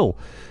still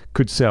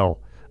could sell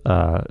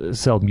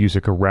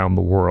music around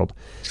the world.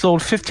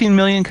 Sold 15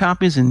 million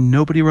copies and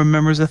nobody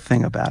remembers a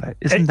thing about it.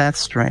 Isn't that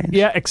strange?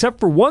 Yeah, except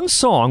for one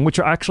song, which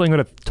actually I'm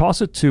going to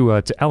toss it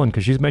to Ellen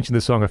because she's mentioned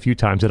this song a few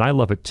times, and I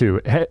love it too.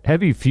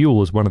 Heavy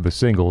Fuel is one of the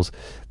singles.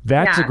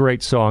 That's a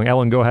great song.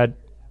 Ellen, go ahead.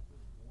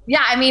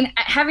 Yeah, I mean,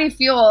 Heavy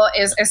Fuel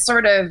is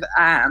sort of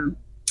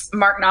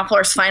Mark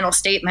Knopfler's final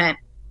statement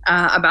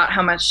about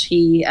how much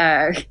he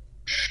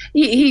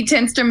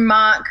tends to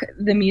mock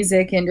the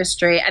music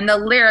industry, and the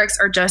lyrics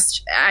are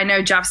just, I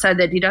know Jeff said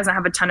that he doesn't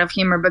have a ton of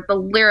humor, but the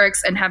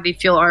lyrics in Heavy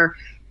Fuel are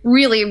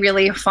really,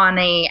 really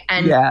funny.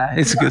 And yeah,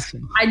 it's a good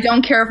thing. I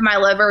don't care if my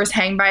liver is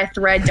hanging by a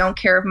thread. Don't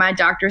care if my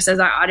doctor says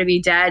I ought to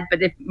be dead.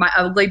 But if my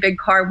ugly big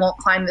car won't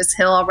climb this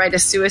hill, I'll write a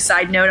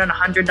suicide note on a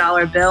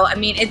 $100 bill. I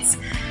mean, it's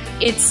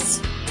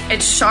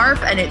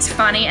sharp and it's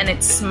funny and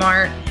it's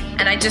smart.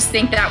 And I just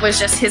think that was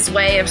just his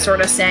way of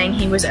sort of saying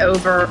he was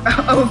over it.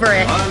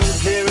 I don't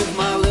care if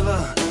my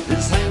liver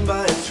is hanging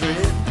by a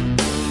thread.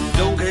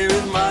 Don't care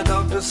if my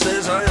doctor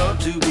says I ought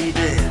to be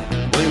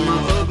dead. When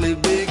my ugly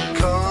big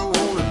car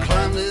wanna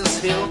climb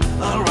this hill,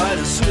 I'll write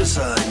a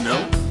suicide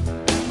note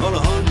on a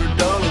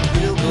 $100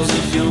 bill. 'Cause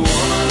if you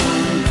wanna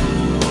run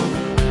cool,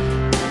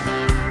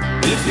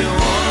 if you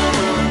wanna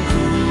run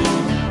cool,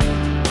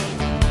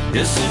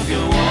 yes, if you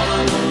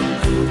wanna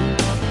run cool,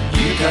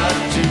 you got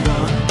to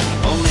run.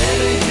 On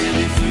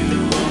heavy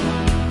fuel,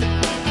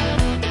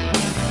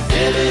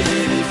 heavy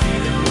fuel,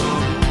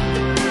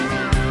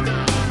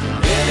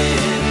 heavy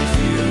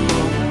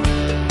fuel.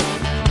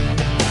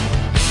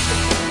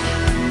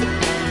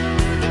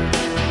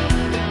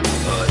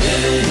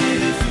 Heavy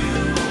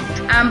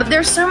fuel. But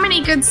there's so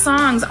many good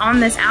songs on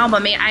this album. I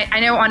mean, I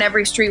know On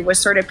Every Street was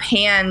sort of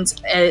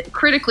panned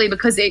critically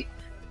because it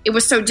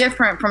was so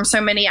different from so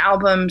many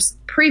albums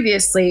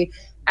previously.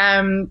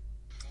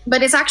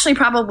 But it's actually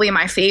probably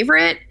my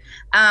favorite.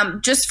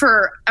 Just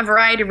for a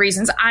variety of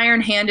reasons.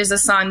 Iron Hand is a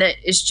song that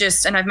is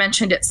just, and I've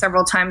mentioned it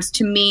several times,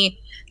 to me,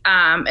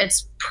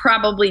 it's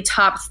probably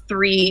top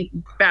 3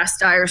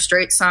 best Dire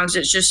Straits songs.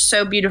 It's just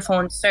so beautiful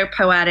and so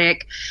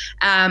poetic.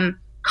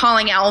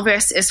 Calling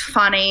Elvis is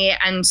funny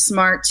and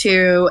smart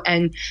too.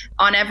 And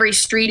On Every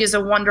Street is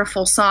a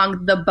wonderful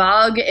song. The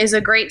Bug is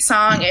a great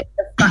song. It's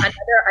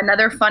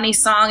another funny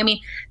song. I mean,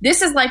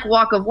 this is like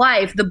Walk of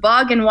Life. The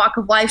Bug and Walk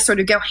of Life sort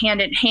of go hand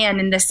in hand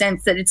in the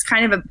sense that it's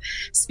kind of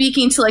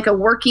speaking to like a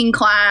working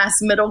class,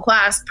 middle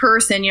class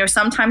person. You know,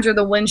 sometimes you're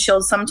the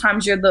windshield,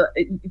 sometimes you're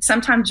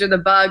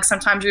the Bug,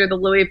 sometimes you're the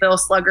Louisville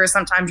Slugger,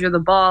 sometimes you're the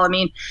Ball. I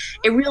mean,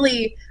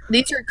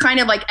 these are kind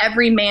of like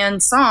everyman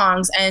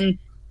songs, and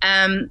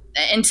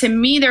to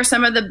me, they're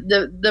some of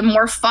the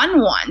more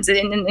fun ones.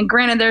 And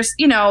granted, there's,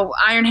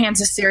 Iron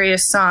Hand's a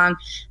serious song,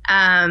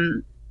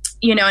 and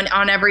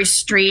On Every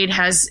Street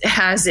has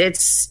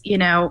its,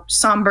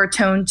 somber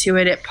tone to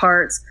it at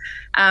parts.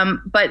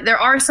 But there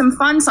are some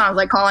fun songs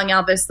like Calling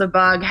Elvis, The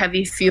Bug,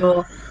 Heavy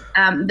Fuel,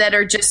 that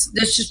are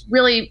there's just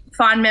really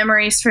fond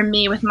memories for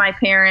me with my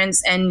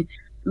parents and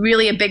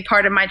really a big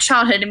part of my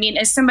childhood. I mean,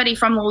 as somebody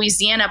from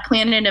Louisiana,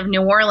 Planet of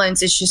New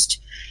Orleans is just,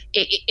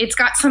 it's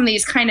got some of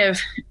these kind of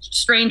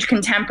strange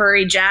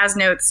contemporary jazz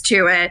notes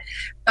to it,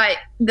 but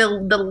the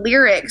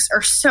lyrics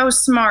are so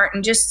smart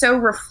and just so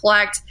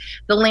reflect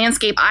the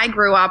landscape I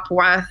grew up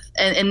with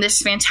in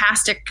this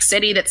fantastic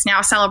city that's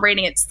now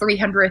celebrating its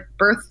 300th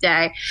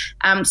birthday.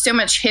 So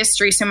much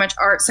history, so much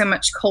art, so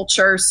much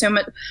culture, so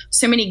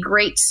many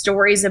great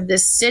stories of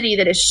this city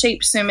that has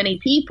shaped so many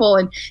people.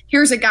 And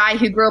here's a guy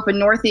who grew up in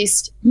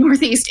Northeast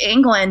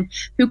England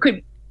who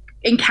could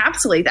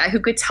encapsulate that, who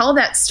could tell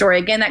that story.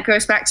 Again, that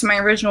goes back to my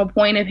original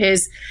point of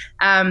his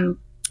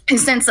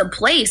sense of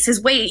place,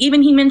 his way.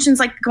 Even he mentions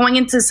like going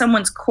into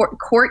someone's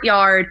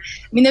courtyard.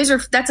 I mean,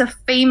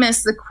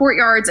 the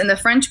courtyards and the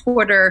French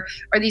Quarter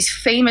are these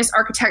famous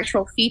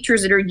architectural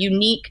features that are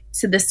unique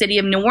to the city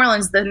of New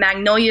Orleans. The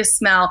magnolia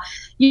smell,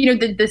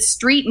 the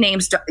street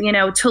names,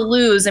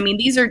 Toulouse. I mean,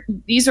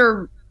 these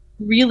are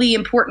really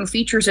important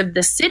features of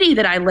the city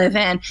that I live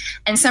in.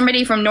 And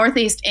somebody from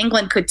Northeast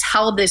England could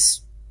tell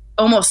this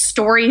almost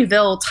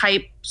Storyville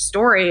type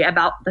story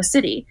about the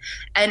city.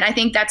 And I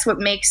think that's what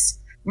makes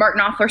Mark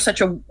Knopfler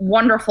such a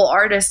wonderful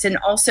artist, and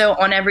also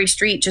On Every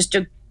Street, just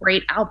a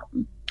great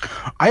album.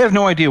 I have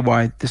no idea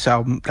why this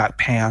album got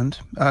panned,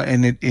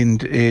 and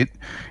it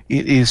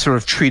is sort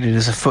of treated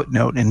as a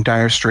footnote in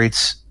Dire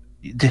Straits'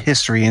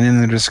 history and in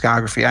the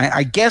discography.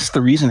 I guess the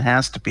reason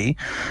has to be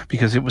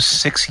because it was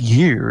 6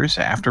 years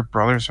after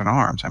Brothers in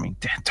Arms. I mean,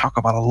 talk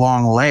about a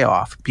long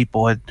layoff.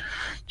 People had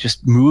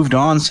just moved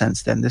on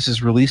since then. This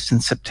is released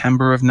in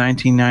September of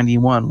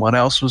 1991. What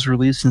else was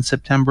released in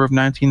September of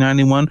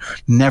 1991?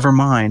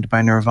 Nevermind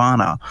by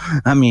Nirvana.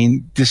 I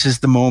mean, this is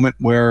the moment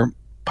where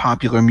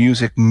popular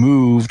music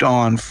moved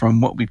on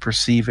from what we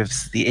perceive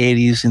as the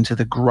 80s into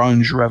the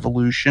grunge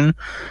revolution.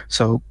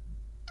 So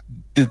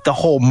the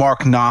whole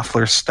Mark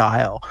Knopfler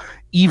style,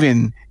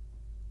 even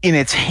in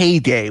its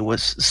heyday,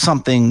 was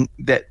something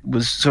that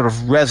was sort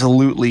of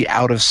resolutely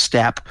out of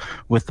step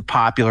with the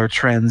popular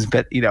trends.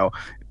 But,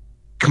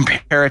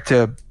 compare it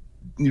to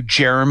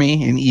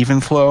Jeremy in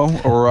Even Flow,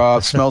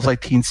 or Smells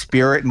Like Teen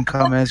Spirit and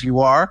Come As You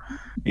Are.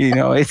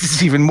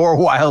 It's even more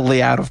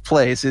wildly out of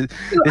place.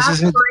 This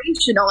isn't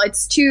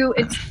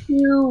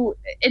aspirational.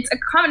 It's a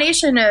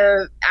combination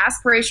of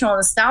aspirational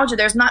nostalgia.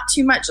 There's not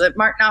too much that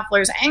Mark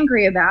Knopfler's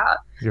angry about,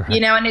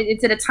 Right. and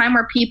it's at a time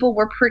where people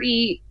were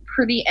pretty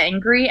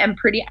angry and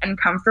pretty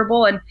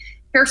uncomfortable. And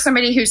here's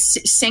somebody who's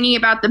singing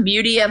about the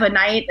beauty of a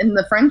night in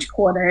the French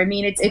Quarter. I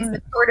mean, it's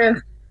sort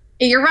of,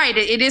 you're right.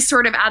 It is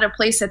sort of out of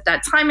place at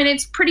that time, and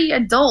it's pretty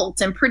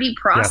adult and pretty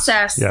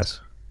processed Yes.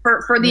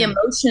 for the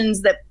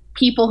emotions that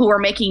people who were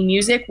making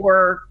music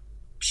were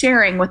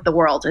sharing with the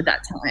world at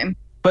that time.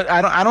 But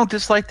I don't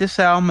dislike this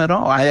album at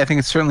all. I think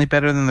it's certainly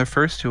better than their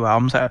first two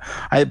albums.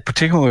 I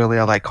particularly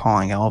like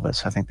Calling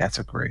Elvis. I think that's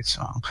a great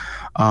song.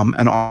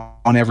 And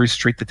on Every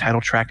Street, the title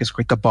track is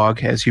great. The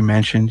Bug, as you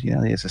mentioned,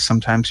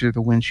 sometimes you're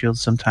the windshield,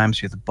 sometimes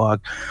you're the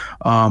bug.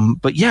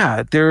 But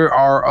yeah, there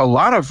are a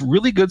lot of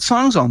really good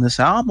songs on this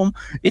album.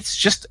 It's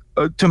just,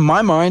 to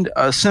my mind,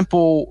 a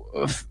simple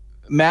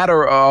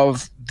matter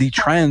of the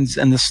trends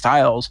and the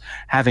styles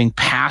having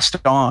passed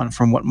on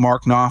from what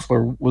Mark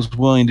Knopfler was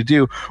willing to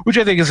do, which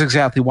I think is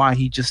exactly why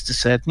he just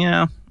said,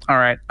 all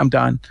right, I'm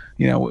done.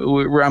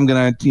 I'm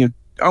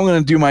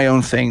gonna do my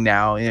own thing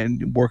now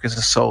and work as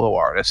a solo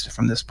artist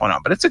from this point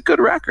on. But it's a good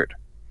record,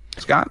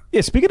 Scott.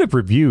 Yeah, speaking of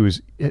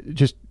reviews,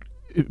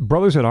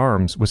 Brothers at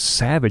Arms was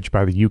savaged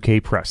by the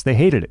UK press. They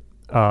hated it,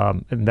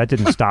 and that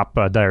didn't stop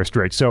Dire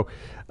Straits. So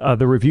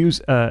the reviews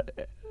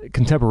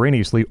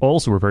contemporaneously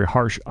also were very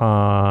harsh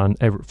on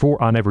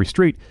Every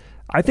Street.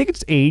 I think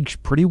it's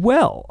aged pretty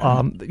well.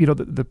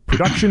 The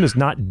production is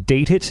not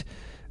dated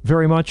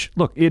very much.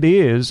 Look, it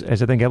is,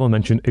 as I think Ellen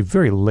mentioned, a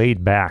very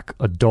laid-back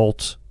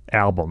adult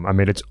album. I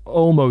mean, it's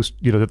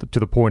almost to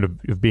the point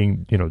of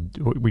being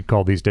what we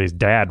call these days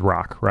dad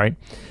rock, right?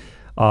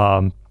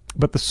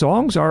 But the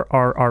songs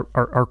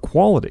are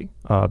quality.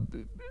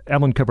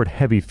 Ellen covered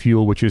Heavy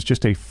Fuel, which is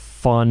just a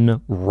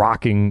fun,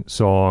 rocking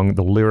song.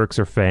 The lyrics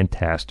are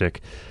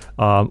fantastic.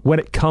 When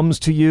It Comes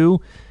to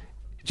You,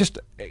 just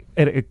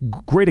a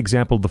great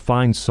example of the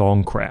fine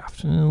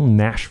songcraft.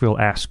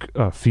 Nashville-esque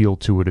feel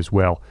to it as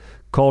well.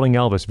 Calling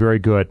Elvis, very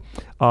good.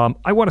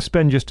 I want to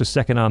spend just a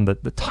second on the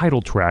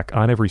title track,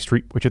 On Every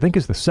Street, which I think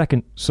is the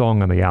second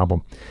song on the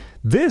album.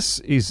 This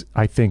is,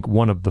 I think,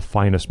 one of the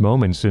finest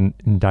moments in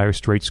Dire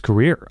Straits'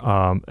 career.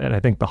 And I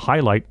think the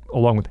highlight,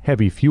 along with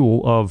Heavy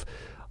Fuel, of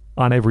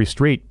On Every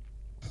Street.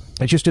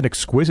 It's just an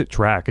exquisite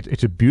track.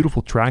 It's a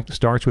beautiful track. It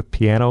starts with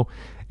piano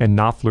and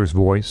Knopfler's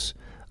voice.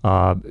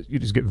 You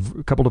just get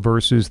a couple of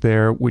verses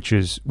there, which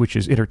is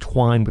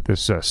intertwined with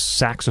this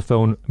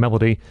saxophone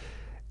melody,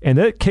 and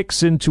then it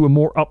kicks into a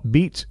more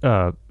upbeat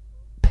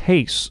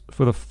pace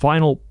for the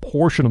final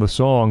portion of the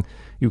song.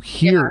 You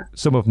hear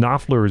some of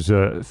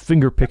Knopfler's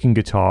finger-picking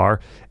guitar,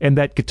 and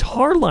that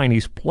guitar line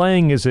he's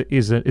playing is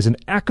an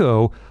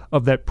echo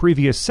of that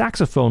previous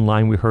saxophone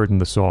line we heard in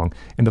the song.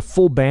 And the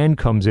full band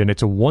comes in.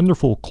 It's a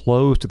wonderful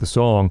close to the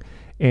song.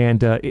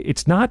 And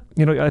it's not,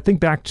 I think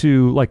back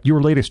to like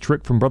Your Latest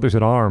Trick from Brothers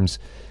at Arms.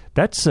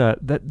 That's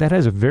that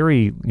has a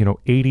very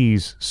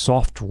 80s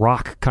soft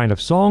rock kind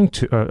of song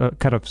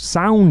kind of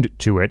sound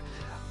to it.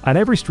 On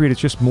Every Street, it's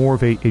just more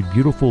of a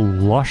beautiful,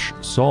 lush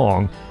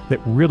song that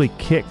really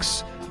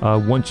kicks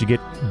once you get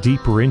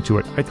deeper into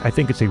it. I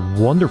think it's a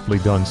wonderfully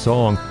done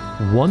song,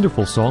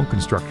 wonderful song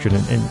construction,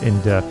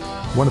 and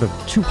one of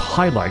the two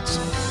highlights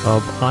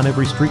of On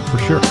Every Street for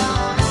sure.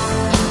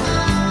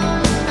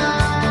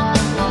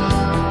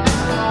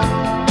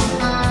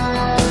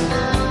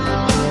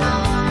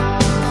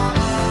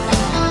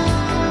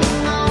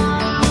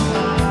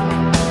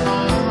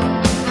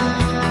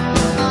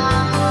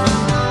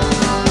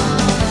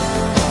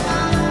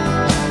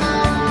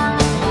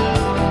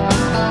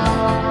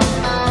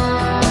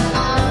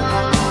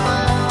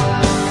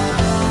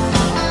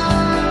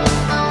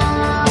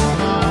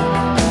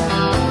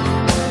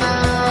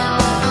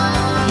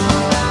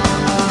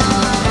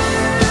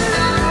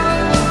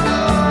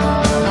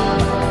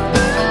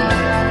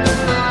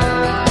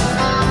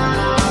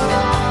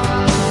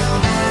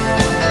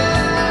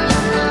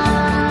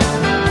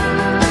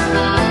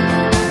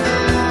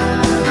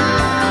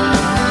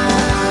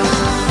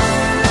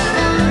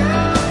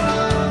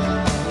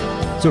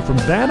 So from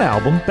that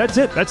album, that's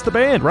it. That's the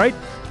band, right?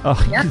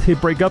 They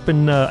break up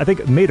in, I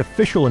think, made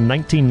official in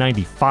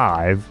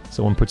 1995.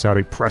 Someone puts out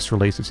a press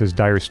release that says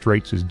Dire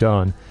Straits is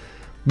done.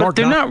 But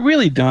they're not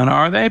really done,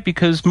 are they?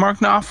 Because Mark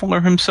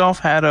Knopfler himself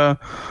had a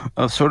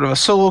sort of a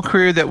solo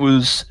career that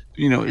was,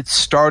 it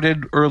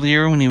started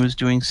earlier when he was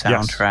doing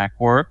soundtrack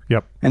work.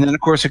 Yep. And then,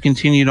 of course, it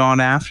continued on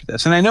after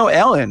this. And I know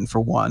Ellen, for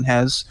one,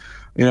 has,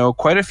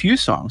 quite a few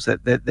songs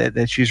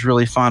that she's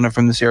really fond of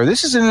from this era.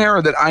 This is an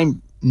era that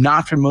I'm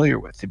not familiar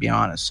with, to be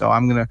honest. So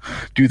I'm going to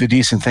do the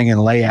decent thing and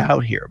lay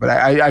out here. But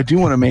I do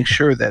want to make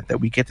sure that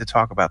we get to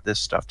talk about this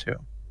stuff too.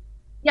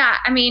 Yeah,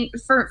 I mean,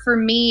 for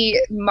me,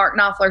 Mark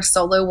Knopfler's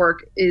solo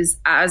work is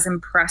as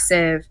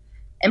impressive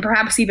and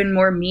perhaps even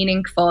more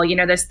meaningful. You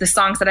know, the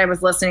songs that I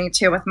was listening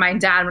to with my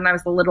dad when I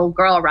was a little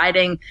girl,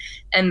 riding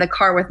in the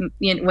car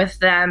with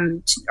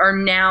them, are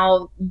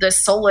now the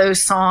solo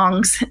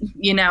songs,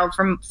 you know,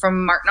 from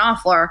Mark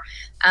Knopfler,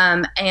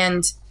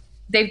 and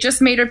they've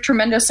just made a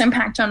tremendous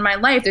impact on my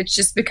life. It's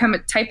just become a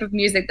type of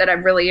music that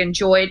I've really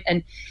enjoyed.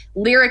 And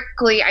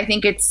lyrically, I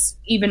think it's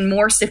even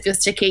more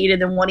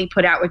sophisticated than what he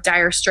put out with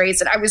Dire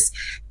Straits. And I was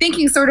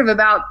thinking sort of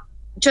about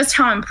just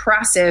how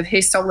impressive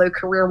his solo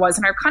career was.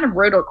 And I kind of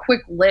wrote a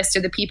quick list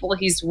of the people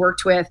he's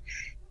worked with.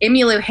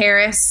 Emmylou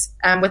Harris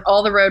with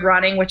All the Road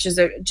Running, which is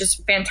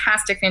just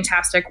fantastic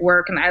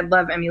work. And I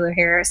love Emmylou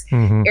Harris.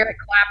 Mm-hmm. Eric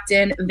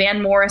Clapton,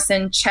 Van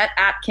Morrison, Chet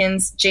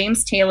Atkins,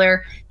 James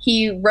Taylor.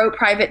 He wrote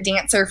Private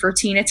Dancer for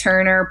Tina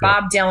Turner,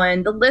 Bob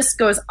Dylan. The list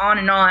goes on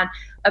and on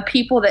of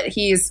people that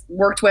he's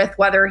worked with,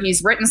 whether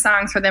he's written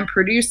songs for them,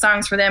 produced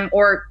songs for them,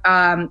 or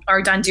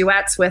done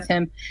duets with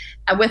them.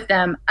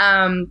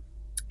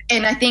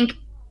 And I think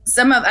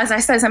as I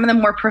said, some of the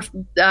more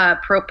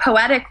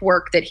poetic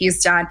work that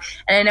he's done,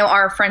 and I know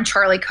our friend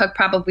Charlie Cook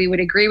probably would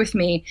agree with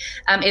me,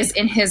 is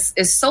in his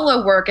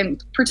solo work,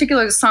 and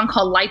particularly a song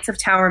called Lights of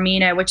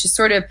Taormina, which is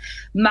sort of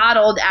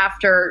modeled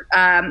after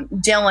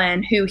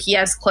Dylan, who he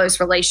has close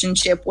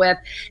relationship with.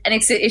 And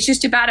it's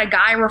just about a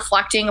guy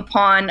reflecting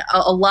upon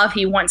a love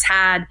he once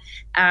had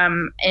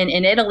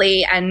in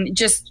Italy, and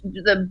just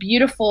the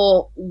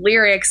beautiful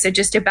lyrics are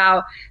just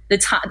about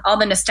all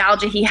the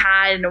nostalgia he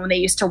had, and when they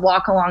used to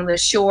walk along the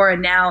shore,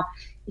 and now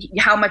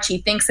how much he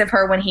thinks of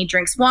her when he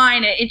drinks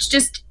wine. It's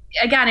just,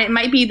 again, it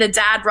might be the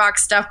dad rock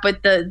stuff,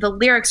 but the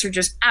lyrics are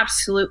just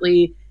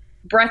absolutely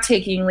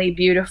breathtakingly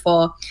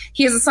beautiful.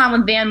 He has a song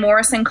with Van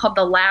Morrison called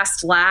The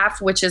Last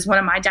Laugh, which is one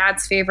of my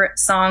dad's favorite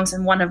songs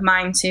and one of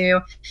mine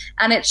too.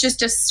 And it's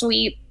just a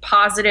sweet,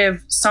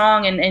 positive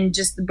song, and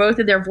just both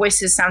of their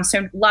voices sound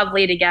so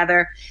lovely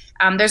together.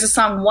 There's a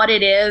song, What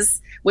It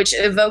Is, which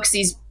evokes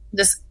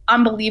this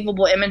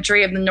unbelievable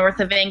imagery of the north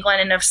of England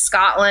and of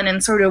Scotland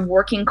and sort of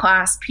working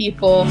class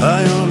people.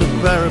 High on the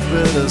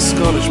parapet, a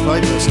Scottish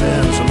piper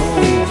stands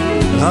alone.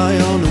 High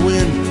on the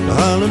wind, the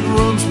Highland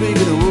runs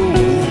making a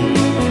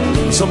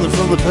roll. Something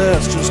from the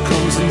past just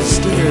comes and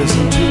stares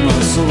into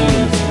my soul.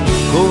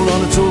 Cold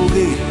on a toll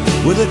gate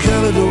with a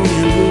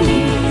Caledonian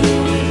moon.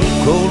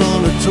 Cold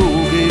on a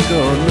toll gate,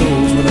 God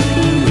knows what I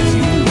can do with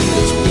you.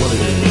 That's what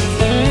it is.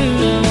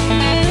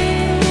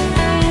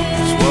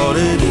 That's what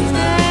it is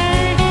now.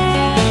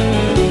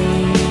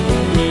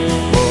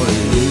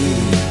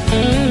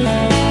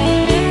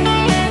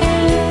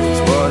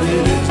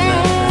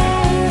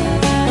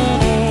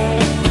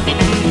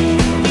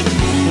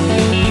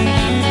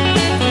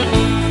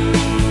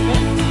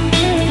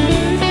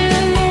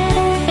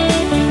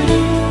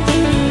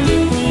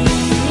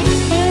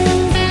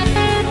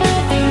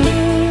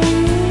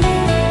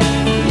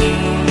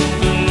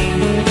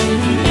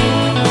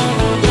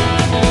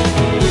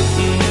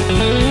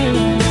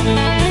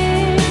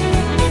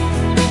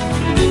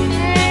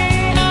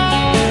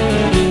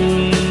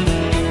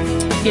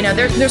 You know,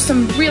 there's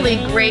some really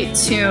great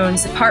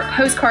tunes.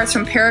 Postcards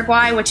from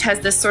Paraguay, which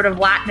has this sort of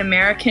Latin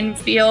American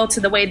feel to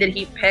the way that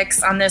he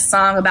picks on this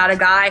song about a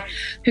guy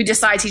who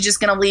decides he's just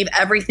going to leave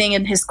everything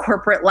in his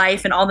corporate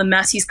life and all the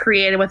mess he's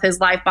created with his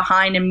life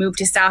behind and move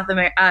to South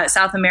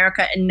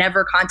America and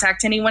never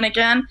contact anyone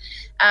again.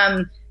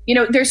 You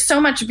know, there's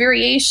so much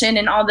variation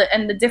in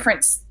the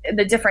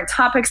different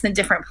topics and the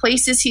different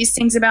places he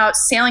sings about.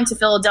 Sailing to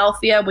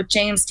Philadelphia with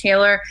James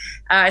Taylor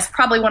is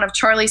probably one of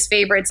Charlie's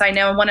favorites, I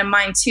know, and one of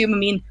mine too. I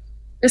mean,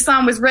 this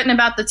song was written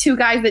about the two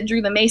guys that drew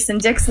the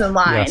Mason-Dixon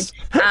line. Yes.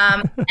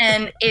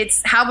 And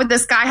it's, how would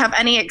this guy have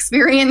any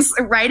experience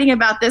writing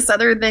about this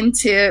other than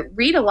to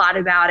read a lot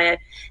about it?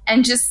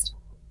 And just,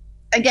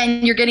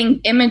 again, you're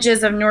getting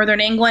images of Northern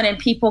England and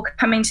people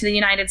coming to the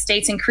United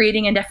States and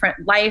creating a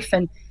different life.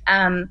 And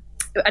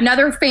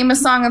another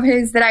famous song of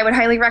his that I would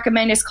highly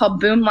recommend is called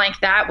Boom Like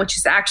That, which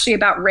is actually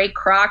about Ray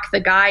Kroc, the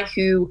guy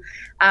who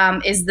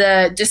is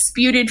the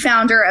disputed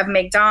founder of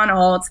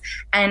McDonald's.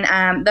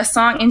 And the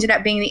song ended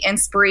up being the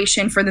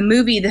inspiration for the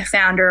movie The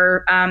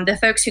Founder. The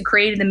folks who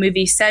created the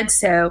movie said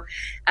so.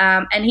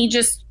 And he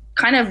just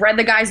kind of read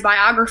the guy's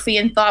biography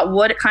and thought,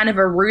 what kind of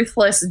a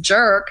ruthless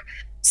jerk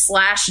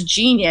 /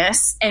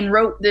 genius, and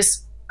wrote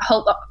this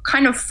whole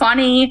kind of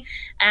funny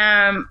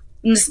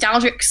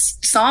nostalgic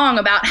song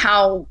about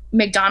how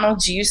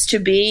McDonald's used to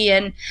be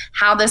and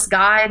how this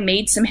guy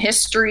made some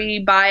history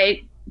by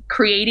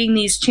creating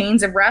these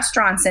chains of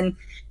restaurants. And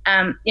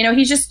you know,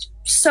 he's just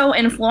so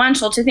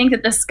influential. To think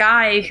that this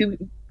guy who,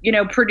 you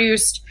know,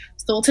 produced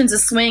Sultans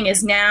of Swing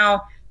is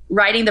now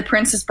writing the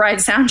Princess Bride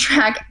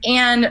soundtrack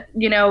and,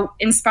 you know,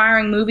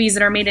 inspiring movies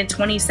that are made in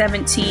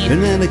 2017.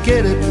 And then I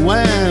get it,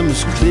 wham,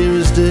 as clear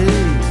as day.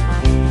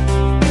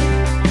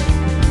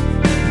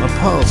 My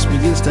pulse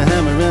begins to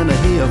hammer and I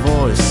hear a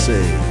voice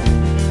say,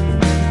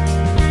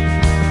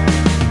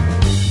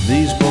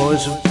 these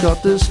boys have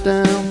got this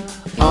down.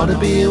 Ought to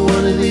be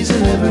one of these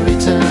in every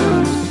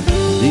town.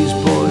 These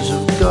boys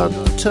have got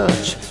the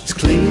touch. It's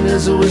clear clean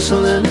as a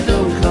whistle and it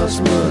don't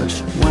cost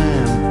much.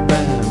 Wham,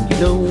 bam, you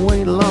don't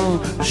wait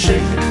long.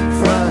 Shake,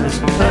 fries,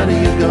 honey,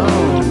 you're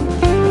gone.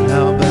 And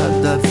how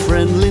about that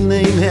friendly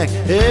name? Heck,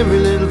 every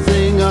little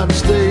thing ought to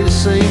stay the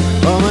same.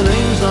 Oh, my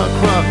name's not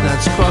Croc,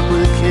 that's Croc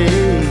with a K.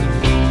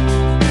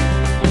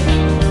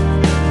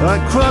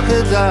 Like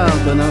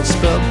crocodile, but not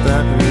spelt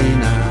that way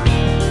now.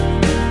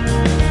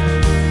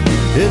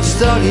 It's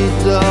doggy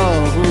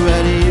dog,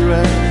 ready,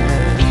 red.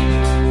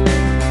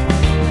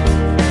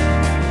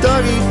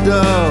 Doggy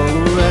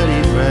dog,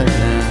 ready, red.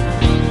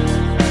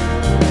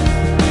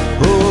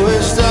 Oh,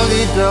 it's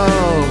doggy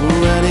dog,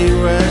 ready,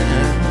 red.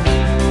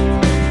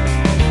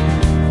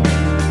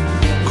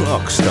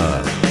 Clock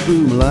style,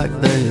 boom like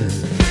that.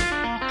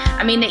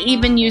 I mean, they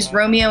even used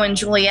Romeo and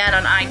Juliet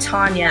on I,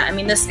 Tonya. I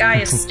mean, this guy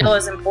is still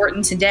as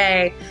important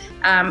today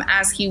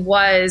as he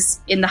was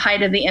in the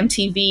height of the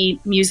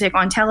MTV music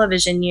on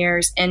television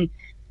years. And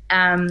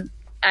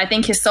I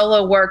think his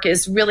solo work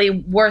is really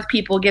worth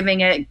people giving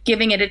it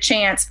a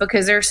chance,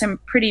 because there's some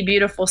pretty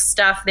beautiful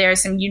stuff there,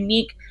 some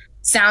unique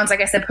sounds.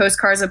 Like I said,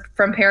 Postcards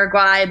from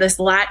Paraguay, this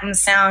Latin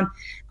sound,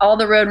 All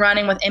the Road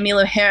Running with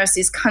Emmylou Harris,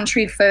 these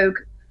country folk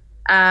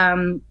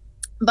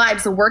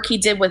vibes, the work he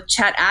did with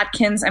Chet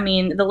Atkins. I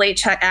mean, the late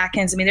Chet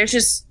Atkins. I mean, there's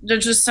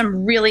just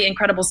some really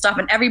incredible stuff,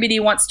 and everybody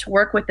wants to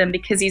work with him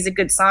because he's a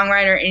good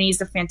songwriter and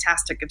he's a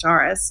fantastic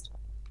guitarist.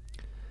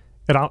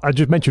 And I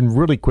just mentioned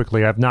really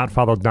quickly, I've not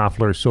followed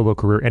Knopfler's solo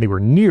career anywhere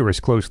near as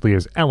closely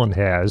as Ellen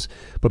has,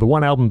 but the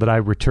one album that I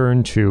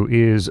returned to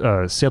is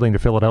Sailing to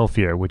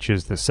Philadelphia, which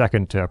is the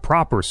second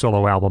proper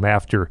solo album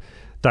after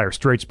Dire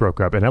Straits broke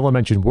up. And Ella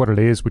mentioned What It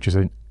Is, which is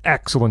an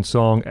excellent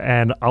song,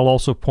 and I'll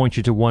also point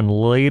you to one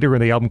later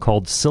in the album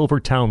called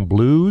Silvertown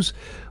Blues,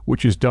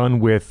 which is done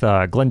with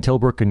Glenn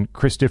Tilbrook and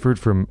Chris Difford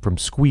from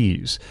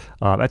Squeeze.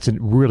 That's a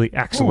really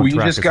excellent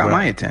track. You just got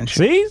my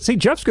attention. See,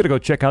 Jeff's going to go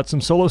check out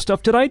some solo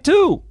stuff tonight,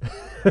 too.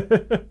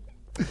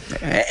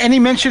 Any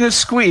mention of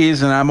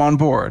Squeeze, and I'm on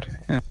board.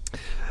 Yeah.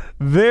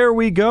 There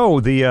we go.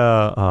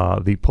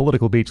 The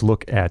Political Beats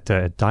look at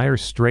Dire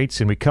Straits,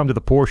 and we come to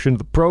the portion of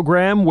the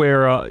program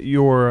where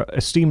your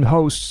esteemed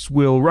hosts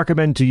will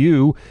recommend to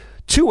you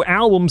 2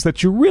 albums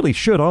that you really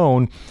should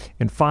own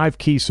and 5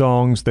 key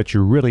songs that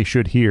you really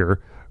should hear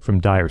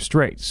from Dire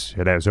Straits.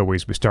 And as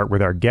always, we start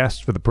with our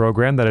guest for the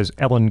program. That is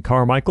Ellen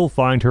Carmichael.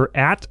 Find her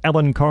at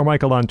Ellen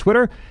Carmichael on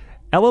Twitter.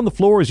 Ellen, the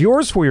floor is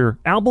yours for your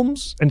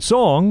albums and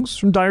songs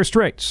from Dire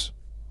Straits.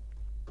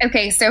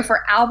 Okay, so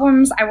for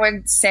albums, I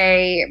would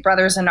say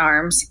Brothers in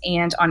Arms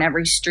and On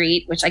Every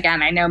Street, which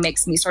again, I know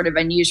makes me sort of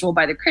unusual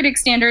by the critic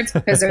standards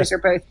because those are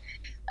both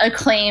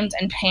acclaimed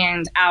and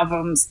panned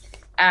albums.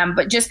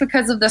 But just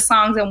because of the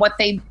songs and what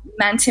they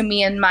meant to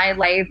me in my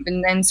life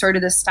and sort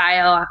of the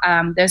style,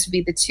 those would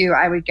be the 2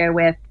 I would go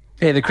with.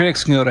 Hey, the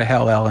critics can go to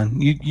hell, Ellen.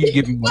 You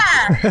give me one.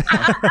 Yeah,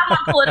 I'm on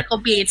Political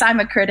Beats. I'm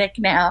a critic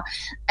now.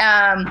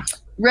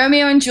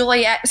 Romeo and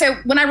Juliet. So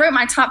when I wrote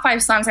my top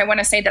 5 songs, I want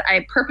to say that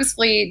I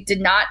purposefully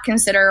did not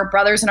consider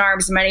Brothers in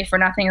Arms, Money for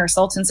Nothing, or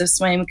Sultans of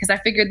Swing, because I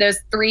figured those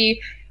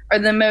 3 are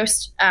the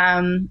most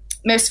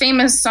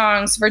famous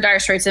songs for Dire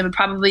Straits that would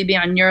probably be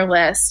on your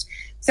list.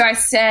 So I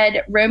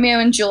said Romeo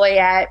and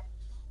Juliet,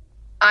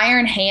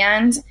 Iron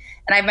Hand,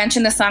 and I've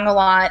mentioned this song a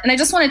lot. And I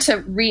just wanted to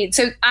read.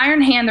 So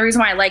Iron Hand, the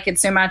reason why I like it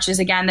so much is,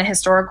 again, the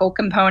historical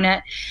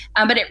component.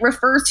 But it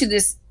refers to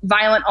this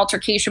violent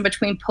altercation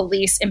between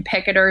police and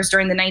picketers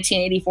during the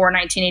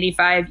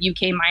 1984-1985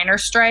 UK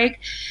miners' strike.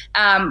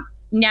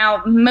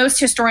 Now, most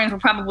historians will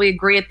probably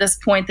agree at this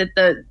point that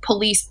the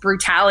police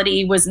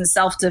brutality was in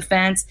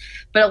self-defense,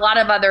 but a lot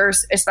of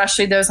others,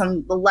 especially those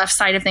on the left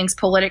side of things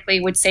politically,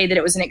 would say that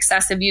it was an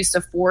excessive use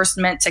of force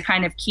meant to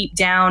kind of keep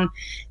down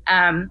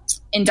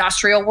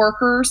industrial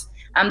workers.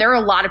 There are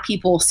a lot of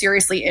people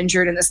seriously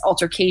injured in this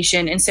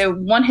altercation. And so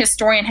one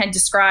historian had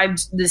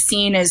described the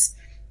scene as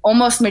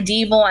almost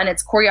medieval in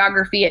its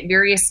choreography at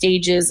various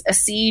stages: a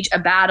siege, a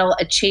battle,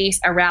 a chase,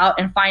 a rout,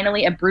 and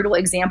finally a brutal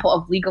example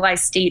of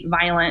legalized state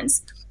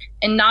violence.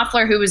 And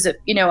Knopfler, who was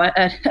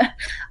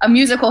a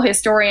musical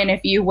historian,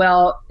 if you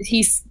will,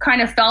 he's kind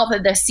of felt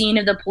that the scene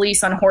of the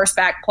police on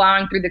horseback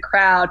plowing through the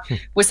crowd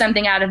was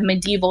something out of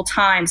medieval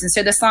times. And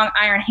so the song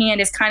Iron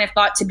Hand is kind of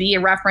thought to be a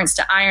reference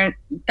to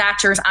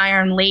Thatcher's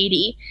Iron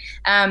Lady.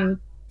 And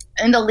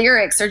the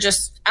lyrics are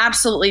just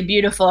absolutely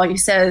beautiful. He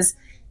says,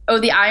 "Oh,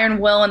 the iron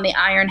will and the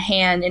iron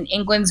hand in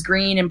England's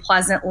green and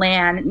pleasant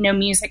land. No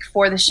music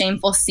for the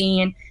shameful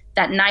scene.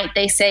 That night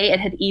they say it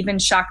had even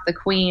shocked the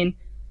queen.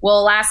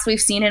 Well, alas,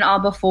 we've seen it all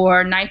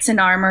before. Knights in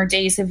armor,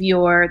 days of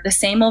yore. The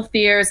same old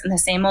fears and the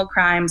same old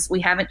crimes. We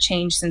haven't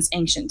changed since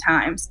ancient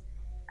times."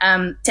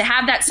 To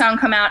have that song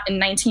come out in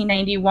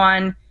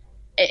 1991,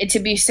 to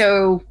be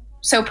so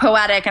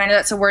poetic, and I know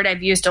that's a word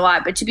I've used a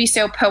lot, but to be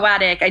so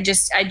poetic, I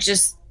just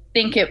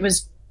think it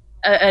was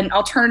an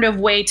alternative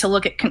way to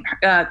look at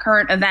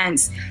current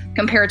events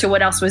compared to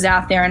what else was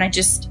out there. And I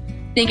just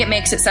think it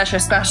makes it such a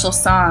special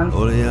song.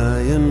 Oh, the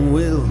iron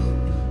will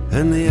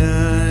and the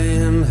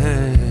iron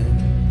hand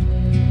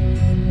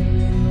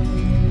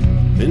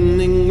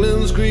in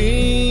England's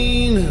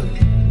green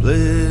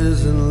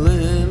pleasant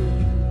land.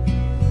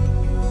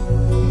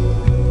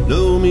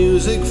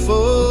 music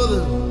for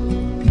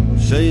the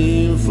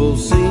shameful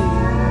scene.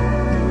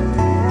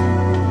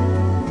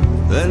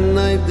 That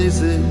night they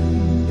said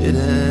it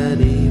had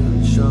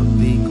even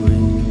Sharpie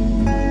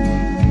green.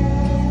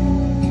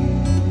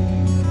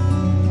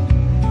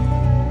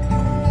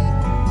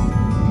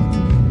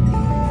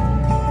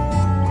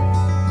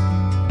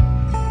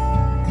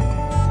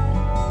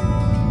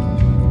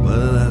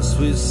 Well, as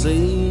we've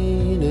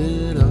seen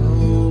it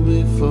all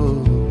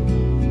before,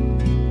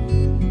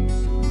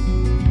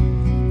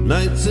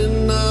 nights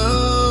in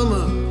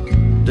armor,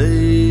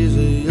 days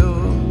of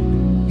yore,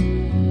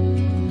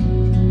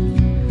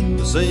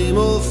 the same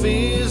old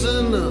fears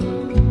and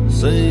the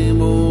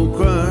same old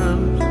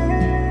crimes.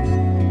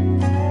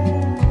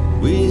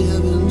 We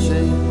haven't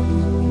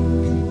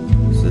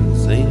changed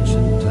since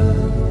ancient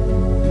times.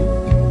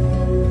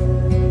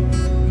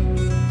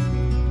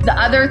 The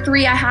other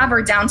three I have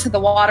are Down to the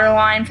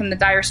Waterline from the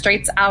Dire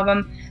Straits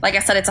album. Like I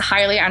said, it's a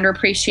highly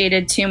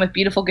underappreciated tune with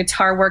beautiful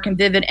guitar work and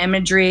vivid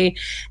imagery,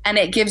 and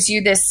it gives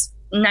you this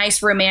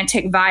nice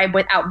romantic vibe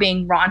without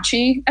being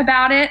raunchy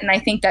about it. And I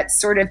think that's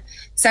sort of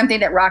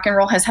something that rock and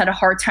roll has had a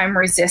hard time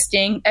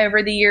resisting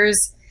over the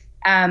years,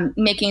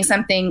 making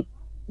something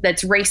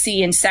that's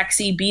racy and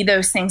sexy be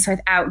those things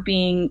without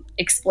being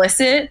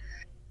explicit.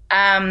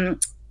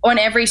 On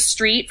Every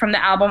Street from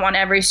the album On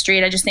Every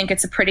Street, I just think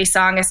it's a pretty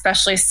song,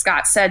 especially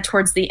Scott said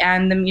towards the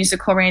end. The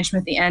musical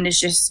arrangement at the end is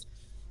just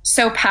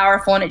so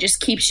powerful, and it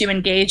just keeps you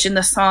engaged in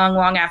the song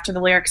long after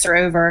the lyrics are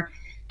over.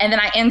 And then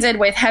I ended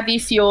with Heavy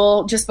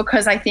Fuel just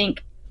because I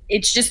think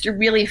it's just a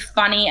really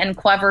funny and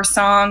clever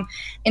song.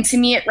 And to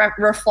me, it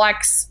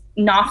reflects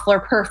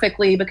Knopfler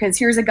perfectly, because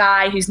here's a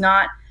guy who's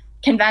not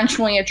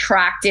conventionally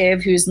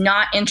attractive, who's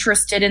not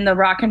interested in the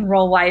rock and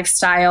roll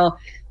lifestyle,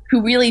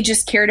 who really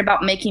just cared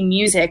about making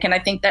music. And I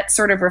think that's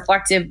sort of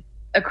reflective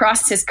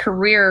across his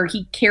career.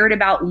 He cared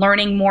about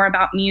learning more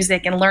about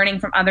music and learning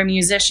from other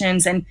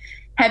musicians. And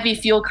Heavy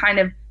Fuel kind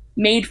of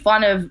made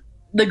fun of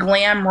the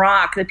glam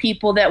rock, the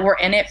people that were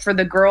in it for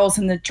the girls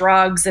and the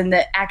drugs and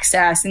the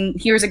excess. And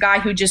here's a guy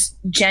who just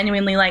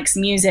genuinely likes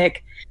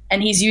music,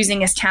 and he's using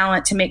his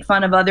talent to make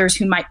fun of others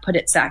who might put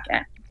it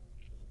second.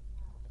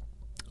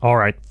 All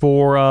right,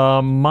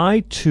 for my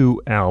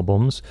two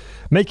albums,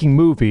 Making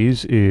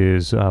Movies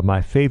is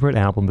my favorite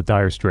album the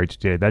Dire Straits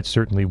did. That's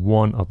certainly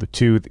one of the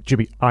two.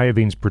 Jimmy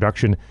Iovine's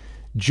production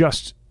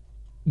just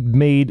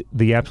made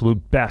the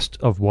absolute best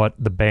of what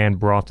the band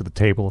brought to the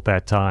table at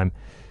that time.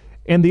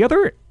 And the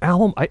other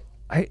album, I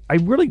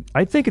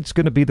think it's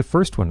going to be the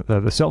first one,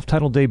 the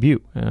self-titled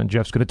debut.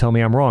 Jeff's going to tell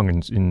me I'm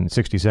wrong in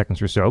 60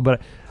 seconds or so,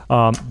 but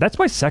that's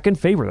my second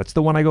favorite. That's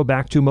the one I go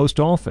back to most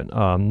often,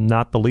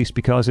 not the least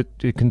because it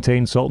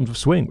contains Sultans of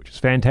Swing, which is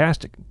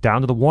fantastic,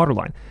 Down to the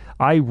Waterline.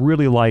 I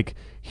really like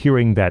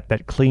hearing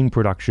that clean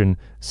production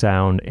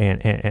sound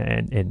and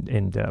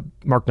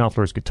Mark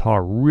Knopfler's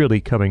guitar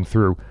really coming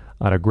through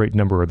on a great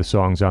number of the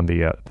songs on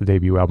the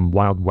debut album.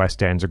 Wild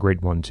West End's a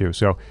great one, too.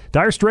 So,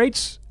 Dire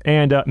Straits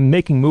and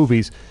Making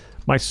Movies.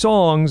 My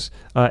songs,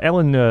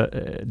 Ellen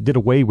did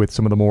away with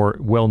some of the more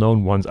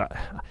well-known ones.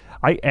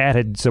 I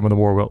added some of the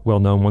more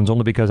well-known ones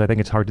only because I think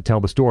it's hard to tell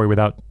the story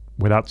without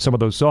some of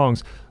those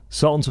songs.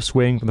 Sultans of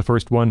Swing from the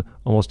first one,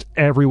 almost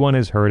everyone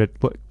has heard it.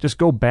 But just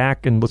go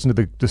back and listen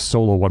to the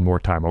solo one more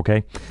time,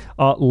 okay?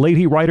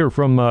 Lady Writer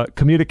from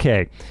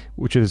Communique,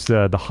 which is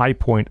the high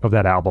point of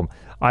that album.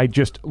 I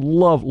just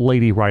love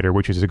Lady Writer,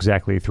 which is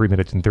exactly 3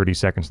 minutes and 30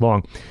 seconds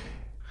long.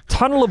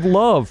 Tunnel of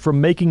Love from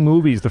Making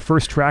Movies. The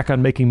first track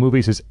on Making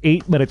Movies is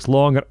 8 minutes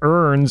long. It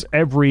earns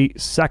every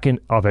second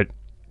of it.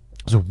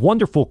 There's a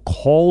wonderful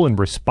call and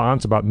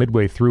response about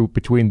midway through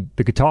between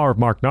the guitar of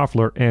Mark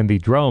Knopfler and the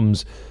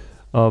drums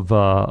of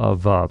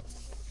I'm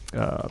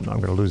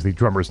going to lose the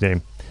drummer's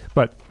name,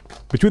 but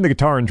between the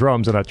guitar and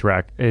drums on that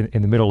track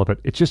in the middle of it,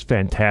 it's just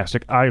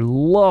fantastic. I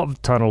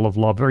love Tunnel of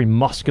Love, very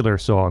muscular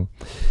song.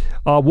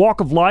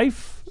 Walk of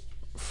Life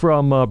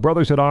from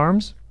Brothers at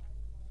Arms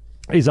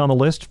is on the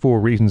list for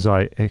reasons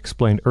I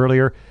explained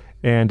earlier,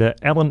 and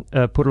Ellen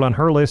put it on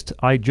her list.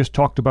 I just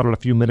talked about it a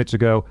few minutes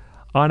ago.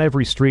 On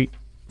Every Street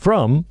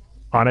from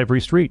On Every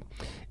Street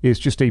is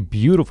just a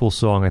beautiful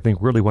song. I think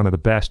really one of the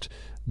best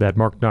that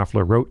Mark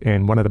Knopfler wrote,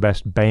 and one of the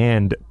best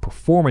band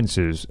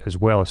performances as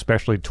well,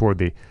 especially toward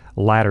the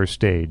latter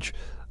stage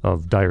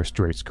of Dire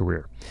Straits'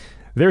 career.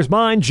 There's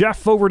mine.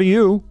 Jeff, over to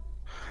you.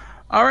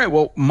 All right.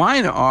 Well,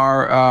 mine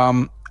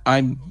are,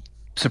 I'm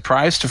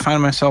surprised to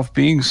find myself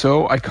being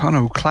so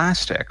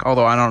iconoclastic,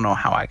 although I don't know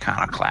how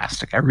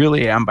iconoclastic I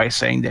really am by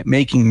saying that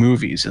Making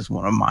Movies is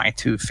one of my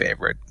two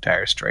favorite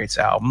Dire Straits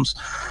albums,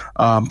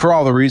 for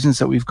all the reasons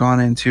that we've gone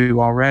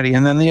into already.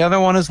 And then the other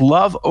one is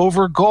Love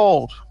Over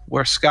Gold,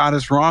 where Scott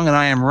is wrong and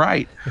I am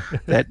right,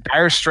 that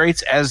Dire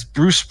Straits as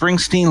Bruce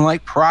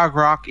Springsteen-like prog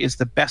rock is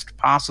the best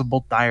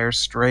possible Dire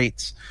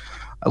Straits.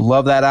 I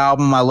love that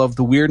album. I love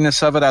the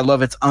weirdness of it. I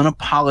love its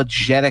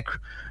unapologetic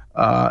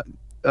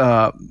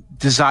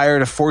desire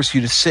to force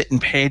you to sit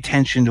and pay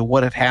attention to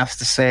what it has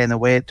to say and the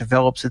way it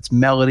develops its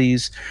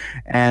melodies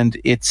and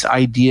its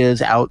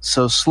ideas out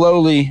so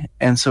slowly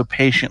and so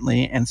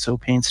patiently and so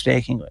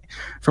painstakingly.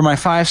 For my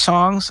 5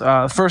 songs,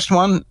 the first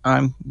one,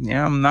 I'm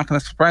not going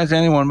to surprise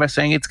anyone by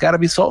saying it's got to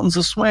be Sultans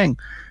of Swing,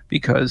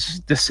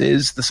 because this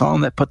is the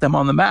song that put them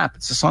on the map.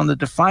 It's the song that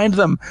defined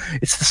them.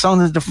 It's the song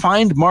that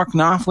defined Mark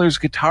Knopfler's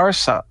guitar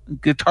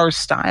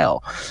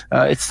style.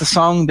 It's the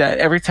song that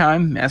every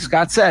time, as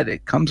Scott said,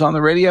 it comes on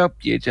the radio,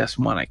 you just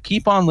want to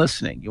keep on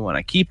listening. You want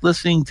to keep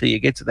listening till you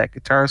get to that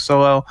guitar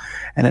solo,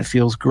 and it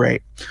feels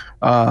great.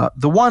 The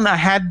one I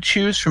had to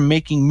choose from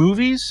Making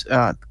Movies,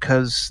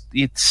 because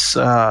it's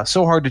so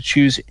hard to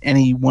choose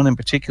any one in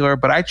particular,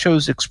 but I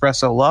chose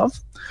Espresso Love.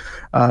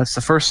 It's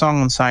the first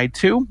song on side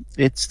 2.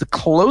 It's the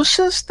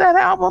closest that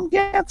album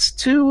gets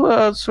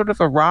to sort of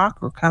a rock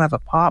or kind of a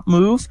pop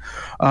move,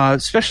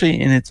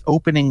 especially in its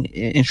opening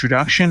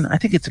introduction. I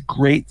think it's a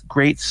great,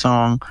 great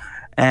song,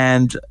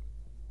 and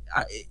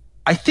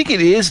I think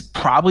it is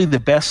probably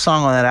the best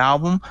song on that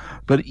album,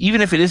 but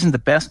even if it isn't the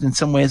best, in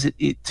some ways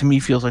it to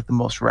me feels like the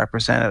most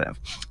representative.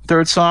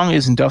 Third song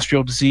is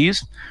Industrial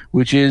Disease,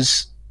 which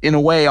is in a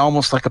way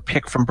almost like a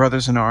pick from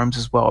Brothers in Arms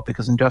as well,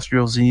 because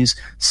Industrial Disease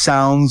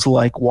sounds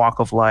like Walk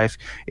of Life.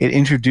 It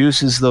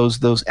introduces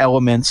those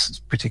elements,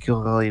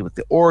 particularly with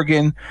the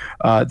organ,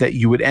 that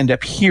you would end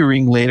up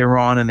hearing later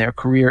on in their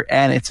career,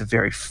 and it's a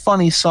very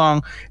funny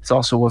song. It's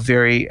also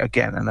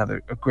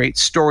a great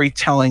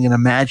storytelling and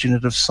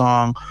imaginative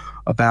song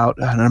about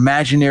an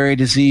imaginary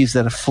disease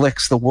that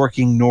afflicts the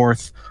working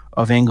north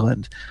of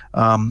England.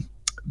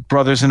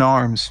 Brothers in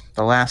Arms,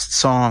 the last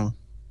song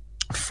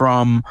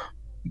from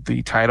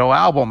the title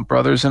album,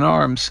 Brothers in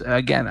Arms.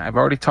 Again, I've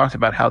already talked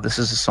about how this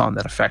is a song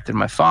that affected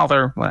my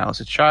father when I was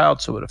a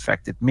child, so it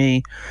affected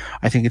me.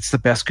 I think it's the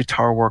best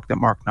guitar work that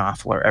Mark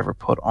Knopfler ever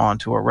put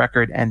onto a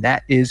record, and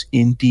that is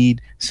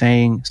indeed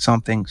saying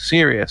something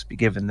serious,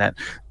 given that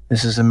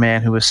this is a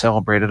man who is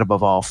celebrated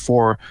above all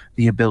for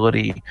the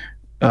ability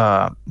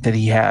that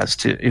he has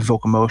to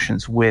evoke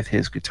emotions with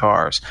his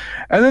guitars.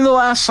 And then the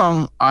last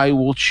song I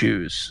will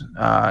choose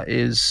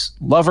is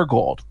Lover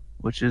Gold,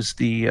 which is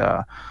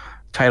the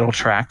title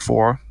track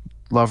for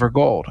Lover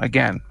Gold.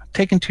 Again,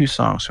 taking 2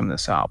 songs from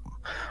this album.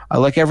 I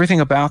like everything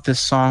about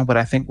this song, but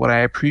I think what I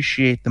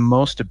appreciate the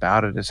most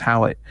about it is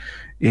how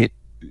it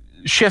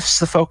shifts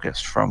the focus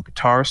from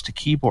guitars to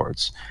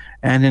keyboards,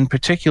 and in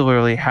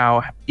particularly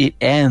how it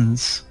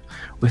ends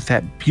with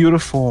that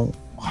beautiful,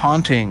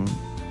 haunting,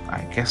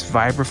 I guess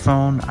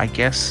vibraphone, I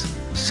guess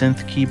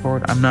synth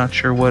keyboard, I'm not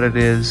sure what it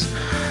is.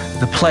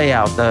 The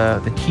playout,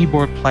 the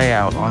keyboard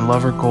playout on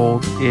Lover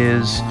Gold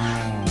is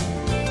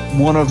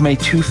one of my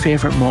 2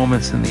 favorite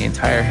moments in the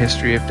entire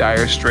history of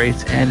Dire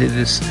Straits, and it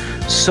is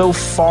so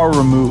far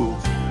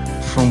removed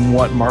from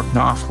what Mark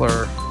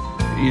Knopfler,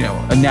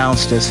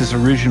 announced as his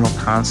original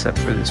concept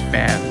for this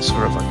band. It's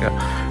sort of like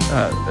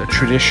a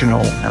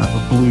traditional kind of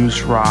a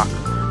blues rock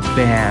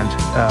band,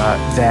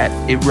 that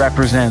it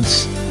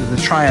represents the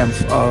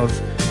triumph of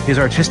his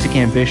artistic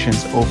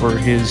ambitions over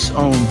his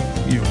own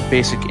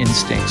basic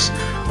instincts.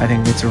 I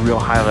think it's a real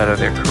highlight of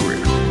their career.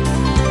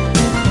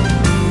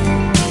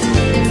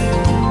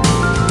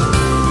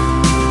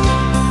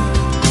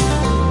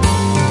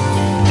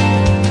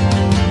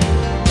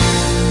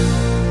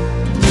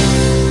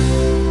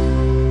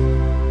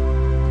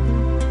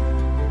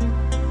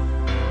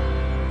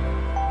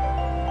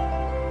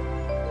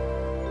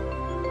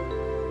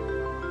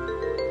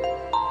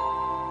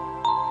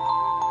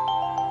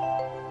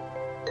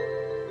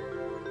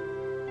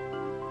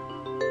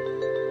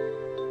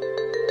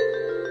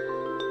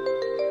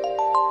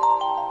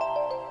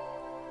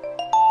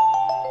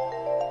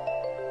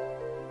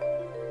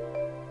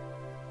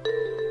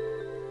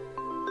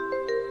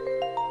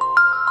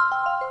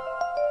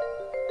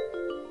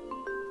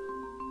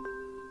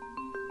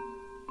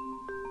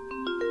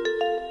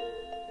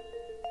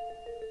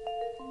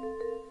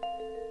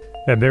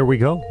 And there we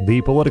go. The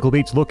Political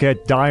Beats look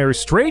at Dire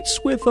Straits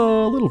with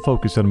a little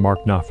focus on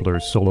Mark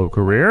Knopfler's solo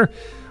career.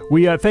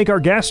 We thank our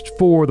guest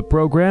for the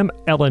program,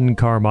 Ellen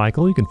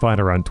Carmichael. You can find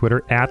her on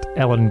Twitter at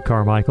Ellen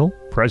Carmichael,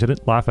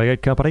 President,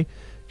 Lafayette Company,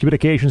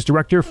 Communications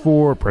Director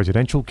for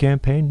Presidential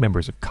Campaign,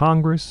 members of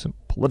Congress, and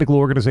political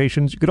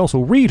organizations. You can also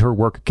read her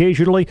work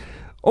occasionally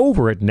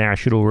over at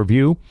National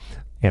Review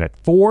and at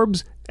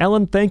Forbes.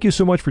 Ellen, thank you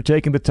so much for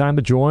taking the time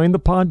to join the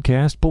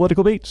podcast,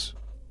 Political Beats.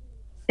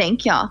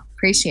 Thank y'all.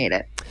 Appreciate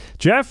it.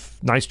 Jeff,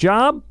 nice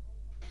job.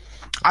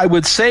 I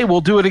would say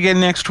we'll do it again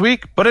next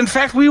week, but in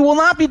fact, we will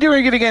not be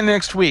doing it again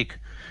next week,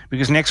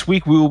 because next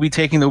week we will be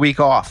taking the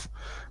week off.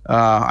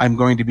 I'm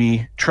going to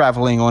be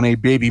traveling on a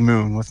baby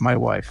moon with my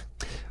wife.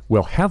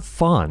 Well, have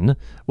fun.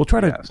 We'll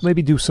try to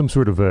maybe do some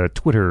sort of a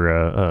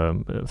Twitter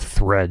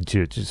thread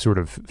to sort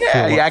of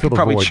I could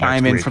probably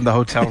chime in from the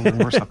hotel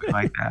room or something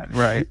like that.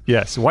 Right.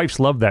 Yes, wives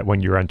love that when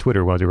you're on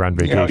Twitter while you're on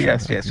vacation.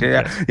 Yes.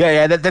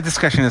 That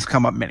discussion has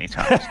come up many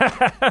times.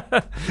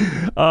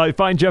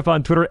 Find Jeff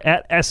on Twitter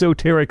at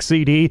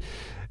EsotericCD.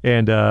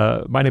 And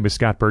my name is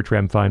Scott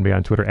Bertram. Find me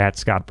on Twitter at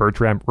Scott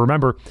Bertram.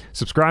 Remember,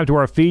 subscribe to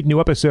our feed. New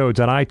episodes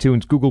on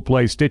iTunes, Google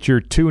Play,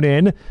 Stitcher,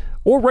 TuneIn,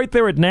 or right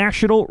there at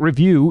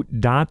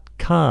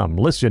nationalreview.com.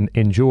 Listen,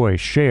 enjoy,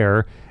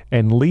 share,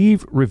 and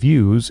leave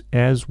reviews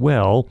as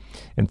well.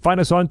 And find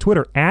us on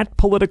Twitter at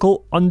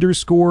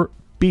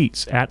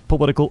political_beats. At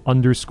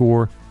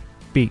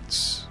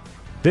political_beats.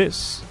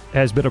 This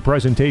has been a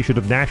presentation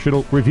of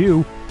National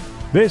Review.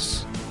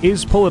 This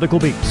is Political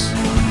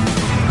Beats.